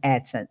 on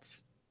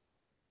AdSense.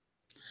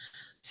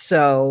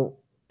 So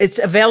it's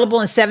available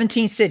in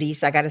 17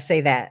 cities. I got to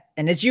say that.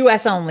 And it's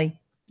US only.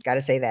 Got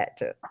to say that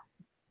too.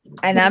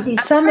 And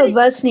some of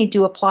us need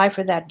to apply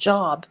for that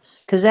job,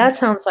 because that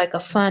sounds like a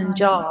fun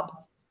job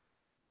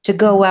to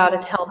go out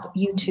and help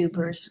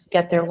YouTubers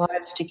get their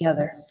lives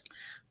together.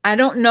 I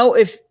don't know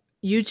if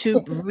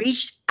YouTube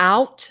reached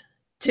out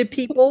to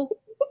people,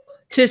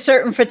 to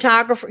certain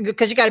photographers,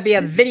 because you got to be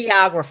a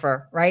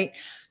videographer, right?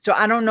 So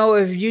I don't know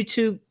if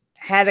YouTube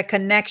had a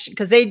connection,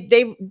 because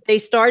they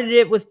started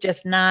it with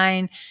just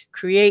 9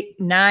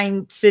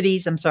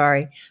 cities, I'm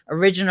sorry,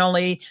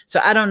 originally. So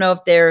I don't know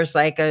if there's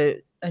like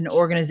an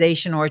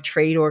organization or a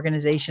trade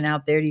organization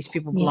out there these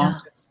people belong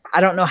to.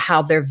 I don't know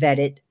how they're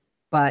vetted,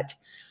 but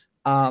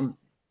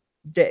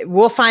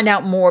we'll find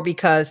out more,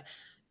 because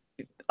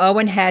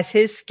Owen has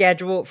his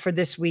schedule for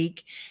this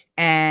week,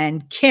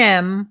 and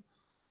Kim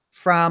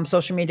from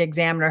Social Media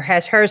Examiner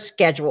has her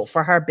schedule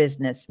for her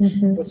business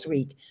this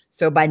week.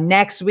 So by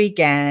next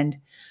weekend,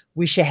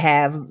 we should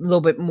have a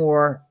little bit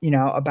more,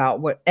 about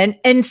what, and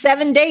in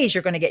 7 days,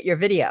 you're going to get your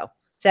video,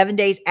 7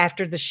 days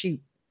after the shoot.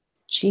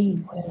 Gee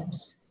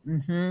whiz.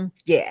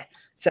 Yeah.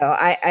 So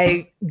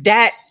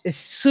that is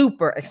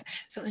super.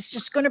 So it's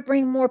just going to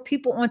bring more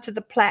people onto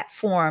the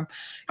platform,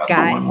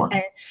 guys.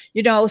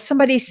 And,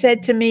 somebody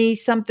said to me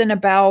something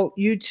about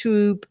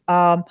YouTube,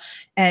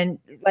 and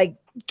like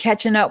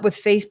catching up with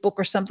Facebook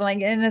or something like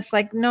that. And it's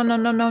like,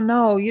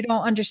 no, you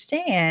don't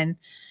understand.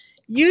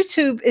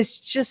 YouTube is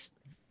just,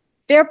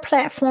 their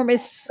platform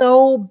is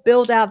so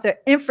built out. Their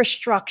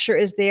infrastructure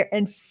is there,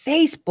 and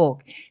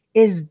Facebook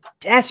is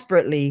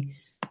desperately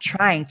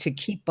trying to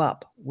keep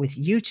up with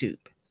YouTube.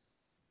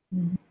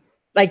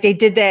 Like they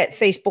did that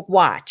Facebook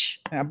Watch,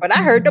 but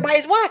I heard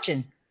nobody's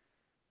watching.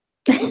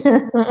 Nobody's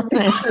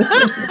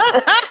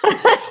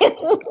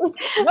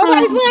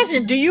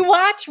watching. Do you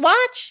watch?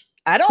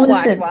 I don't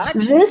watch.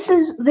 This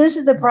is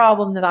the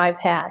problem that I've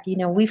had.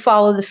 We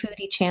follow the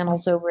foodie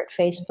channels over at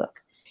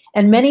Facebook,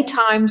 and many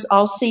times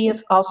I'll see a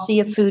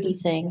foodie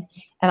thing,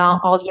 and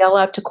I'll yell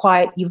out to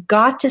Quiet, "You've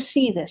got to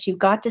see this. You've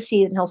got to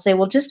see it." And he'll say,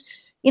 "Well, just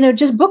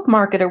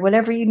bookmark it or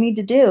whatever you need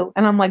to do."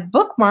 And I'm like,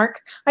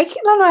 bookmark? I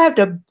don't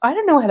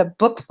know how to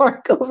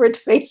bookmark over at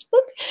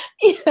Facebook,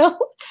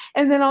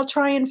 and then I'll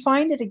try and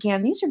find it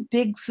again. These are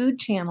big food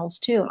channels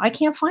too. I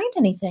can't find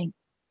anything.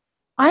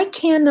 I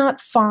cannot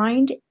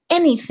find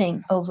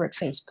anything over at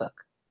Facebook.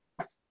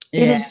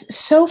 Yeah.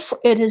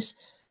 It is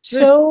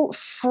so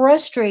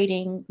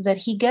frustrating that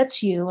he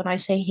gets you, and I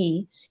say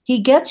he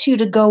gets you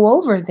to go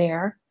over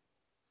there,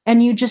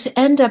 and you just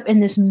end up in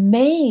this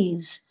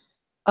maze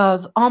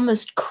of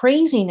almost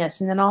craziness.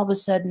 And then all of a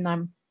sudden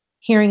I'm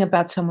hearing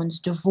about someone's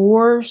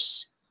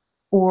divorce,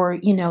 or,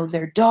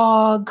 their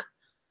dog,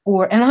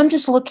 and I'm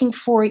just looking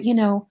for,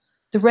 the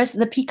rest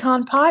of the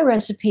pecan pie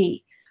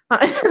recipe.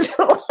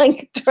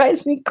 It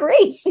drives me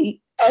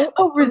crazy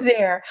over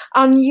there.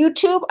 On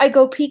YouTube, I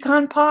go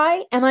pecan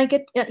pie, and I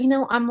get,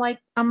 I'm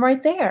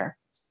right there.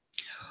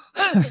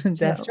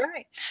 That's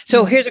right.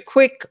 So here's a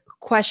quick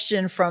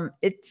question from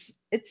it's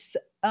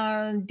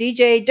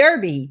DJ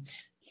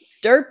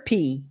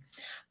Derpy.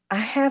 I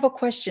have a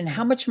question.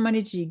 How much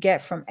money do you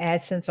get from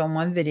AdSense on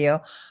one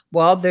video?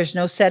 Well, there's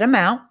no set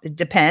amount. It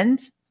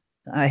depends.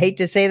 I hate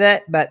to say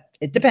that, but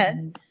it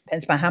depends.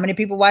 Depends on how many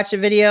people watch the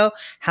video,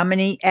 how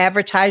many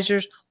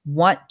advertisers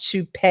want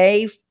to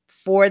pay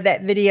for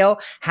that video,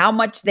 how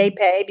much they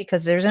pay,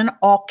 because there's an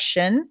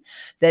auction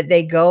that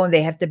they go and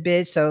they have to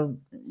bid. So,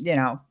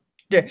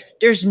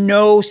 there's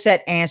no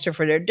set answer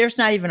for there. There's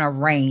not even a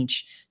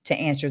range to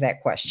answer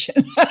that question.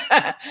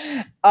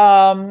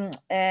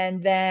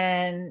 And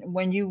then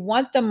when you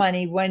want the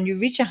money, when you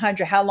reach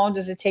 100, how long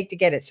does it take to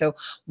get it? So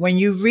when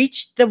you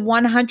reach the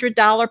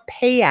 $100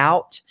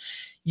 payout,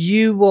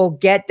 you will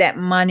get that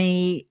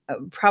money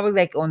probably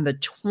like on the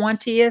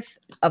 20th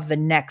of the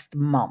next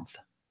month.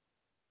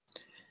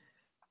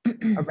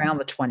 Around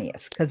the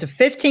 20th, because the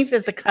 15th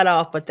is a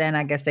cutoff, but then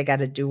I guess they got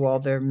to do all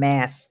their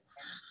math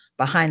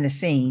behind the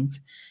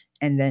scenes.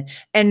 And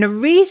the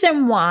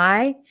reason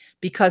why,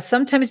 because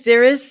sometimes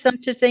there is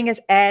such a thing as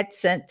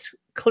AdSense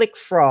click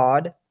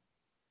fraud.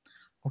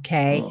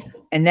 Okay.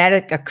 And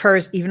that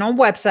occurs even on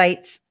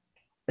websites.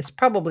 It's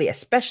probably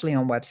especially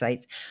on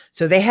websites.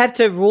 So they have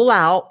to rule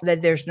out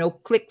that there's no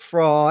click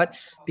fraud,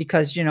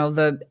 because,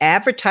 the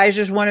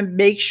advertisers want to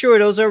make sure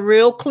those are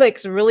real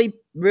clicks, really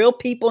real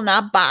people,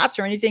 not bots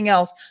or anything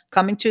else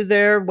coming to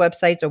their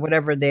websites or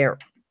whatever they're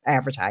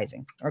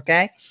advertising.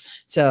 Okay.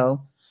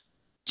 So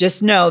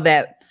just know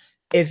that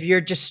If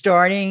you're just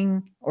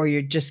starting or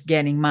you're just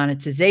getting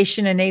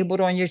monetization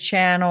enabled on your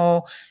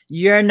channel,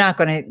 you're not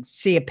going to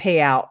see a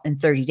payout in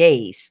 30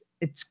 days.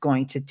 It's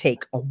going to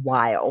take a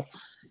while.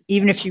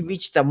 Even if you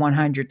reach the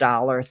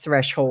 $100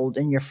 threshold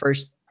in your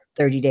first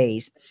 30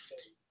 days,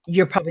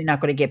 you're probably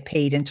not going to get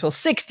paid until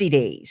 60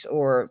 days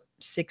or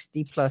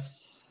 60 plus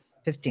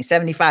 15,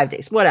 75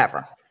 days,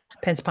 whatever.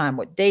 Depends upon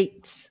what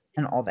dates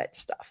and all that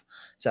stuff.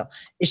 So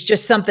it's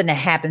just something that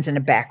happens in the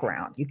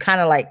background. You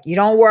kind of like, you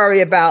don't worry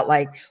about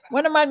like,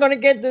 when am I going to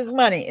get this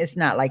money? It's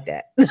not like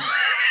that.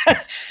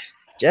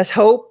 Just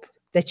hope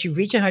that you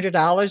reach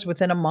 $100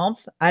 within a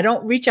month. I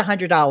don't reach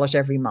 $100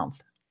 every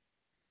month.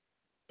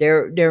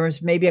 There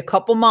was maybe a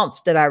couple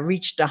months that I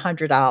reached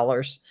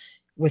 $100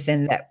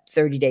 within that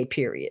 30-day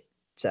period.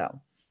 So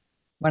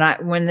when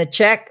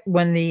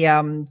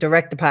the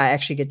direct deposit, I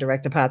actually get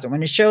direct deposit.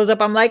 When it shows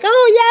up, I'm like,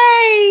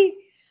 oh, yay.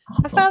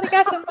 I finally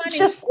got some money.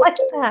 Just like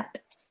that.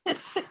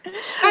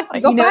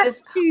 You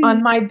notice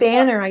on my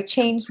banner, I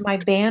changed my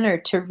banner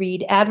to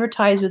read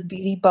 "Advertise with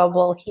Beauty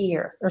Bubble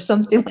here" or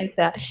something like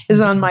that is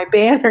on my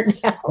banner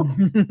now.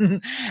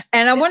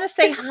 And I want to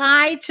say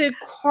hi to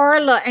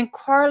Carla. And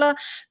Carla,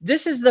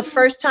 this is the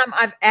first time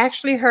I've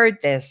actually heard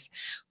this.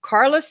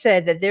 Carla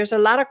said that there's a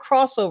lot of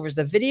crossovers.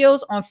 The videos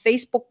on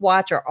Facebook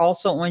Watch are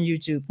also on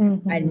YouTube.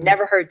 I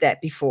never heard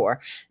that before.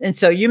 And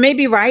so you may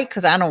be right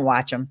because I don't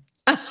watch them.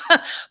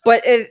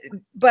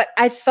 but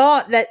I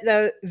thought that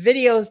the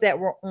videos that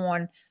were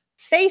on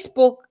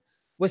Facebook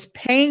was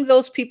paying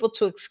those people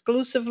to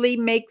exclusively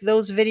make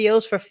those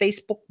videos for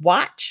Facebook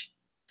Watch.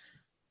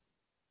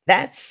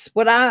 That's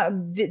what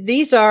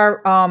these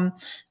are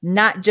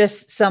not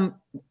just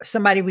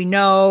somebody we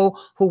know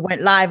who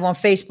went live on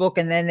Facebook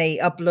and then they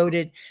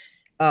uploaded,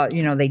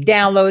 they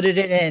downloaded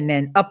it and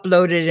then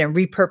uploaded it and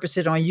repurposed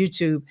it on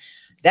YouTube.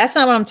 That's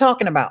not what I'm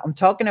talking about. I'm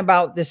talking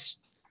about this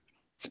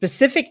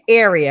specific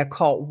area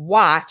called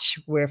Watch,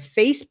 where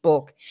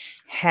Facebook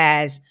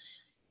has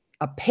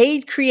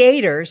paid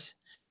creators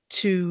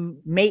to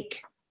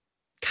make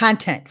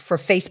content for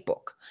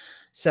Facebook.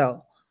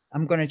 So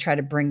I'm going to try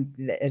to bring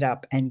it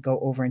up and go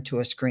over into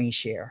a screen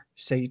share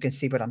so you can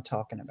see what I'm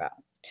talking about.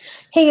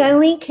 Hey,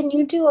 Ileane, can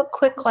you do a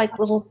quick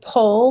little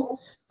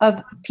poll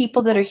of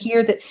people that are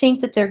here that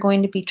think that they're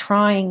going to be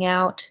trying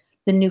out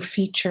the new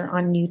feature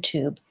on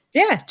YouTube?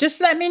 Yeah,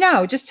 just let me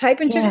know. Just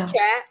type into the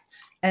chat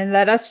and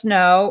let us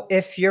know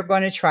if you're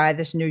going to try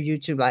this new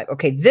YouTube Live.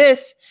 Okay,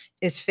 this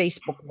is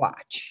Facebook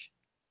Watch.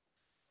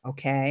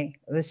 Okay,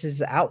 this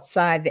is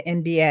outside the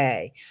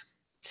NBA,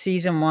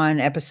 season 1,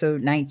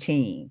 episode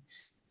 19.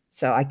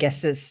 So I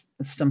guess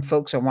some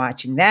folks are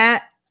watching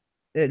that.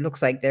 It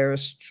looks like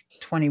there's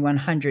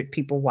 2,100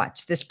 people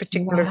watch this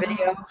particular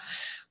video,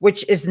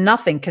 which is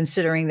nothing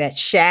considering that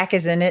Shaq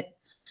is in it.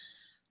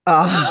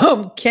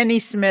 Kenny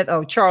Smith,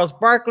 Charles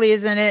Barkley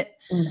is in it.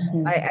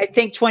 I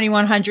think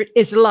 2,100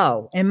 is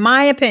low, in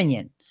my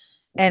opinion.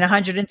 And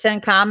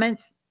 110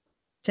 comments,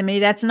 to me,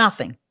 that's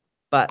nothing.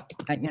 But,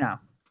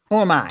 who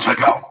am I?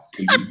 Check out.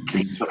 Can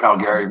you check out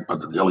Gary for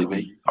the Daily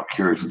V? I'm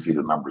curious to see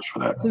the numbers for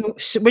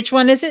that. Which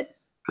one is it?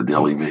 The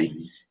Daily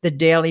V. The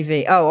Daily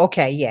V. Oh,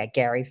 okay. Yeah,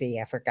 Gary V.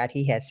 I forgot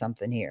he had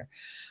something here.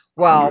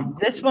 Well,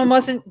 this one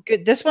wasn't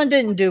good. This one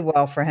didn't do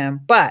well for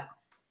him. But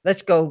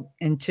let's go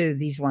into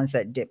these ones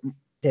that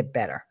did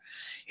better.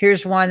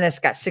 Here's one that's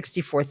got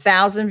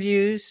 64,000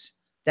 views.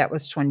 That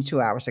was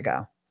 22 hours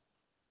ago.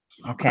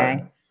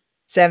 Okay.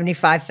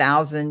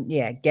 75,000.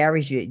 Yeah,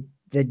 Gary V,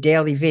 the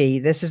Daily V.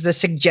 This is the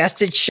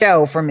suggested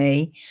show for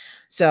me.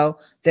 So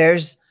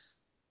there's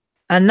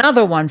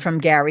another one from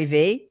Gary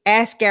V.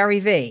 Ask Gary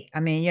V. I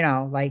mean,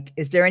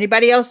 is there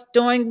anybody else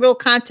doing real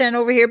content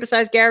over here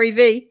besides Gary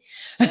V?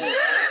 All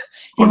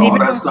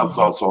that stuff's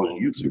also on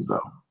YouTube,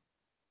 though.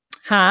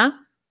 Huh?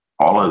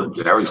 All of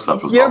the Gary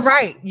stuff is You're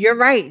right. You're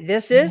right.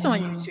 This is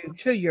on YouTube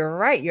too. You're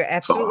right. You're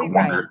absolutely right. So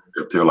I wonder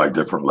if there are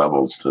different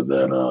levels to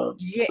that.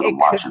 Yeah,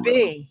 it could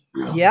be.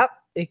 Yeah. Yep,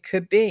 it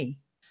could be.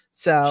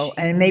 So,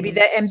 and maybe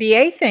that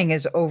NBA thing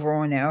is over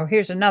on there. Oh,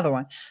 here's another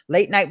one.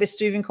 Late Night with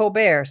Stephen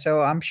Colbert.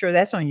 So I'm sure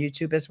that's on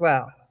YouTube as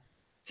well.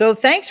 So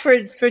thanks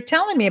for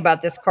telling me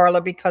about this, Carla,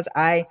 because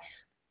I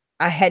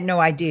had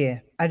no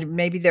idea.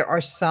 Maybe there are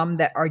some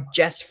that are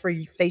just for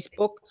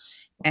Facebook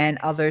and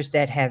others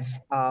that have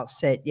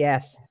said,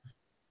 yes,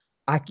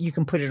 you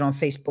can put it on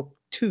Facebook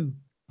too.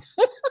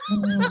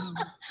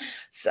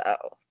 So,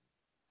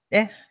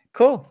 yeah,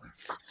 cool.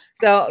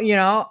 So,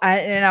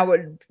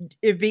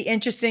 it'd be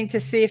interesting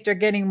to see if they're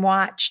getting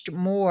watched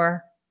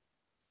more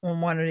on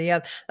one or the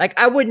other. Like,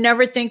 I would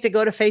never think to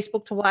go to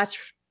Facebook to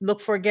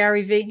look for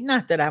Gary V.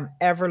 Not that I'm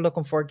ever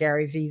looking for a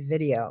Gary V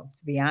video,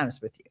 to be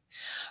honest with you.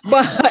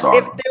 But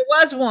if there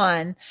was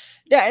one,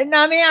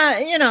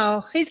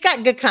 he's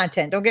got good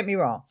content. Don't get me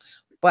wrong.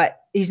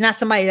 But he's not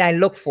somebody that I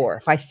look for.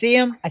 If I see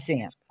him, I see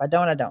him. If I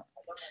don't, I don't.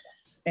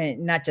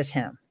 And not just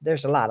him.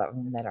 There's a lot of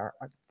them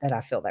that I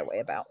feel that way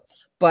about.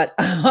 But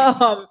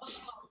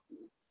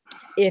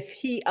if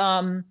he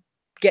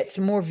gets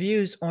more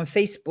views on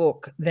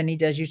Facebook than he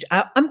does YouTube,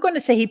 I'm going to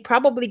say he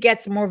probably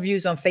gets more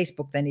views on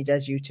Facebook than he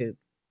does YouTube.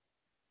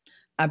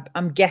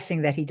 I'm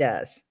guessing that he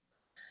does.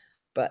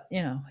 But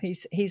you know,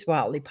 he's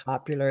wildly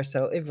popular,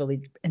 so it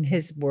really, in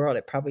his world,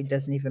 it probably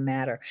doesn't even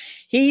matter.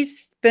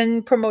 He's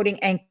been promoting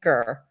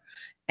Anchor,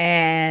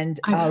 and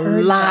a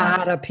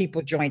lot of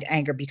people joined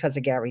Anchor because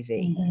of Gary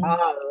V. A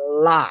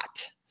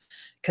lot,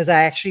 because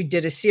I actually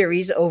did a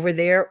series over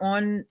there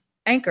on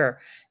Anchor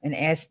and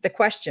asked the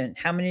question,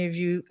 how many of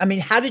you, I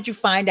mean, how did you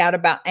find out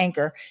about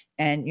Anchor,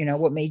 and you know,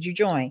 what made you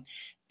join?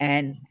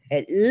 And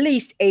at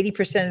least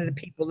 80% of the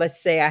people,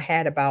 let's say I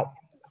had about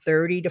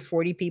 30 to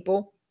 40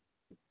 people,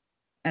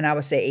 and I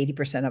would say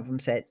 80% of them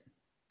said,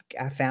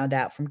 I found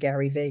out from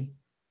Gary V.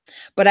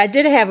 But I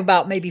did have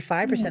about maybe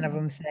 5% of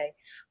them say,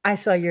 I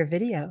saw your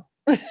video.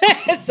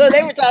 So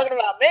they were talking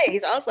about me.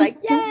 So I was like,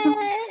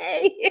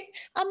 yay,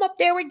 I'm up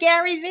there with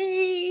Gary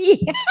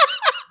V.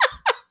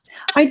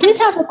 I did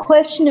have a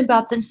question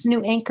about this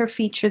new Anchor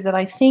feature that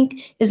I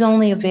think is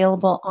only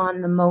available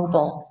on the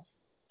mobile.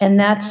 And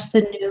that's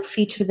the new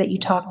feature that you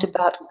talked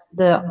about,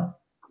 the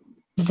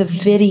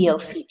video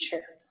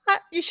feature.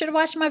 You should have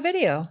watched my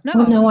video. No,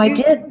 well, no, I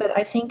did, but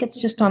I think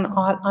it's just on no,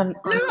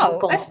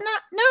 mobile. That's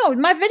not. No,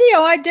 my video,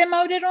 I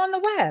demoed it on the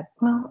web.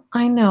 Well,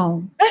 I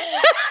know,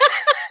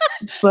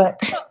 but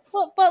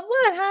what,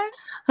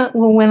 huh?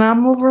 Well, when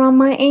I'm over on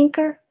my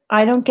Anchor,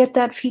 I don't get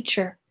that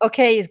feature.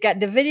 Okay, it's got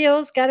the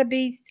videos. Got to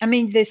be. I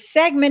mean, the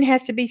segment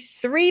has to be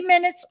 3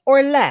 minutes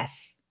or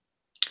less.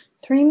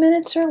 3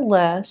 minutes or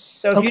less.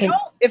 So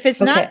if it's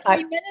not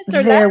 3 minutes or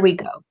less. There we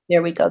go.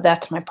 There we go.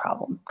 That's my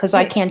problem, because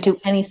I can't do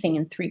anything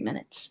in 3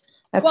 minutes.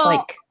 That's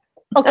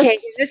okay.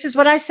 This is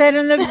what I said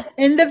in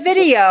the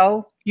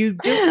video. You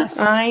do a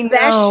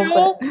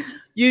special.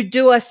 You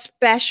do a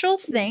special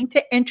thing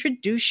to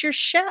introduce your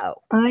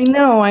show. I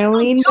know,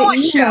 Ileane, but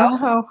you know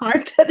how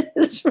hard that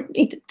is for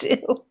me to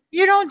do.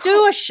 You don't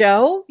do a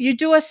show. You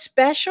do a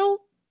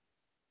special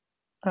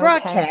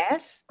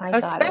broadcast, a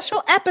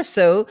special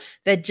episode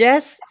that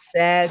just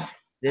said,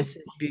 this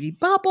is Beauty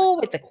Bubble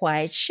with the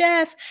Quiet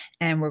Chef,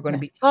 and we're going to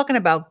be talking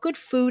about good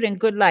food and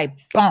good life.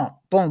 Boom,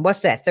 boom. What's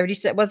that? 30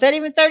 seconds? Was that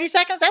even 30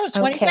 seconds? That was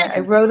 20 seconds. I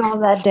wrote all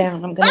that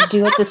down. I'm going to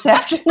do it this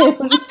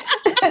afternoon.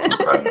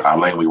 I'm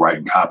mainly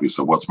writing copies,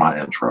 so what's my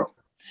intro?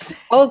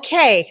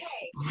 Okay,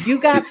 you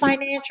got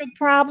financial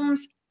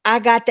problems. I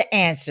got the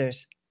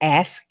answers.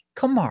 Ask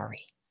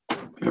Kamari.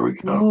 There we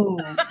go. Ooh.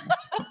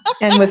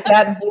 And with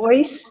that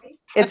voice,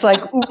 it's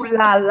like, ooh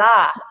la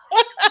la.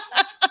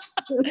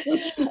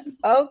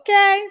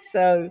 Okay,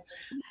 so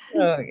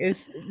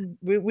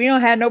we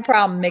don't have no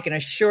problem making a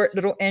short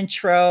little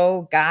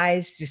intro,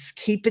 guys. Just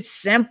keep it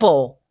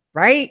simple,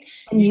 right?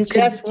 And you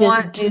just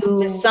want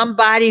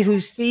somebody who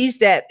sees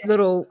that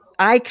little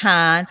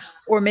icon,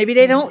 or maybe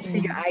they don't see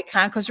your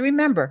icon, because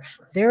remember,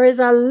 there is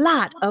a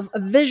lot of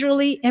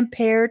visually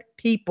impaired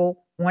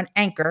people on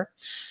Anchor.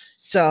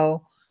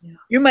 So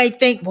you might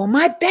think, well,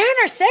 my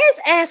banner says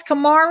Ask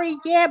Kamari.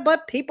 Yeah,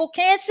 but people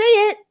can't see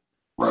it.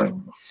 Right.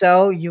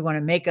 So you're going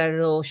to make a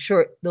little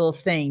short little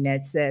thing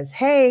that says,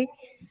 hey,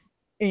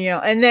 you know,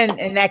 and then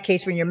in that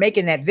case, when you're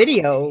making that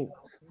video,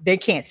 they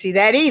can't see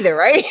that either,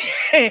 right?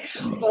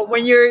 But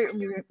when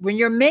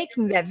you're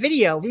making that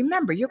video,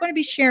 remember, you're going to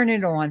be sharing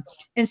it on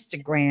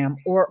Instagram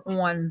or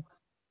on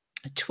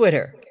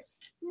Twitter.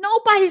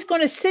 Nobody's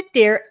going to sit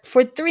there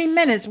for 3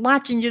 minutes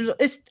watching you.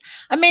 It's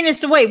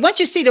the way, once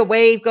you see the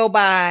wave go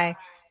by,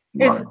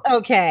 it's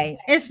okay.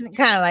 It's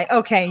kind of like,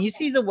 okay, you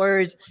see the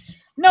words.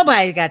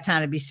 Nobody's got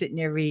time to be sitting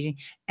there reading.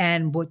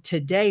 And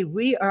today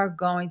we are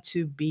going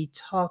to be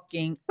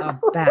talking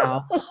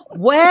about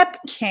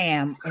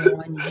webcam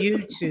on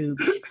YouTube.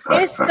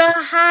 It's the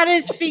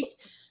hottest feature.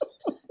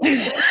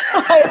 The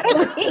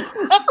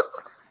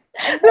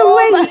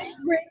way you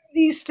break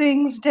these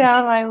things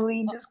down,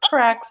 Ileane, just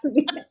cracks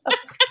me up.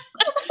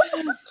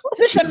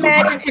 Just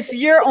imagine if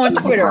you're on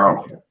Twitter.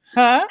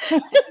 Huh?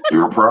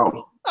 You're a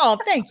pro. Oh,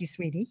 thank you,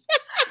 sweetie.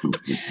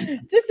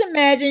 Just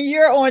imagine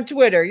you're on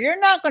Twitter. You're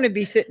not going to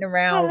be sitting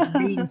around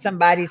reading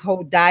somebody's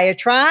whole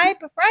diatribe,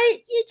 right?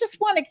 You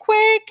just want it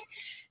quick.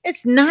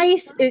 It's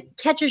nice. It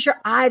catches your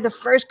eye the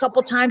first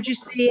couple times you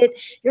see it.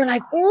 You're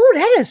like, oh,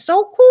 that is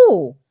so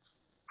cool.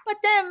 But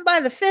then by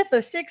the 5th or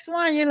 6th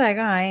one, you're like,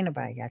 oh, ain't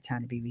nobody got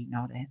time to be reading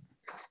all that.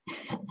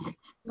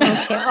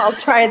 Okay, I'll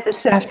try it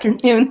this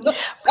afternoon.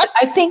 But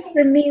I think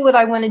for me, what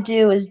I want to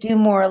do is do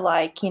more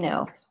like,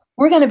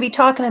 we're going to be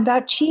talking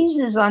about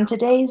cheeses on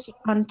today's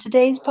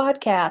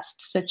podcast.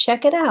 So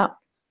check it out.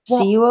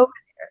 See you over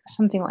there.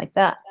 Something like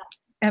that.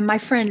 And my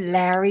friend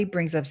Larry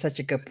brings up such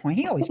a good point.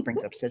 He always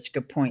brings up such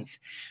good points.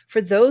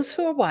 For those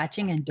who are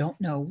watching and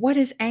don't know, what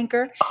is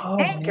Anchor?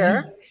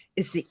 Anchor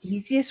is the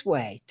easiest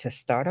way to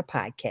start a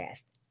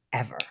podcast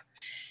ever.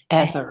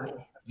 Ever.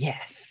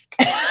 Yes.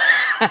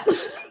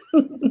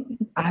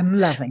 I'm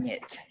loving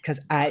it because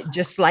I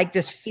just like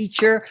this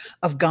feature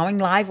of going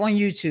live on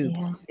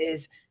YouTube.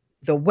 Is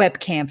the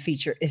webcam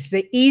feature is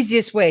the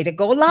easiest way to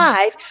go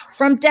live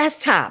from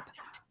desktop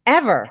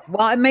ever.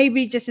 Well, it may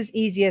be just as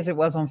easy as it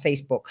was on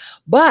Facebook,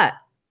 but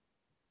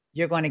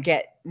you're going to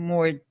get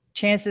more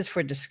chances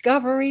for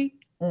discovery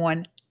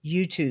on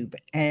YouTube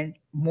and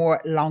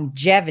more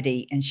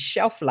longevity and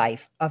shelf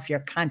life of your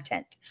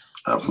content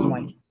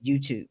on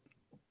YouTube.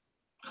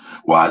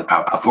 Well,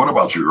 I thought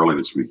about you earlier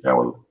this week.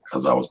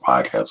 As I was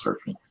podcast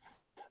surfing,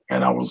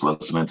 and I was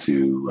listening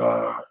to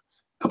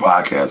the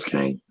podcast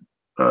king,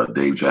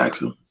 Dave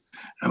Jackson,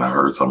 and I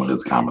heard some of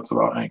his comments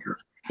about Anchor.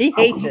 He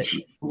hates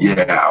it.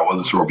 I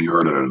wasn't sure if you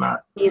heard it or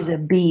not. He's a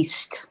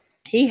beast.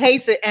 He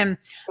hates it, and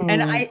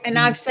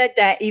I've said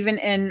that even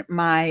in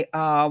my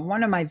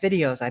one of my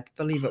videos, I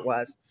believe it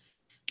was.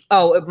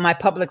 Oh, my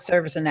public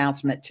service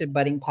announcement to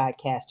budding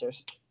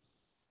podcasters.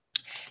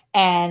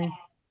 And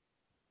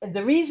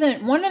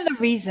one of the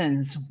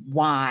reasons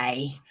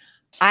why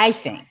I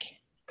think,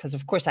 because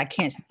of course I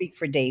can't speak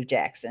for Dave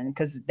Jackson,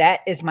 because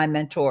that is my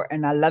mentor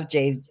and I love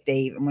Dave.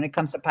 And when it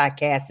comes to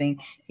podcasting,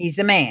 he's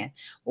the man.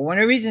 Well, one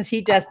of the reasons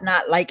he does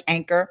not like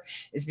Anchor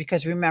is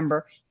because,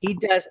 remember, he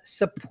does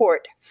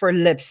support for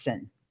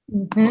Libsyn.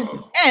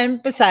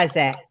 And besides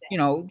that,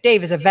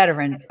 Dave is a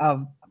veteran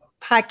of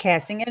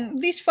podcasting, and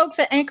these folks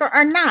at Anchor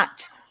are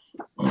not,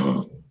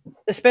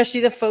 especially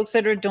the folks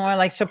that are doing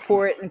like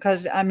support. And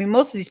because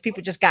most of these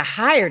people just got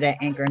hired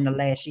at Anchor in the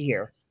last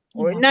year,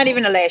 or not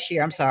even the last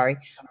year, I'm sorry,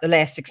 the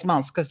last 6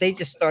 months, because they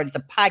just started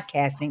the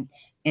podcasting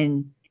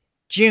in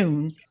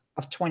June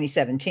of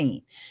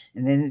 2017,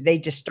 and then they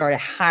just started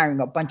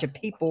hiring a bunch of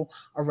people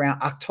around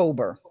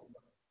October,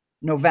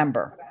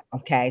 November.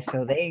 Okay,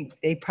 so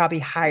they probably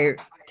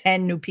hired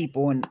 10 new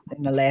people in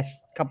the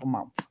last couple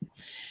months.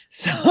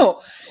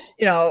 So,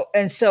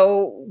 and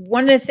so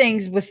one of the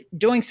things with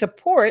doing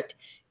support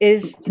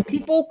is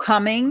people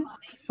coming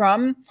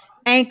from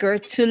Anchor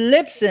to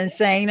Libsyn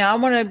saying, I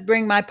want to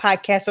bring my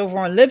podcast over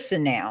on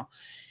Libsyn now.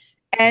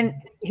 And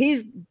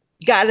he's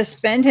got to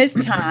spend his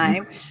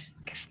time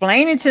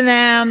explaining to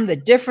them the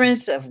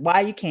difference of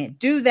why you can't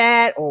do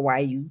that or why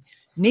you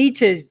need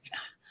to.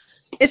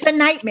 It's a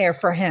nightmare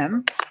for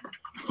him.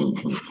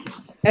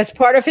 As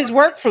part of his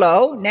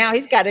workflow, now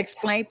he's got to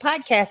explain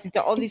podcasting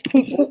to all these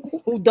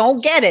people who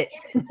don't get it.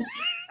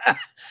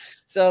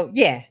 So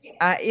yeah,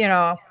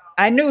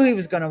 I knew he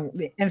was going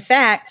to. In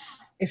fact,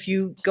 if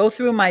you go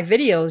through my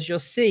videos, you'll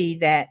see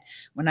that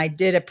when I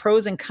did a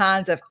pros and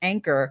cons of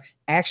Anchor,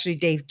 actually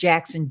Dave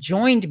Jackson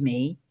joined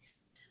me,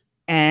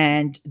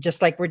 and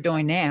just like we're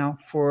doing now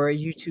for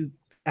YouTube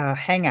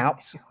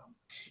Hangouts.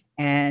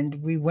 And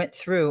we went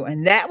through,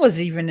 and that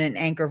was even an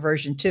Anchor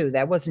version too.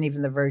 That wasn't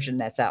even the version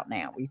that's out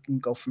now. You can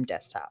go from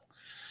desktop.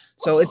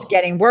 So it's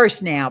getting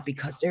worse now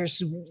because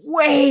there's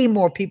way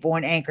more people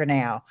on Anchor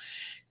now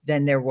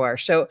than there were.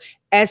 So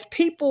as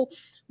people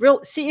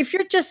see, if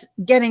you're just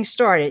getting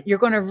started, you're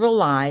going to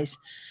realize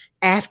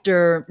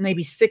after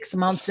maybe 6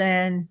 months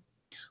in,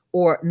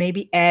 or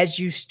maybe as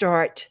you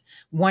start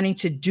wanting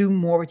to do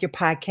more with your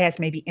podcast,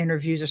 maybe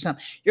interviews or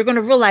something, you're going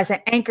to realize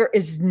that Anchor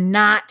is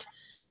not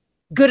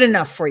good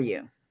enough for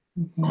you.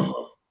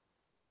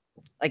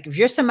 Like if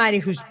you're somebody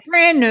who's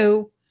brand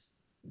new,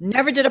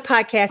 never did a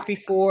podcast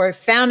before,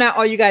 found out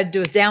all you got to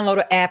do is download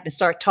an app and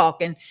start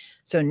talking.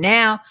 So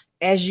now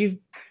as you've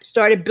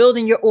started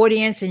building your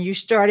audience and you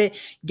started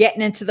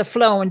getting into the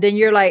flow, and then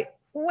you're like,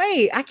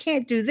 wait, I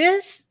can't do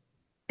this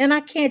and I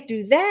can't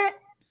do that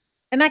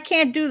and I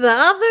can't do the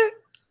other.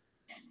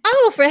 I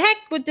go for heck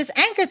with this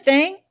Anchor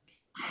thing.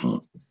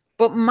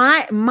 But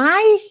my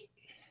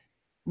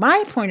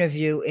point of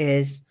view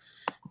is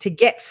to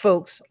get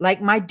folks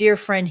like my dear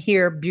friend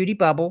here, Beauty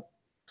Bubble,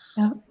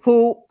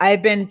 who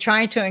I've been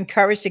trying to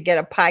encourage to get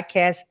a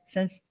podcast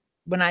since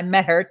when I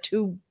met her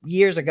 2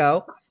 years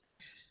ago.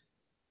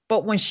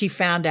 But when she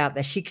found out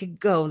that she could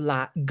go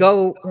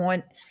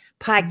on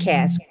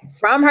podcasts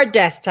from her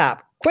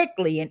desktop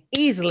quickly and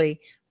easily,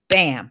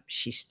 bam,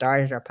 she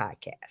started her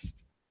podcast.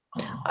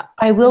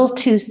 I will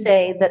too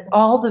say that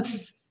all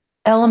the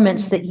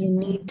elements that you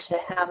need to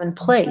have in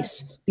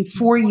place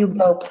before you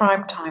go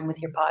prime time with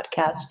your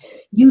podcast,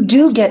 you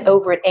do get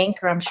over at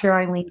Anchor. I'm sure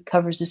Ileane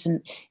covers this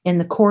in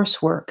the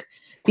coursework,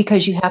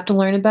 because you have to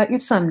learn about your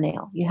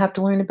thumbnail. You have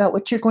to learn about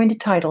what you're going to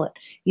title it.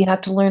 You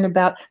have to learn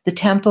about the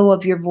tempo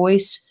of your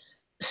voice,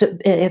 so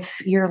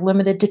if you're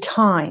limited to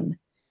time.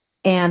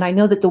 And I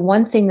know that the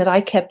one thing that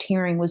I kept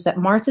hearing was that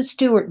Martha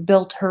Stewart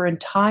built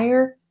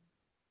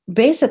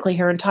basically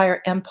her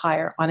entire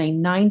empire on a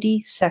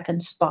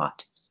 90-second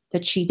spot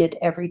that she did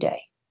every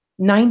day.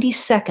 90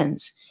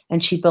 seconds,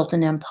 and she built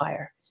an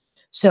empire.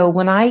 So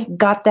when I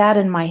got that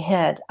in my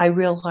head, I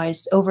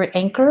realized over at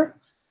Anchor,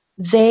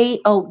 they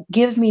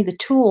give me the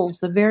tools,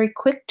 the very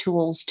quick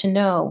tools to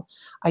know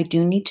I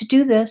do need to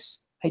do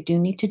this, I do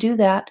need to do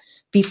that.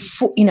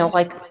 Before,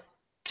 like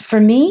for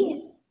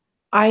me,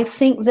 I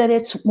think that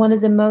it's one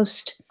of the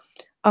most,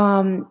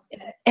 and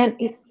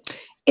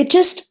it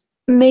just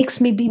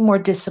makes me be more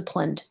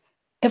disciplined.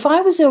 If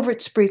I was over at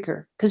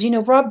Spreaker, because,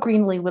 Rob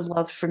Greenlee would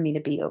love for me to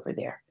be over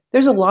there.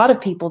 There's a lot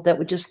of people that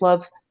would just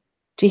love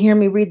to hear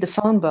me read the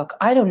phone book.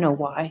 I don't know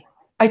why.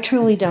 I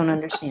truly don't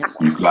understand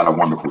why. You've got a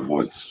wonderful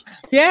voice.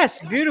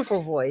 Yes,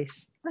 beautiful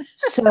voice.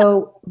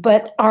 So,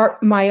 but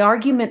my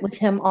argument with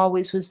him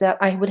always was that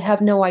I would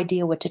have no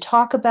idea what to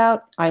talk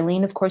about.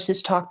 Ileane, of course,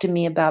 has talked to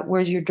me about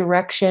where's your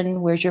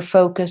direction, where's your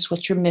focus,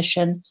 what's your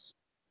mission.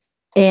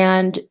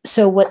 And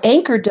so what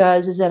Anchor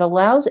does is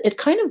it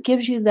kind of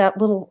gives you that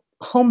little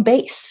home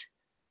base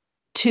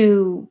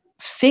to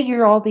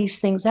figure all these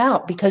things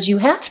out, because you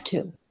have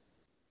to.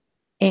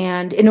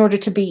 And in order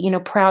to be,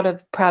 proud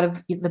of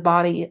the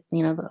body,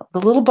 the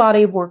little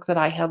body of work that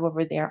I have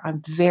over there,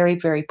 I'm very,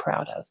 very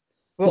proud of.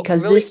 Well,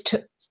 because really, this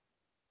took.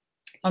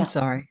 I'm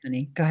sorry,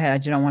 honey. Go ahead. I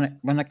don't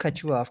want to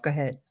cut you off. Go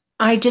ahead.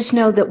 I just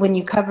know that when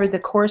you cover the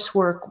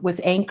coursework with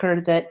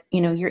Anchor, that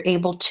you're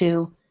able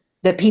to,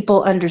 that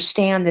people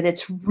understand that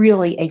it's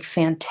really a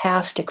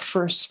fantastic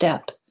first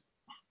step.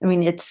 I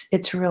mean,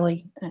 it's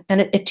really,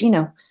 and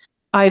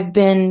I've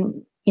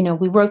been,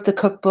 we wrote the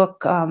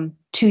cookbook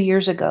 2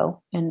 years ago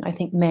in, I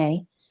think,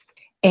 May.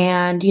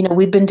 And,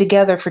 we've been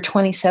together for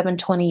 27,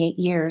 28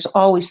 years,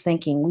 always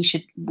thinking we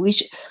should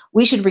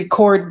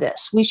record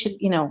this. We should,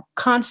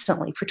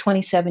 constantly for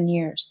 27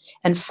 years.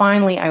 And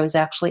finally, I was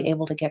actually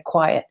able to get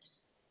quiet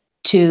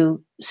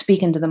to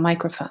speak into the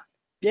microphone.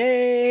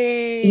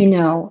 Yay!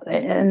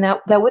 And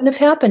that wouldn't have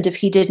happened if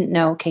he didn't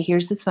know, okay,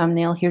 here's the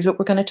thumbnail. Here's what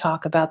we're going to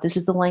talk about. This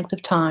is the length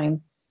of time,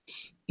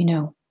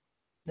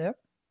 Yep.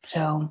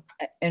 So.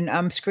 And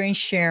I'm screen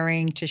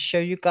sharing to show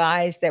you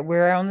guys that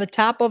we're on the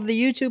top of the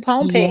YouTube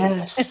homepage.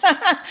 Yes.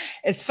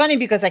 It's funny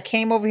because I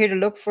came over here to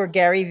look for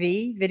Gary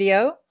V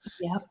video.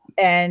 Yep.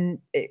 And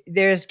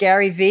there's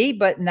Gary V,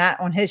 but not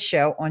on his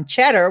show, on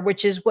Cheddar,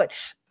 which is what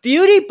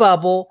Beauty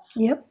Bubble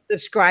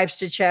subscribes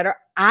to Cheddar.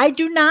 I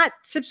do not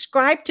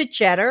subscribe to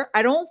Cheddar.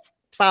 I don't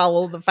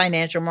follow the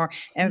financial market.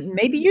 And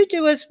maybe you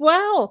do as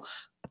well,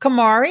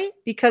 Kamari,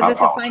 because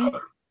it's a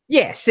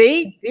yeah,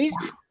 see,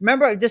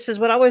 remember, this is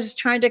what I was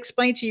trying to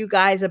explain to you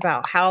guys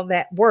about how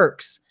that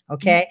works.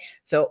 Okay.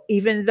 So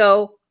even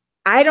though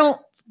I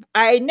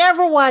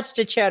never watched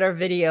a Cheddar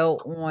video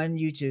on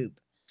YouTube,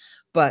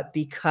 but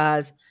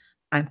because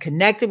I'm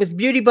connected with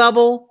Beauty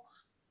Bubble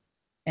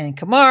and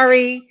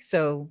Kamari,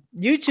 so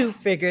YouTube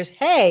figures,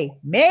 hey,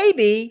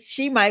 maybe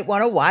she might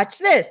want to watch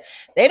this.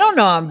 They don't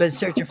know I've been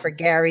searching for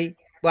Gary.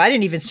 Well, I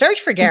didn't even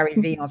search for Gary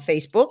V on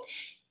Facebook.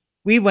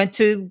 We went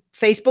to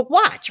Facebook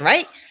Watch,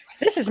 right?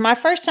 This is my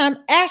first time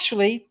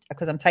actually,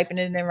 because I'm typing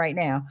it in right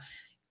now,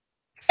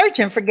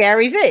 searching for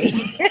Gary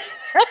V.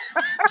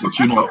 But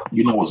you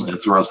know what's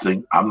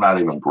interesting? I'm not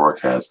even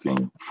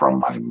broadcasting from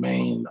my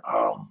main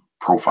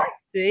profile.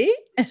 See?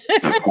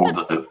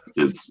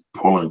 It's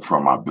pulling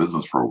from my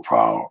business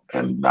profile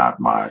and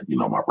not my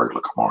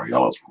regular Kamari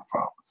Ellis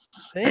profile.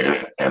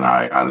 And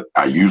I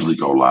usually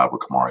go live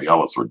with Kamari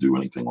Ellis or do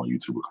anything on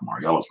YouTube with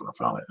Kamari Ellis when I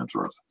found it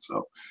interesting.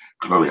 So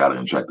clearly I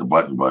didn't check the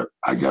button, but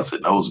I guess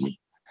it knows me.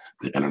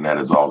 The internet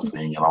is all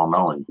seeing and all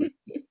knowing.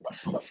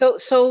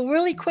 So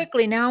really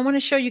quickly, now I want to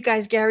show you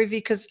guys Gary V,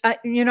 because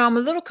I'm a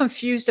little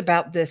confused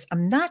about this.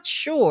 I'm not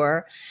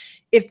sure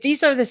if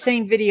these are the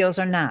same videos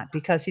or not,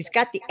 because he's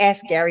got the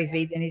Ask Gary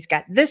V, then he's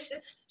got this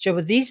show,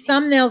 but these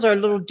thumbnails are a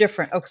little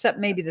different, except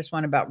maybe this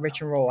one about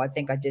Rich and Roll. I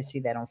think I did see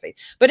that on Facebook.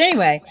 But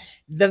anyway,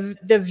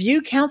 the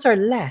view counts are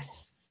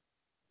less.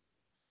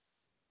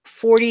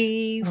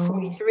 40,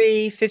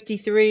 43,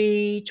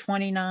 53,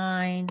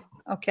 29.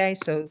 Okay,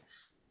 so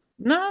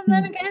no,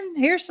 then again,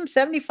 here's some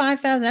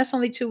 75,000. That's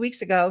only 2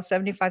 weeks ago,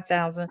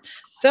 75,000.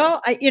 So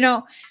he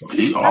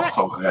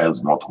also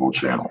has multiple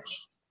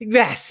channels.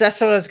 Yes, that's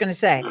what I was going to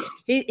say.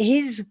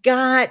 He's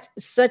got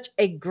such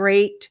a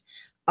great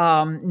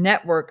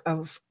network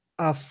of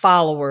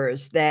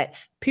followers that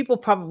people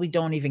probably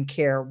don't even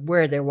care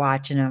where they're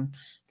watching him.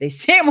 They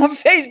see him on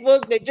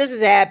Facebook. They're just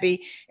as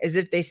happy as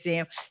if they see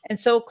him. And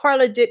so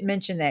Carla did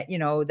mention that,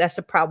 that's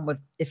the problem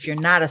with, if you're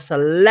not a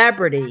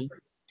celebrity,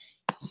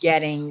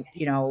 getting,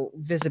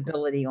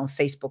 visibility on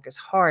Facebook is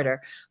harder.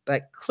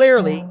 But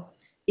clearly,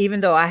 even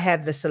though I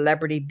have the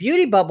celebrity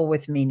beauty bubble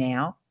with me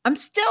now, I'm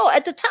still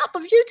at the top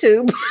of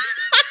YouTube.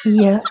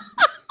 Yeah.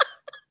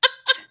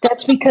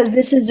 That's because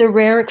this is a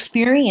rare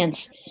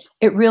experience.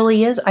 It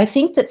really is. I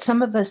think that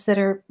some of us that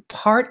are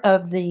part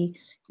of the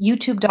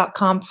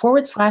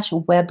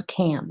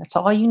youtube.com/webcam, that's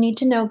all you need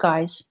to know,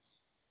 guys.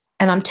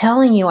 And I'm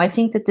telling you, I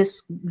think that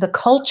the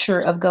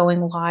culture of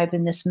going live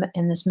in this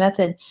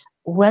method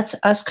lets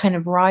us kind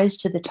of rise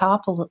to the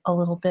top a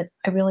little bit.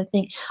 I really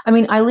think. I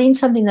mean, Ileane,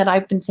 something that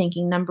I've been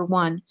thinking, number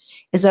one,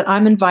 is that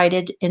I'm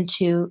invited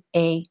into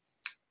a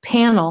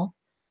panel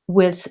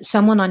with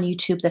someone on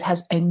YouTube that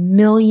has 1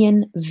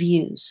 million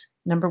views,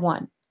 number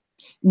one.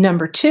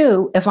 Number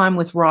two, if I'm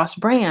with Ross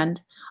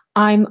Brand,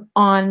 I'm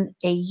on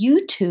a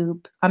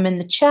YouTube, I'm in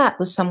the chat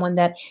with someone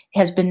that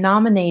has been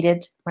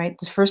nominated, right,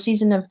 the first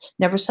season of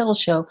Never Settle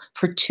Show,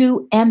 for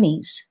 2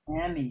 Emmys.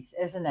 Emmys,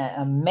 isn't that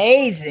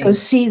amazing? So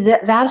see,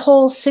 that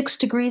whole 6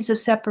 degrees of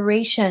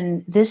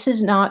separation, this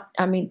is not,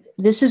 I mean,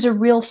 this is a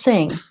real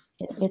thing.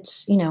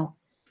 It's,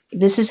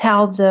 this is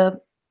how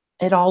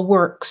it all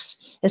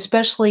works,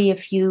 especially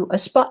if you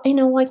aspire,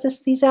 like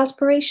these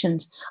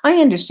aspirations.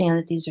 I understand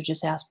that these are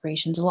just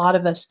aspirations. A lot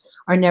of us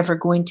are never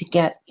going to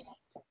get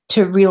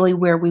to really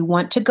where we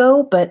want to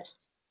go, but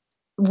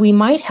we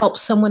might help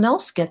someone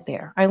else get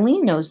there.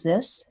 Ileane knows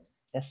this.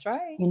 That's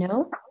right. You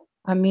know,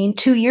 I mean,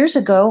 2 years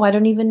ago, I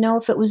don't even know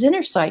if it was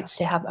inner sights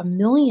to have 1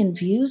 million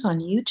views on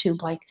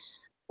YouTube. Like,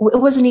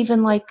 it wasn't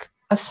even like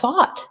a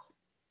thought.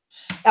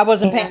 I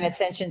wasn't paying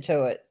attention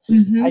to it.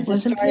 Mm-hmm, I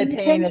just started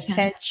paying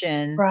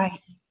attention. Right.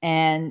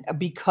 And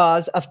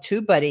because of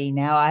TubeBuddy,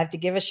 now I have to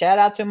give a shout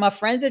out to my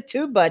friends at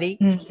TubeBuddy.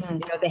 Mm-hmm. You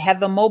know, they have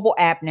the mobile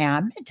app now.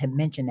 I meant to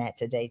mention that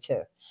today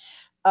too.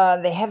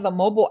 They have the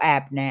mobile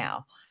app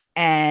now,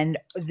 and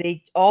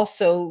they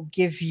also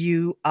give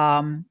you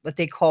what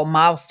they call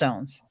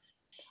milestones.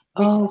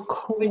 Cool.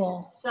 Which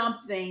is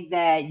something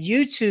that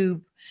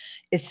YouTube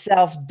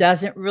itself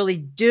doesn't really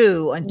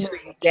do until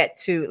you get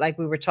to, like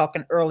we were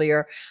talking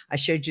earlier, I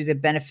showed you the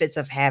benefits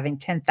of having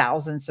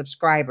 10,000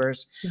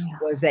 subscribers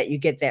was that you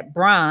get that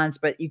bronze,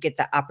 but you get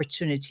the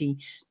opportunity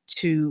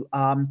to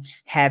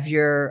have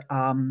your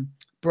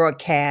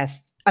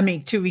broadcast,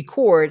 to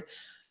record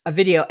a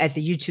video at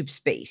the YouTube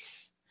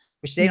space,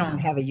 which they don't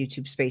have a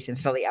YouTube space in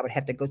Philly. I would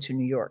have to go to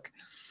New York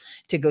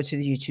to go to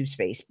the YouTube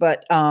space.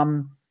 But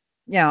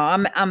you know,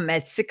 I'm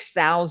at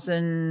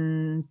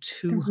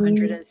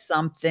 6,200 and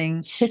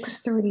something.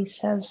 630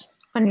 says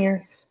on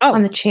your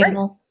on the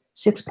channel.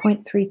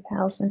 6.3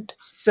 thousand.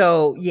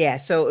 So yeah,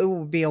 so it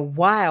will be a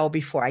while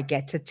before I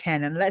get to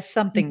 10 unless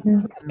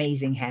something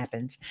amazing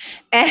happens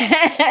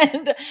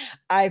and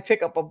I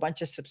pick up a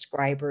bunch of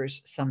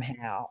subscribers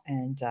somehow.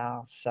 And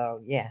so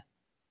yeah.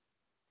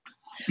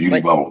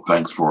 Beauty Bubble,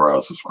 thanks for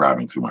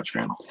subscribing to my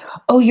channel.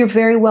 Oh, you're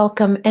very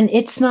welcome. And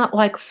it's not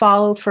like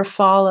follow for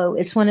follow.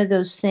 It's one of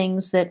those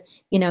things that,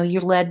 you know,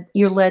 you're led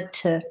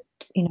to,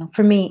 you know,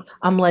 for me,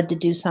 I'm led to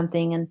do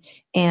something,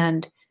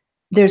 and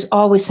there's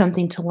always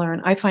something to learn.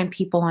 I find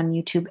people on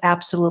YouTube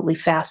absolutely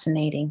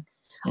fascinating.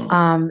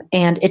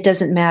 And it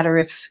doesn't matter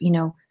if, you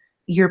know,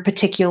 your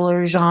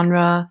particular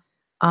genre.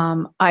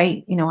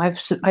 I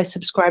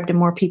subscribe to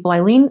more people.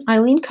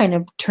 Ileane kind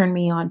of turned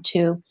me on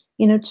to,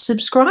 you know, to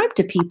subscribe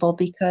to people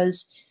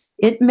because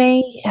it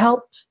may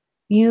help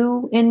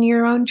you in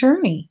your own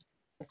journey.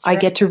 I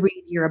get to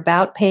read your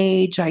about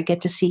page. I get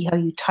to see how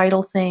you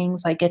title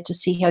things. I get to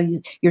see how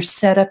your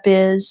setup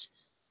is.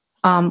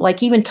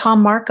 Like even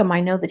Tom Markham, I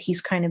know that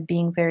he's kind of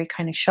being very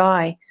kind of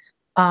shy.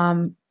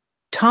 Tom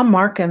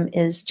Markham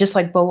is just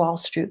like Bo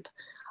Alstrup.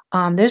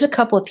 There's a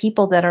couple of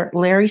people that are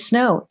Larry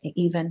Snow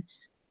even.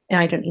 And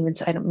I don't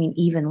mean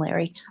even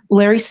Larry.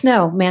 Larry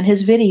Snow, man,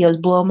 his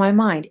videos blow my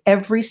mind.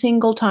 Every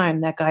single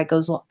time that guy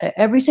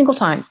every single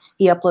time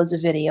he uploads a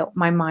video,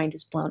 my mind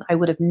is blown. I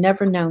would have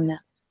never known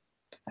that.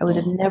 I would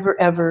have never,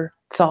 ever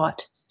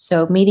thought.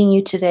 So meeting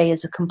you today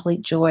is a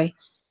complete joy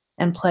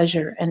and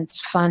pleasure, and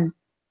it's fun.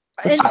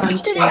 It's fun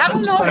to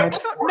subscribe. I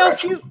don't know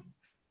if you,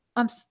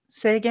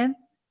 say again?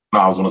 No,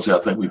 I was going to say, I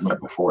think we've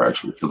met before,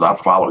 actually, because I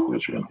follow your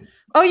channel.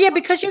 Oh, yeah,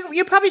 because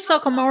you probably saw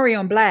Kamari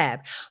on Blab.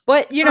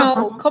 But, you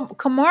know,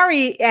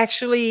 Kamari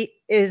actually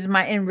is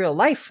my in real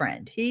life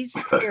friend. He's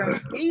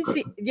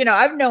you know,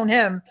 I've known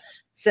him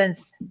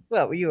since,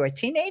 well, you were a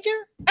teenager?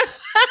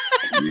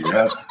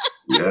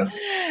 Yeah.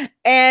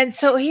 And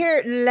so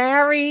here,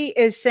 Larry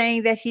is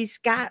saying that he's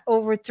got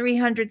over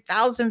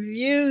 300,000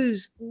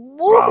 views.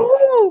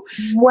 Woo!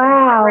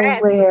 Wow,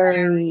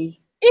 Larry.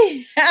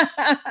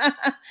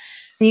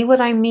 See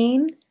what I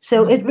mean?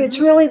 So it's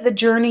really the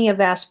journey of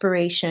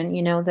aspiration,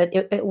 you know,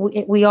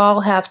 that we all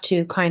have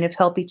to kind of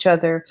help each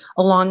other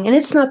along. And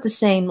it's not the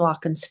same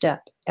lock and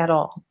step at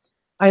all.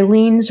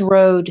 Ileane's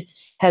road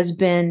has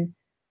been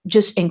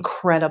just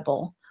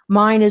incredible.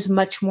 Mine is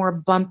much more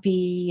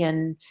bumpy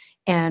and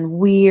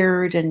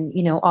weird and,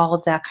 you know, all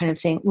of that kind of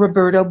thing.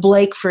 Roberto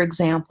Blake, for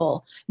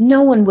example,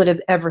 no one would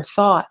have ever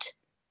thought.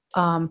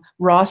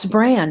 Ross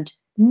Brand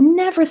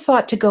never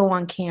thought to go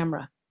on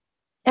camera,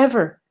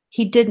 ever.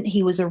 He didn't.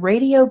 He was a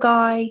radio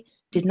guy,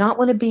 did not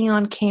want to be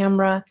on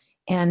camera.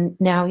 And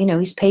now, you know,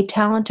 he's paid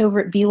talent over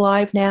at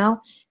EcammLive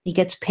now. He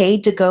gets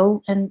paid to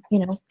go and,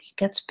 you know, he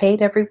gets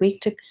paid every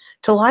week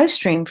to live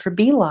stream for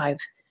EcammLive,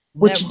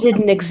 which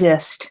didn't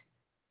exist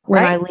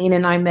when Ileane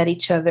and I met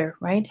each other,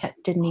 right? It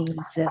didn't even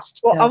exist.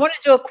 Well, I want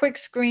to do a quick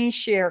screen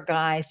share,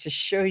 guys, to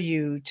show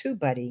you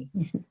TubeBuddy,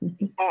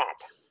 the app.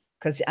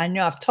 Because I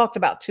know I've talked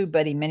about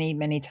TubeBuddy many,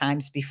 many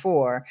times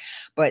before,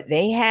 but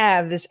they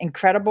have this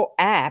incredible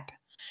app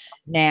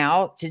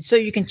now so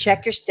you can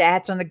check your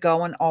stats on the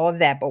go and all of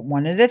that. But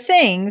one of the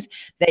things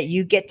that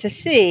you get to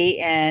see,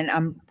 and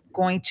I'm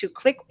going to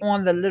click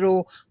on the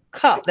little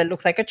cup that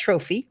looks like a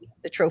trophy,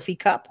 the trophy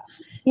cup.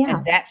 Yeah.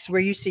 And that's where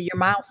you see your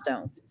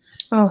milestones.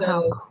 Oh, so,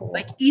 how cool.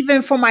 Like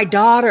even for my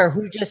daughter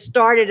who just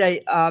started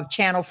a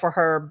channel for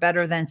her,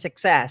 Better Than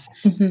Success,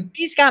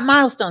 she's got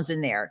milestones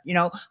in there, you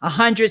know,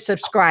 100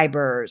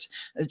 subscribers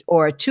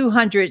or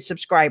 200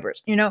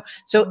 subscribers, you know.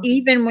 So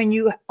even when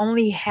you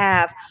only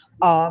have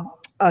a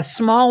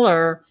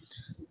smaller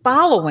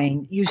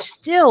following, you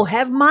still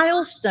have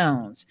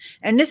milestones.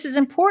 And this is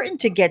important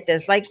to get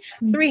this, like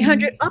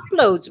 300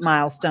 uploads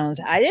milestones.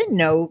 I didn't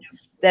know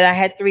that I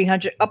had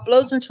 300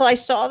 uploads until I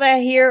saw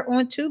that here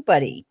on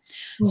TubeBuddy.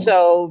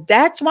 So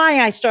that's why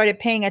I started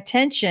paying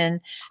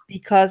attention,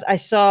 because I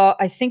saw,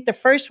 I think the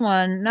first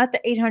one, not the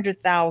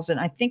 800,000.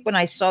 I think when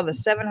I saw the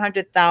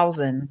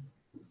 700,000,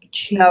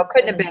 no, it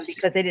couldn't have been,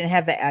 because they didn't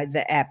have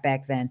the app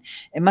back then.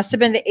 It must have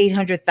been the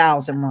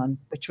 800,000 one,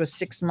 which was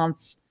 6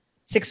 months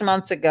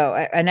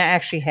ago. And I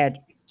actually had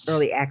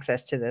early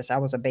access to this. I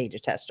was a beta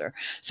tester.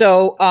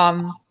 So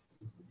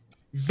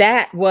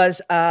that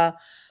was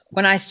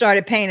when I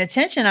started paying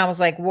attention. I was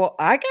like, well,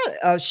 I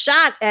got a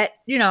shot at,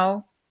 you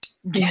know,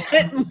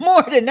 getting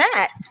more than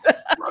that.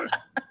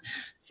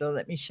 So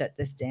let me shut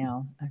this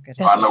down.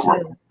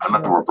 I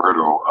know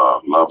Roberto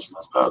loves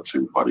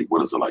TubeBuddy.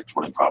 What is it, like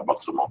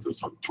 $25 a month or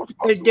something? 20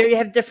 bucks. There you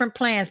have different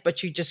plans,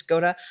 but you just go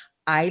to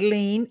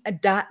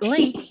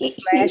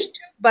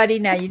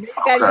Ileane.link/TubeBuddy. Now you know you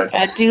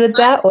gotta do it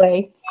that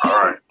way.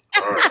 All right.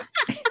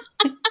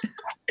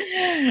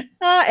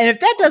 And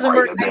if that doesn't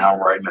work, down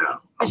right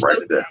now. I'm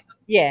writing it down.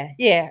 Yeah,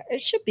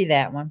 it should be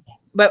that one.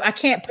 But I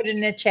can't put it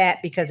in the chat,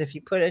 because if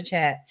you put it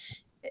in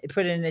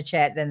the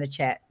chat, then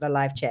the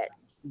live chat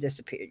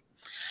disappeared.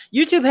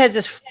 YouTube has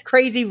this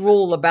crazy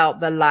rule about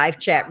the live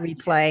chat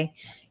replay,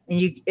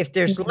 and if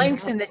there's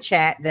links in the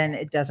chat, then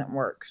it doesn't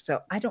work.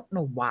 So I don't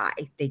know why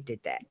they did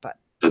that, but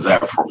is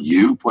that from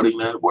you putting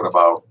that? What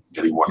about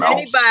anyone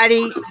else?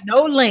 Anybody?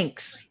 No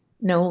links.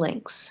 No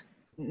links.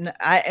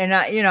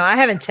 I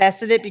haven't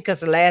tested it,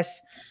 because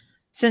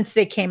since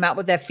they came out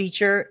with that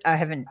feature, I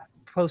haven't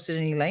posted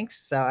any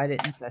links, so I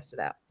didn't test it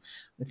out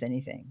with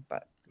anything.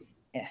 But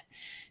yeah.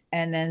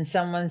 And then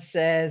someone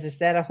says, is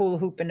that a hula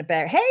hoop in the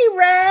back? Hey,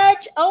 Reg.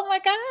 Oh my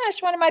gosh.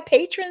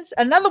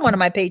 Another one of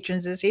my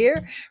patrons is here.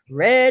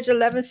 Reg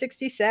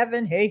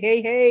 1167.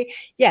 Hey.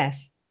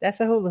 Yes,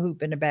 that's a hula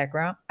hoop in the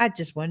background. I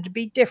just wanted to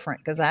be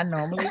different, because I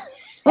normally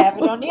have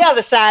it on the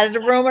other side of the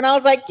room. And I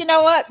was like, you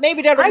know what?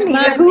 Maybe that'll remind me.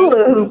 I need a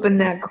hula hoop in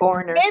that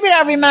corner. Maybe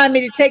that'll remind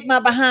me to take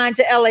my behind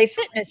to LA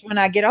Fitness when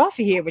I get off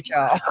of here with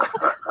y'all.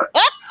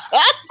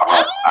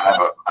 I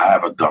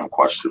have a dumb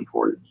question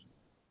for you.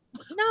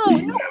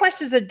 No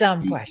question's a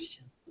dumb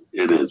question.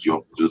 It is.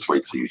 You'll just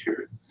wait till you hear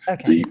it.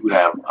 Okay. Do you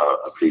have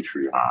a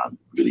Patreon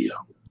video?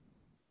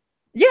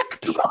 Yeah.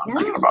 Because I'm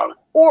thinking about it.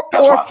 Or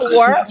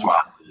 4. That's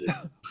why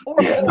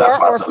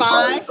or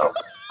 5.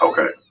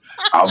 Okay.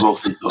 I'll go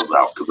seek those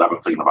out, because I've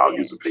been thinking about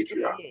using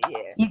Patreon. Yeah.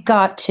 You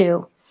got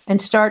to.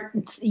 And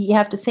you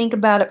have to think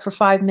about it for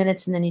 5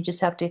 minutes, and then you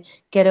just have to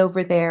get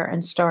over there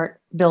and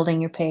start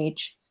building your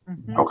page.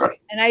 Mm-hmm. Okay.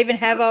 And I even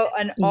have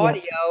an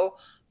audio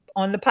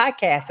on the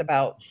podcast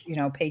about,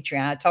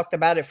 Patreon. I talked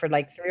about it for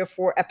like 3 or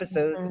 4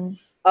 episodes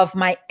of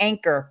my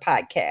Anchor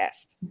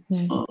podcast.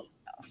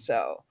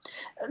 So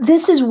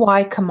this is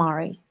why,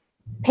 Kamari,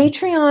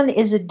 Patreon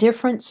is a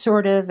different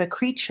sort of a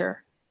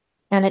creature,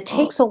 and it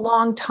takes a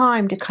long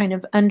time to kind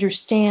of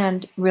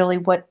understand really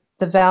what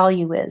the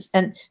value is.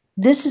 And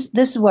this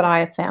is what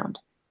I have found.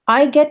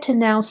 I get to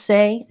now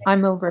say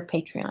I'm over at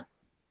Patreon.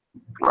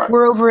 Right.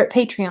 We're over at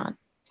Patreon.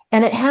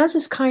 And it has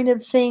this kind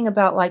of thing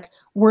about, like,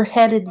 we're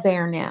headed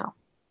there now.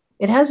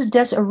 It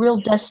has a real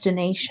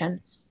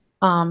destination,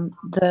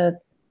 the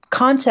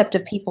concept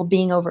of people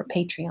being over at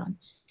Patreon,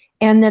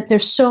 and that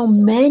there's so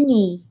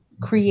many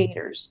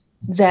creators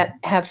that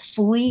have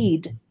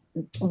fled.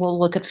 We'll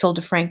look at Phil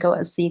DeFranco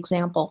as the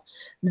example.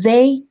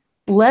 They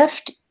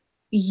left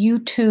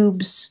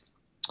YouTube's,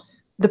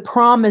 the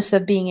promise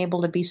of being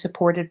able to be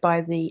supported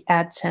by the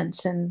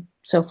AdSense and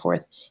so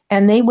forth,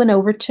 and they went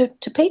over to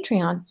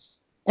Patreon.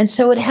 And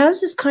so it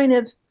has this kind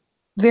of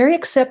very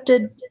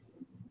accepted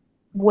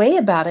way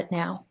about it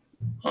now.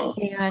 And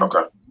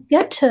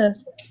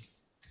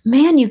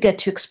you get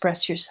to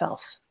express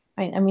yourself.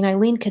 I mean,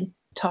 Ileane can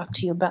talk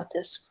to you about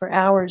this for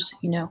hours,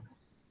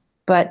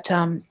 but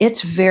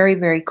it's very,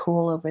 very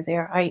cool over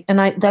there.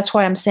 That's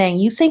why I'm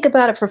saying, you think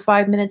about it for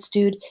 5 minutes,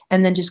 dude,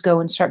 and then just go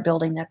and start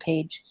building that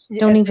page.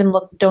 Yeah. Don't even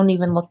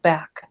look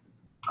back.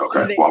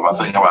 Okay. Well, if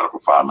I think about it for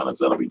 5 minutes,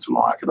 that'll be too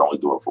long. I can only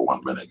do it for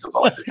 1 minute, because I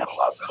like to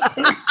analyze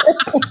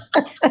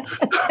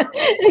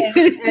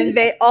it. And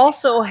they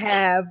also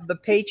have the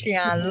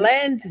Patreon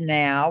lens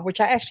now, which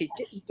I actually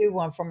didn't do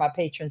one for my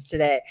patrons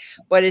today,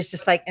 but it's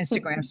just like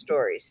Instagram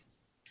stories.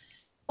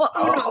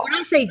 Well, when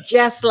I say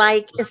just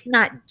like, it's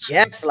not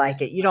just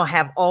like it. You don't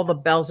have all the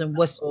bells and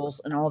whistles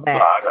and all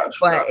that,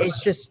 but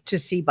it's just to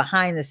see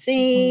behind the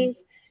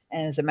scenes.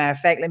 And as a matter of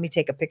fact, let me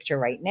take a picture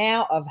right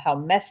now of how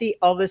messy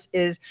all this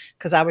is,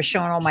 because I was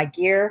showing all my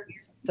gear.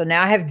 So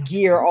now I have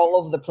gear all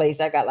over the place.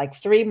 I got like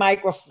 4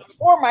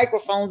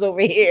 microphones over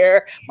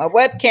here. My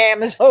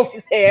webcam is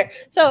over there.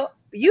 So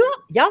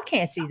y'all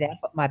can't see that,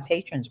 but my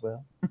patrons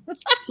will.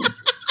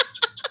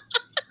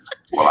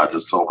 Well, I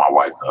just told my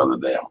wife the other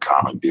day I'm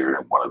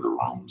commandeering one of the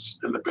rooms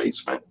in the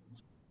basement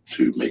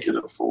to make it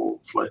a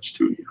full-fledged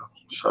studio.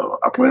 So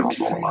I plan on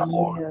doing a lot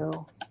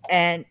more.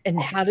 And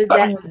how did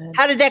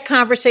that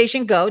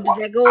conversation go? Did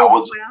that go over well?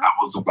 I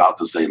was about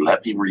to say,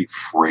 let me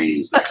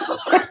rephrase that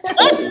because I said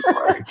fold,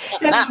 right?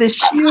 As the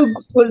shoe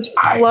was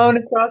flown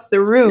across the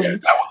room. Yeah,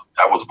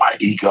 that was my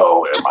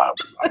ego and my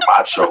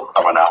macho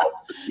coming out.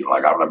 You know,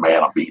 like I'm the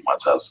man, I'm beating my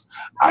chest.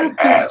 I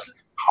asked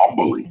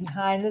humbly,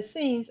 behind the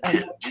scenes,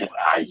 can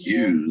I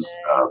use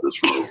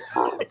this room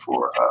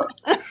for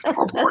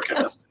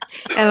broadcasting?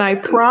 And I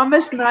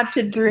promise not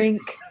to drink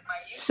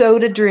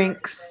soda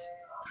drinks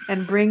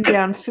and bring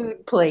down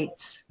food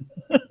plates.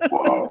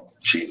 Well,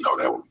 she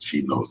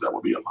knows that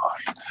would be a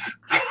lie.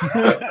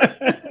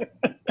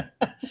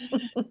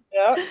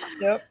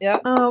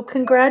 Yep. Oh,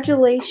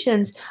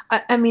 congratulations.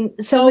 I mean,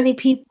 so many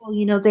people,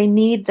 you know, they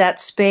need that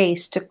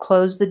space to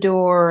close the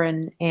door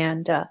and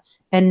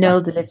know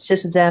that it's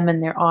just them and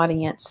their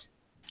audience.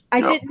 I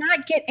did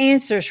not get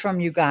answers from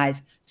you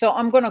guys, so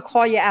I'm going to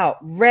call you out.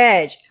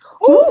 Reg.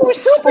 Ooh,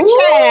 super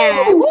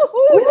chat. Ooh,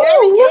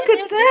 look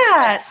at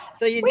that.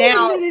 So you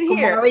now,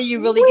 Kamari,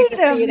 you really get to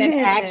see it in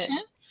action.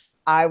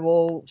 I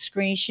will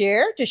screen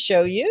share to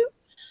show you.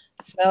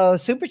 So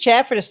super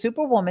chat for the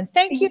superwoman.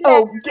 Thank you.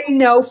 Oh,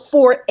 no,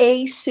 for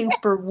a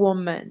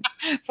superwoman.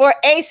 For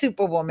a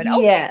superwoman.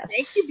 Okay, yes.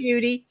 Thank you,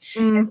 beauty.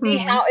 And see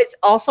how it's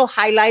also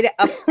highlighted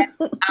up at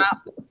the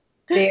top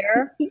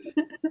there.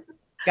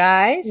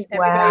 Guys,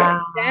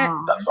 wow.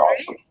 That's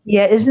awesome.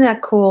 Yeah, isn't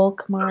that cool?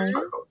 Come on.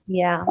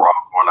 Yeah. We're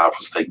all going out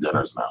for steak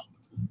dinners now.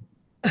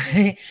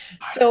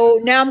 So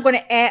now I'm going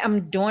to add,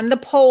 I'm doing the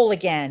poll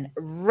again.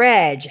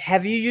 Reg,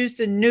 have you used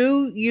the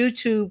new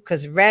YouTube?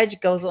 Because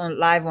Reg goes on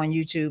live on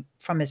YouTube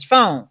from his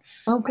phone.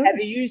 Okay. Have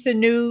you used the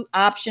new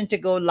option to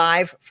go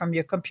live from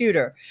your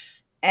computer?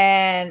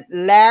 And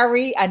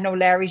Larry, I know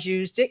Larry's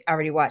used it. I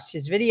already watched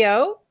his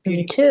video.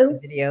 Me too.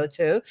 Video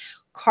too.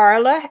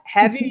 Carla,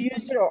 have you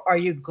used it or are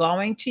you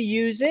going to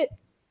use it?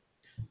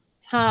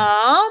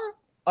 Tom,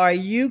 are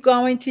you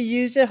going to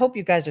use it? Hope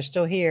you guys are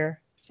still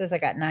here. It says I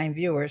got 9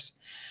 viewers.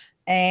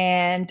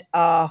 And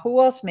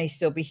who else may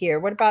still be here?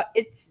 What about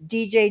it's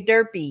DJ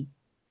Derpy?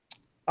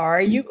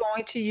 Are you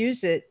going to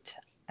use it?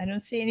 I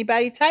don't see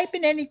anybody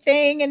typing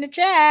anything in the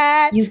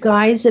chat. You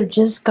guys have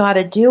just got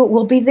to do it.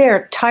 We'll be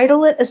there.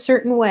 Title it a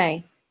certain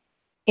way.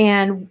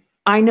 And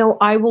I know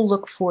I will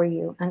look for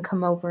you and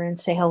come over and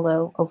say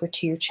hello over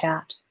to your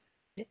chat.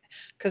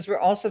 Because we're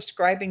all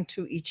subscribing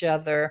to each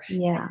other.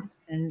 Yeah.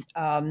 And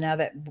now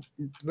that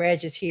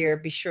Reg is here,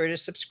 be sure to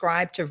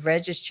subscribe to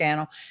Reg's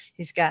channel.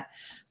 He's got,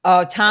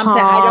 Tom said,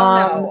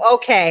 I don't know.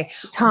 Okay.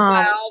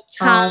 Tom. Well,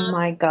 Tom. Oh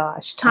my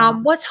gosh.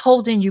 Tom, what's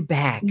holding you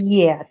back?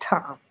 Yeah,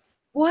 Tom.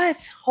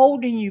 What's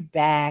holding you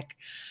back?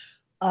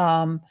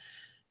 You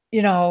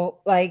know,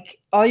 like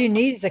all you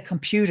need is a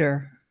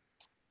computer.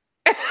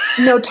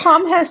 No,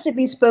 Tom has to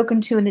be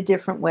spoken to in a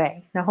different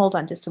way. Now, hold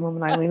on just a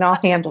moment, Ileane. I'll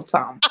handle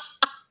Tom.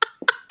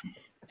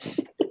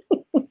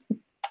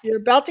 You're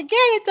about to get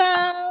it,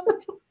 Tom.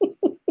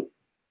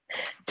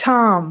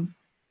 Tom.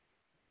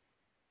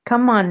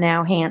 Come on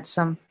now,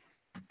 handsome.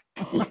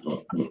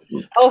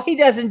 Oh, he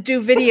doesn't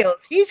do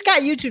videos. He's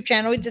got YouTube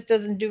channel. He just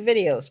doesn't do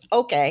videos.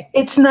 Okay.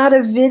 It's not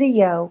a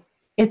video.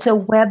 It's a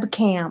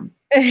webcam.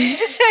 Get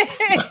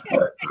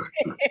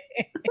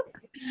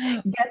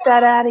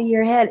that out of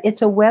your head.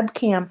 It's a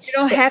webcam. You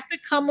don't have to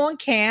come on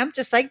cam,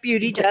 just like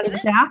Beauty does.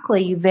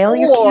 Exactly. You veil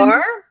your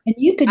camera, and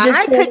you could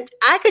just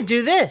I could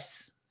do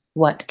this.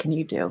 What can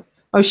you do?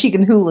 Oh, she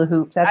can hula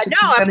hoop. That's what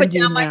she's I gonna put do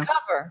down now. my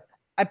cover.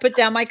 I put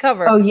down my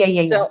cover. Oh,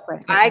 yeah. So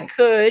right. I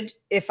could,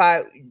 if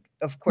I,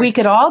 of course. We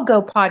could all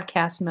go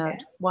podcast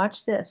mode.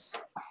 Watch this.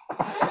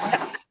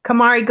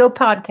 Kamari, go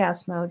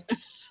podcast mode.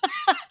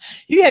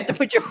 You have to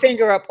put your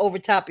finger up over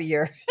top of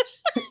your.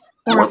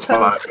 Or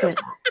post it.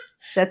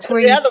 That's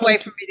where the other way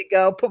for me to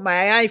go. Put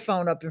my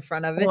iPhone up in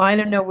front of it. Well, I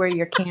don't know where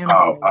your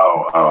camera is.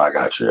 Oh, I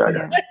got you.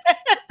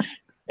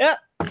 Yep.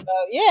 So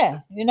yeah,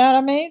 you know what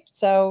I mean?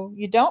 So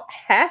you don't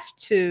have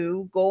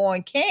to go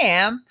on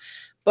cam,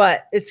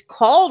 but it's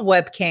called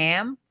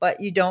webcam, but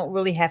you don't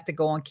really have to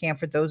go on cam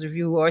for those of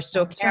you who are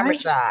still camera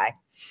shy.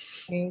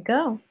 There you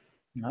go.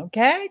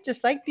 Okay,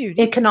 just like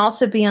Beauty. It can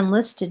also be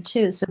unlisted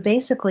too. So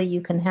basically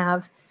you can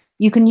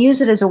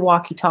use it as a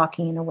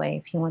walkie-talkie in a way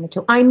if you wanted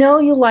to. I know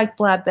you like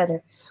Blab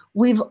better.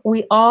 We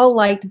all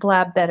liked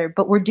Blab better,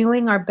 but we're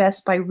doing our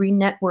best by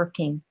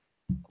re-networking.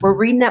 We're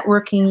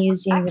re-networking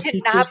using the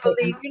features. I cannot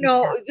believe,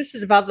 this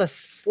is about the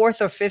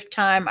 4th or 5th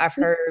time I've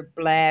heard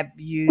Blab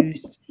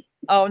used.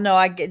 Oh no,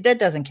 that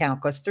doesn't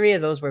count because 3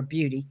 of those were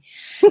Beauty.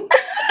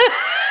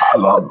 I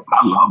love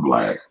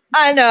Blab.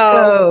 I know.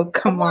 Oh,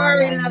 come on.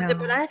 I loved it,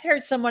 but I've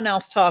heard someone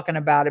else talking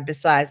about it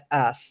besides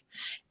us.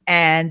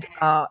 And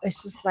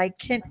it's just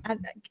like, I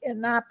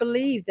cannot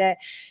believe that.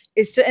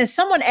 And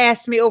someone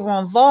asked me over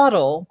on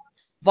Vaudle.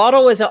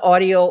 Vaudle is an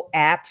audio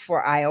app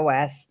for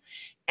iOS.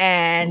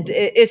 And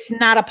it's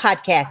not a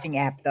podcasting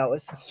app, though.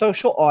 It's a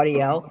social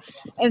audio.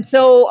 And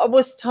so I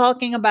was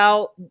talking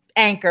about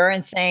Anchor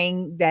and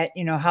saying that,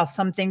 how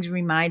some things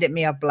reminded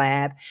me of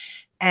Blab.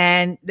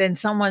 And then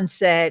someone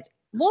said,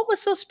 what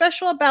was so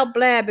special about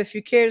Blab, if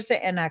you care to say?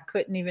 And I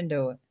couldn't even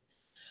do it.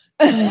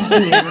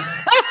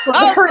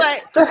 Well,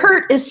 like, the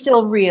hurt is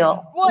still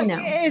real. well, You know.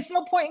 it's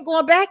no point in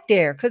going back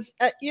there because,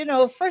 you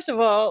know, first of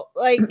all,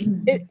 like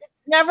it's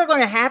never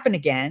going to happen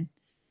again.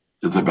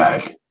 Is it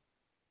back?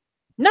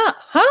 No,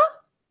 huh?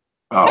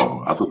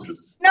 Oh, I thought you.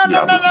 No, Yeah,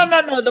 no, I no, thought no,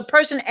 you. no, no. The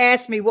person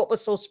asked me what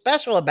was so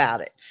special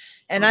about it.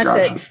 And I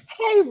said, Gotcha.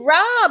 hey,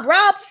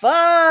 Rob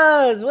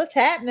Fuzz, what's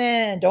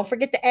happening? Don't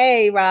forget the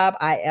A, Rob,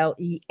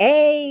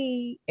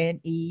 Ileane.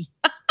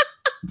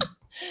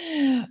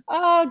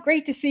 Oh,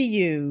 great to see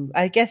you.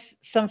 I guess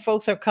some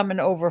folks are coming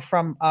over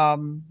from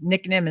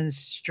Nick Nimmons'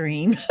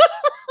 stream.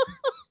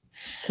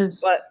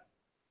 But,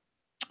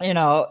 you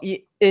know,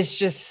 it's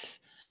just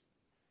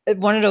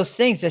one of those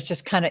things that's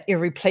just kind of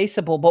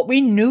irreplaceable. But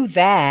we knew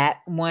that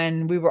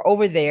when we were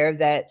over there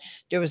that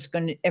there was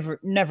going to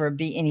never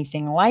be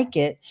anything like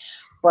it.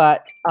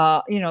 But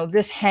you know,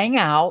 this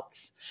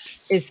Hangouts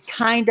is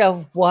kind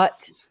of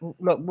what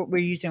we're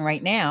using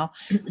right now.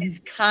 Is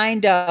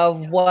kind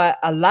of what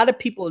a lot of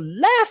people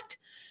left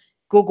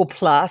Google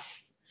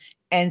Plus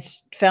and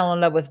fell in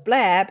love with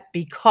Blab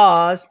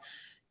because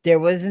there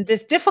wasn't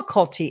this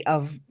difficulty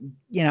of,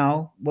 you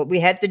know,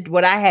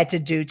 what I had to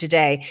do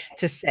today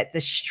to set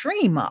the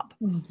stream up.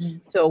 Mm-hmm.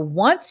 So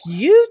once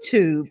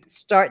YouTube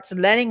starts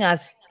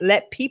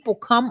let people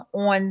come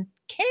on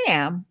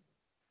cam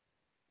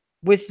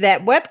with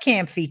that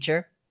webcam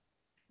feature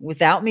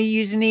without me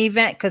using the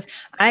event, because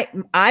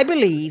I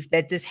believe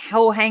that this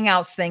whole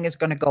Hangouts thing is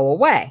going to go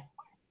away,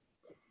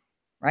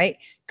 right?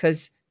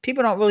 Because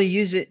people don't really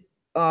use it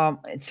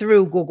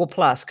through Google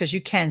Plus, because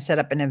you can set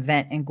up an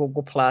event in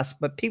Google Plus,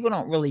 but people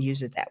don't really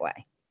use it that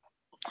way.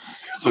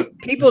 So,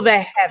 People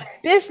that have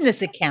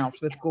business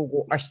accounts with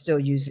Google are still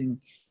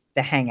using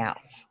the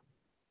Hangouts.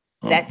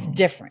 That's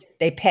different.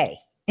 They pay.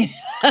 I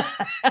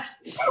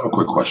have a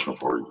quick question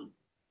for you.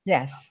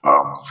 Yes.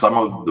 Some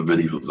of the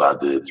videos I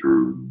did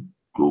through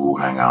Google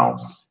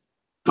Hangouts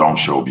don't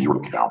show viewer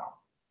count.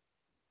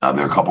 Now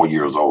they're a couple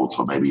years old,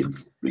 so maybe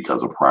it's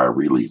because of prior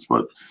release,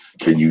 but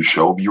can you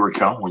show viewer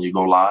count when you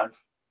go live?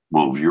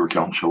 Will viewer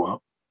count show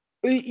up?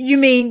 You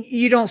mean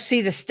you don't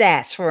see the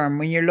stats for them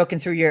when you're looking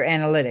through your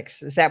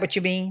analytics? Is that what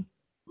you mean?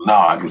 No,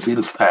 I can see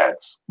the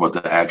stats, but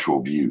the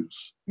actual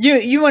views.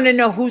 You want to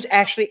know who's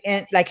actually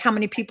in, like how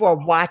many people are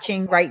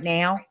watching right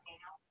now?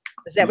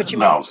 Is that what you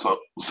mean? No,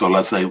 so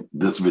let's say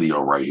this video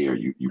right here,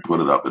 you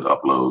put it up, it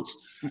uploads,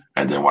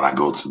 and then when I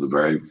go to the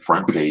very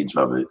front page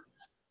of it,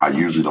 I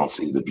usually don't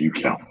see the view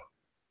count.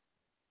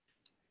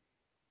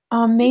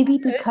 Maybe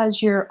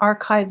because your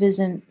archive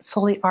isn't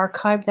fully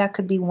archived, that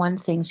could be one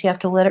thing. So you have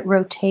to let it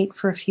rotate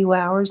for a few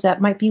hours.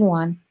 That might be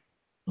one.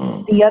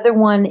 The other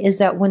one is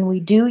that when we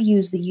do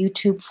use the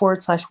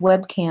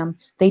YouTube/webcam,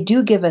 they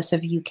do give us a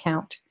view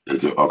count. They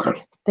do?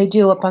 Okay. They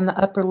do up on the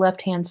upper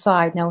left-hand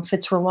side. Now, if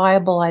it's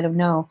reliable, I don't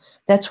know.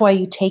 That's why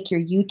you take your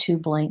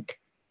YouTube link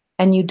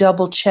and you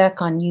double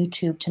check on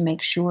YouTube to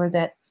make sure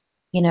that,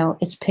 you know,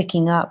 it's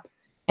picking up.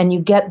 And you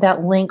get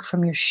that link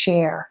from your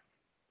share.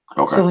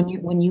 Okay. So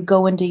when you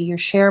go into your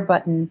share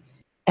button,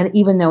 and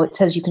even though it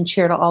says you can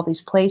share to all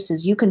these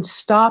places, you can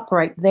stop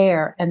right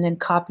there and then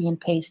copy and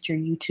paste your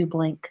YouTube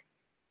link.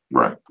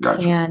 Right.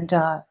 Gotcha. And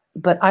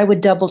but I would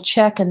double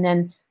check and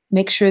then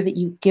make sure that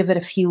you give it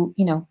a few,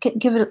 you know,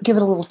 give it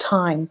a little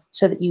time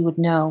so that you would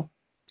know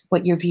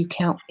what your view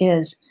count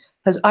is.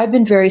 Because I've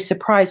been very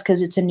surprised,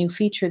 because it's a new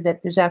feature,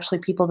 that there's actually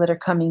people that are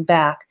coming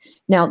back.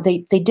 Now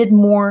they did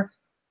more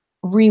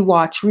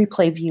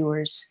replay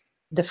viewers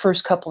the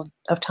first couple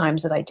of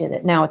times that I did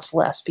it. Now it's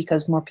less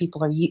because more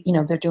people are, you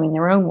know, they're doing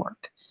their own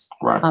work.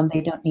 Right.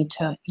 They don't need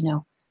to, you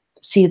know,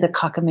 see the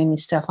cockamamie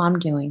stuff I'm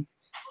doing.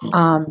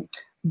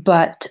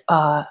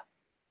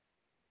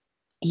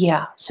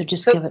 Yeah, so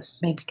just give it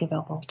a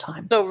little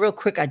time. So real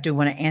quick, I do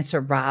want to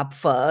answer Rob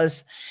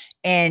Fuzz.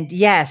 And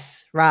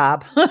yes,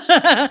 Rob,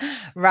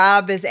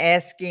 Rob is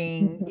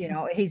asking, you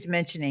know, he's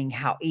mentioning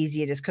how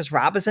easy it is, because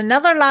Rob is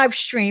another live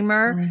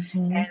streamer.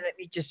 And let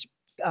me just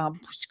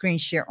screen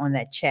share on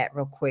that chat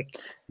real quick.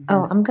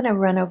 Oh, I'm going to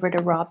run over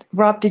to Rob.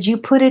 Rob, did you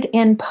put it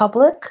in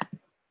public?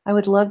 I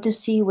would love to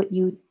see what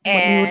you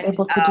were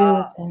able to do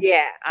with it.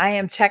 Yeah, I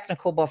am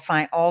technical, but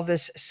find all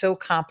this so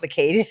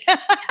complicated.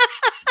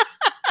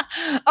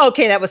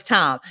 Okay, that was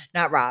Tom,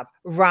 not Rob.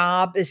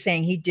 Rob is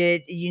saying he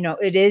did, you know,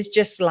 it is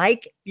just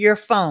like your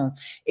phone.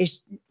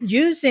 It's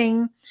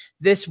using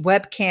this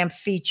webcam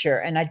feature,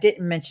 and I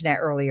didn't mention that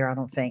earlier, I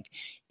don't think.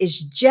 It's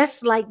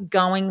just like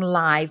going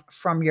live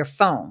from your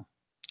phone,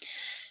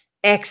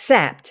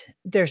 except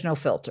there's no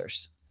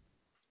filters.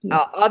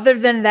 Other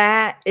than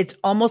that, it's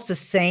almost the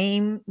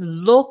same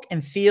look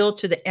and feel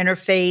to the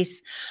interface.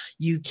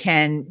 You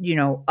can, you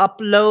know,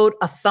 upload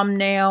a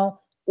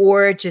thumbnail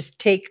or just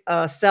take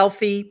a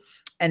selfie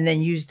and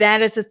then use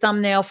that as a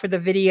thumbnail for the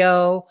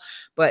video.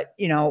 But,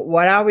 you know,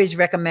 what I always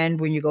recommend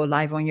when you go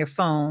live on your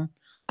phone,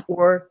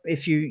 or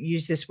if you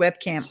use this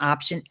webcam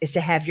option, is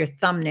to have your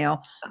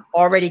thumbnail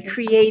already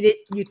created.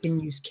 You can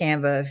use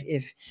Canva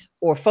if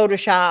or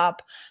Photoshop,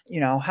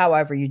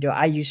 however you do it.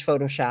 I use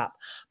Photoshop,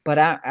 but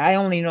I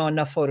only know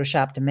enough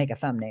Photoshop to make a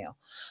thumbnail.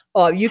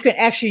 Or you can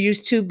actually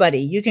use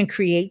TubeBuddy. You can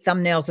create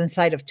thumbnails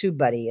inside of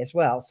TubeBuddy as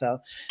well. So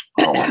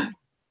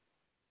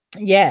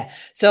yeah.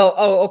 So,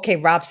 okay.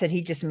 Rob said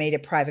he just made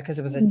it private because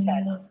it was a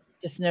test.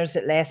 Just noticed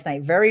it last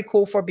night. Very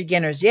cool for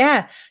beginners.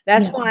 Yeah.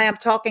 That's why I'm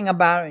talking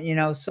about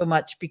it, so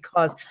much,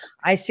 because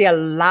I see a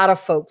lot of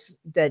folks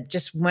that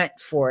just went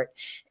for it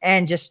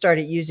and just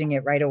started using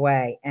it right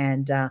away.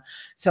 And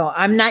so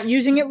I'm not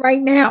using it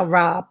right now,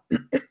 Rob.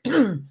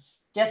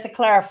 Just to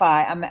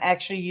clarify, I'm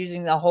actually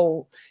using the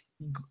whole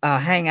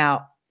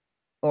Hangout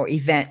or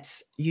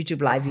events,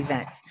 YouTube live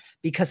events,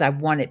 because I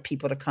wanted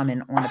people to come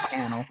in on the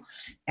panel,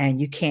 and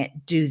you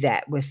can't do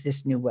that with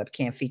this new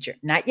webcam feature.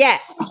 Not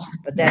yet,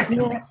 but that's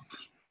coming.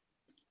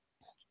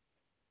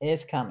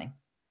 It's coming.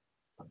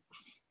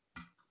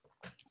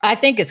 I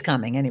think it's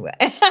coming anyway.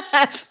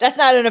 That's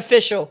not an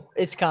official.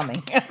 It's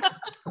coming.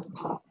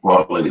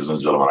 Well, ladies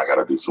and gentlemen, I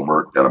got to do some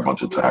work. Got a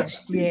bunch of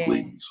tasks to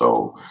complete.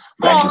 So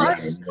thank you for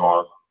having me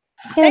on.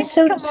 Yeah,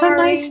 so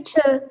nice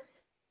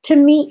to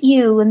meet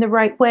you in the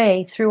right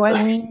way through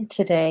Ileane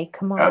today.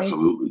 Kamari.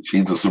 Absolutely.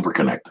 She's a super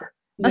connector.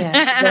 Yes,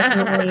 she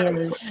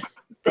definitely is.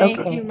 Thank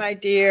you, my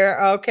dear.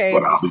 Okay.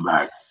 But I'll be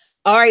back.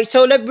 All right.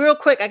 So real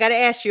quick, I got to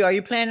ask you, are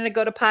you planning to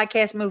go to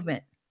Podcast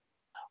Movement?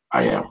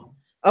 I am.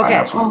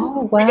 Okay.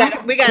 Oh,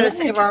 wow. We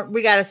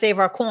gotta save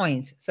our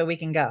coins so we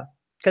can go.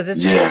 Because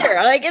it's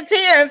here. Like, it's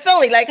here in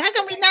Philly. Like, how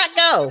can we not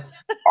go?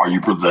 Are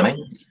you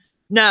presenting?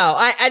 No,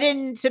 I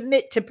didn't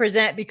submit to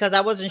present because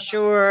I wasn't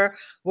sure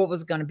what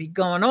was going to be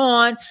going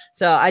on.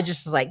 So I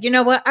just was like, you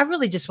know what? I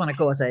really just want to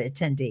go as an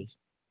attendee.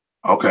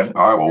 Okay.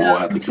 All right. Well, we'll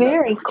have to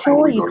very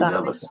cool, you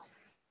guys.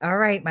 All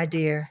right, my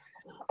dear.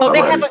 Oh,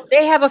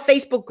 they have a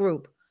Facebook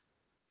group.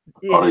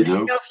 Oh, they do? I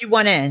don't know if you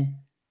want in.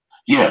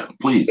 Yeah,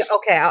 please.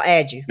 Okay, I'll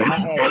add you.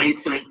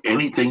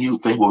 Anything you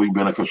think will be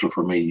beneficial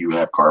for me, you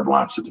have carte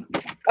blanche to do.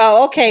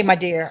 Oh, okay, my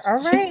dear.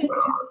 All right.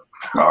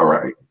 All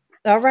right.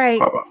 All right.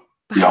 Bye-bye.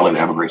 Y'all later.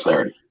 Have a great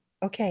Saturday.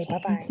 Okay,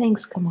 bye-bye.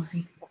 Thanks,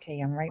 Kamari.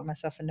 Okay, I'm writing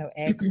myself a note.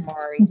 Add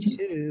Kamari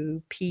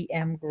to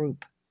PM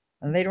group.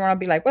 And later on, I'll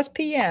be like, what's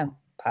PM?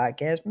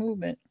 Podcast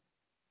Movement.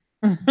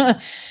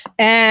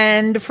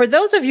 And for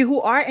those of you who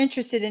are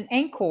interested in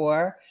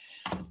Anchor,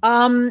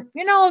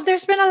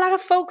 there's been a lot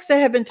of folks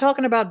that have been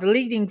talking about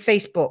deleting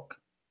Facebook.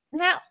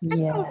 Now, I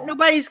know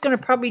nobody's going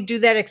to probably do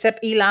that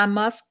except Elon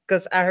Musk,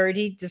 because I heard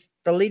he just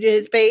deleted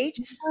his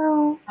page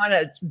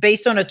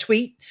based on a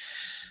tweet.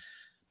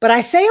 But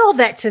I say all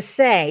that to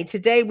say,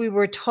 today we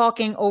were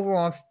talking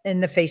over in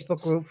the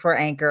Facebook group for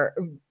Anchor,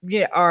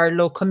 our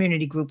little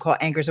community group called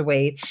Anchor's a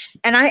Wave.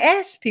 And I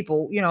asked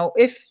people,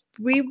 if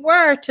we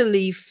were to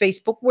leave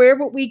Facebook, where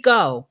would we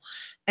go?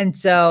 And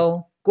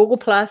so Google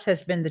Plus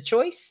has been the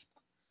choice.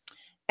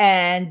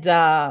 And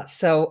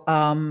so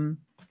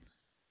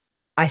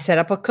I set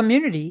up a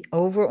community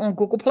over on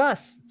Google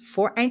Plus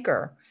for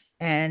Anchor.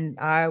 And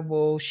I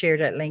will share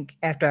that link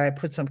after I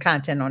put some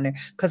content on there,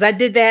 because I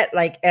did that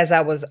as I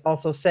was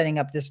also setting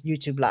up this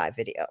YouTube live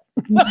video.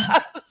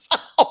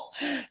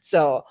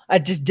 So I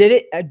just did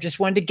it. I just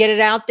wanted to get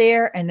it out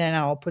there, and then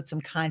I'll put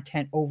some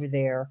content over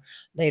there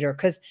later.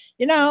 Because,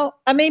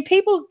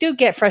 people do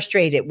get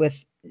frustrated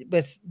with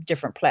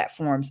different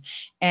platforms,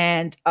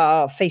 and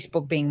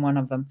Facebook being one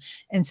of them.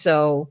 And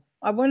so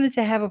I wanted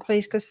to have a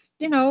place because,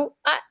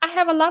 I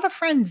have a lot of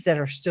friends that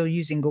are still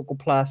using Google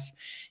Plus.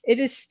 It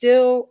is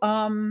still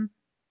a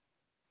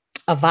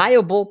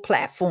viable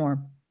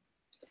platform.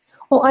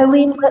 Well,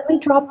 Ileane, let me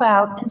drop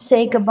out and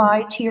say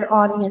goodbye to your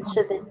audience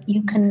so that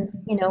you can,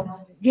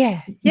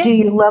 do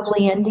your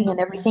lovely ending and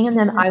everything. And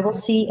then I will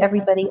see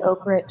everybody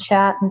over at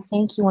chat. And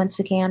thank you once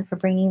again for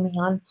bringing me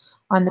on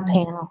the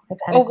panel.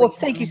 Well,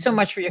 thank you so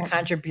much for your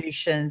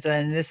contributions.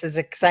 And this is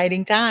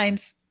exciting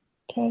times.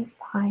 Okay,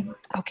 bye.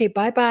 Okay,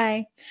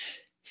 bye-bye.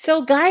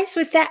 So, guys,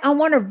 with that, I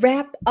want to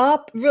wrap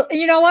up.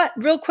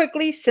 Real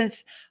quickly,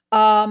 since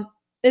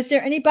is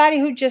there anybody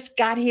who just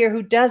got here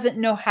who doesn't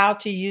know how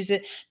to use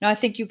it? No, I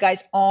think you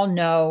guys all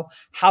know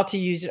how to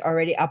use it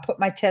already. I'll put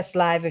my test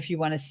live if you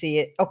want to see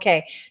it.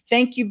 Okay,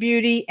 thank you,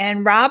 Beauty.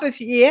 And Rob,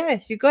 if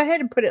you go ahead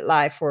and put it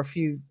live for a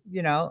few,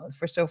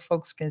 so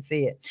folks can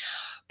see it.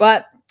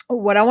 But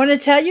what I want to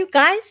tell you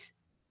guys,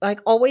 like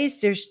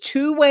always, there's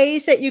 2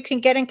 ways that you can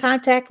get in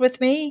contact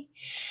with me.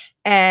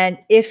 And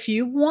if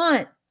you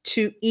want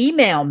to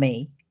email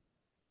me,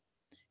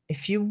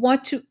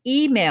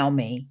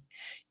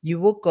 you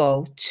will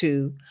go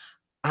to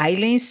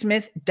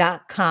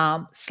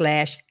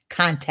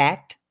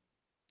IleaneSmith.com/contact.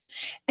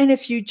 And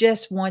if you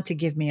just want to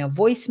give me a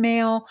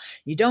voicemail,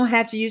 you don't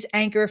have to use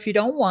Anchor if you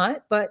don't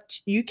want, but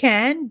you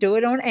can do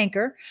it on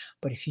Anchor.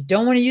 But if you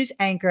don't want to use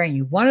Anchor and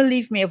you want to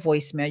leave me a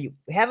voicemail, you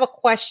have a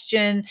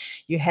question,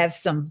 you have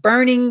some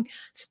burning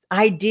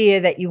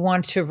idea that you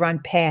want to run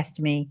past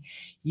me,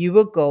 you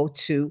will go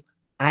to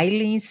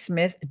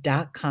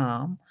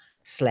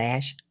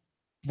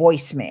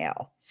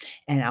IleaneSmith.com/voicemail.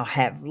 And I'll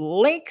have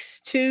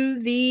links to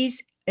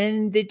these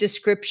in the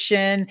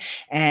description.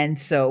 And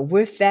so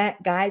with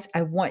that, guys,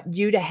 I want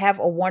you to have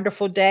a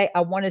wonderful day.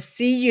 I want to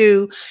see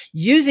you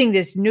using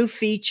this new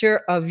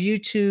feature of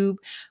YouTube,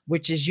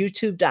 which is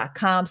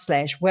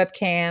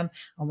youtube.com/webcam.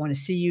 I want to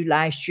see you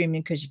live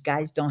streaming because you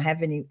guys don't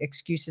have any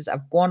excuses.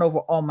 I've gone over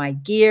all my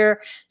gear.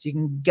 So you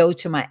can go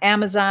to my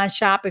Amazon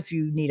shop if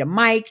you need a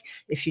mic,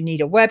 if you need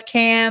a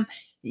webcam,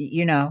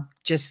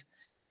 just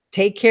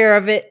take care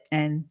of it.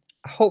 And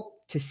I hope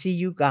to see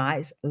you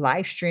guys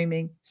live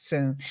streaming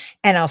soon.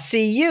 And I'll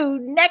see you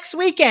next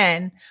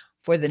weekend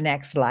for the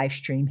next live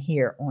stream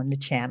here on the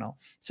channel.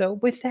 So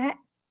with that,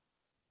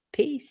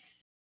 peace.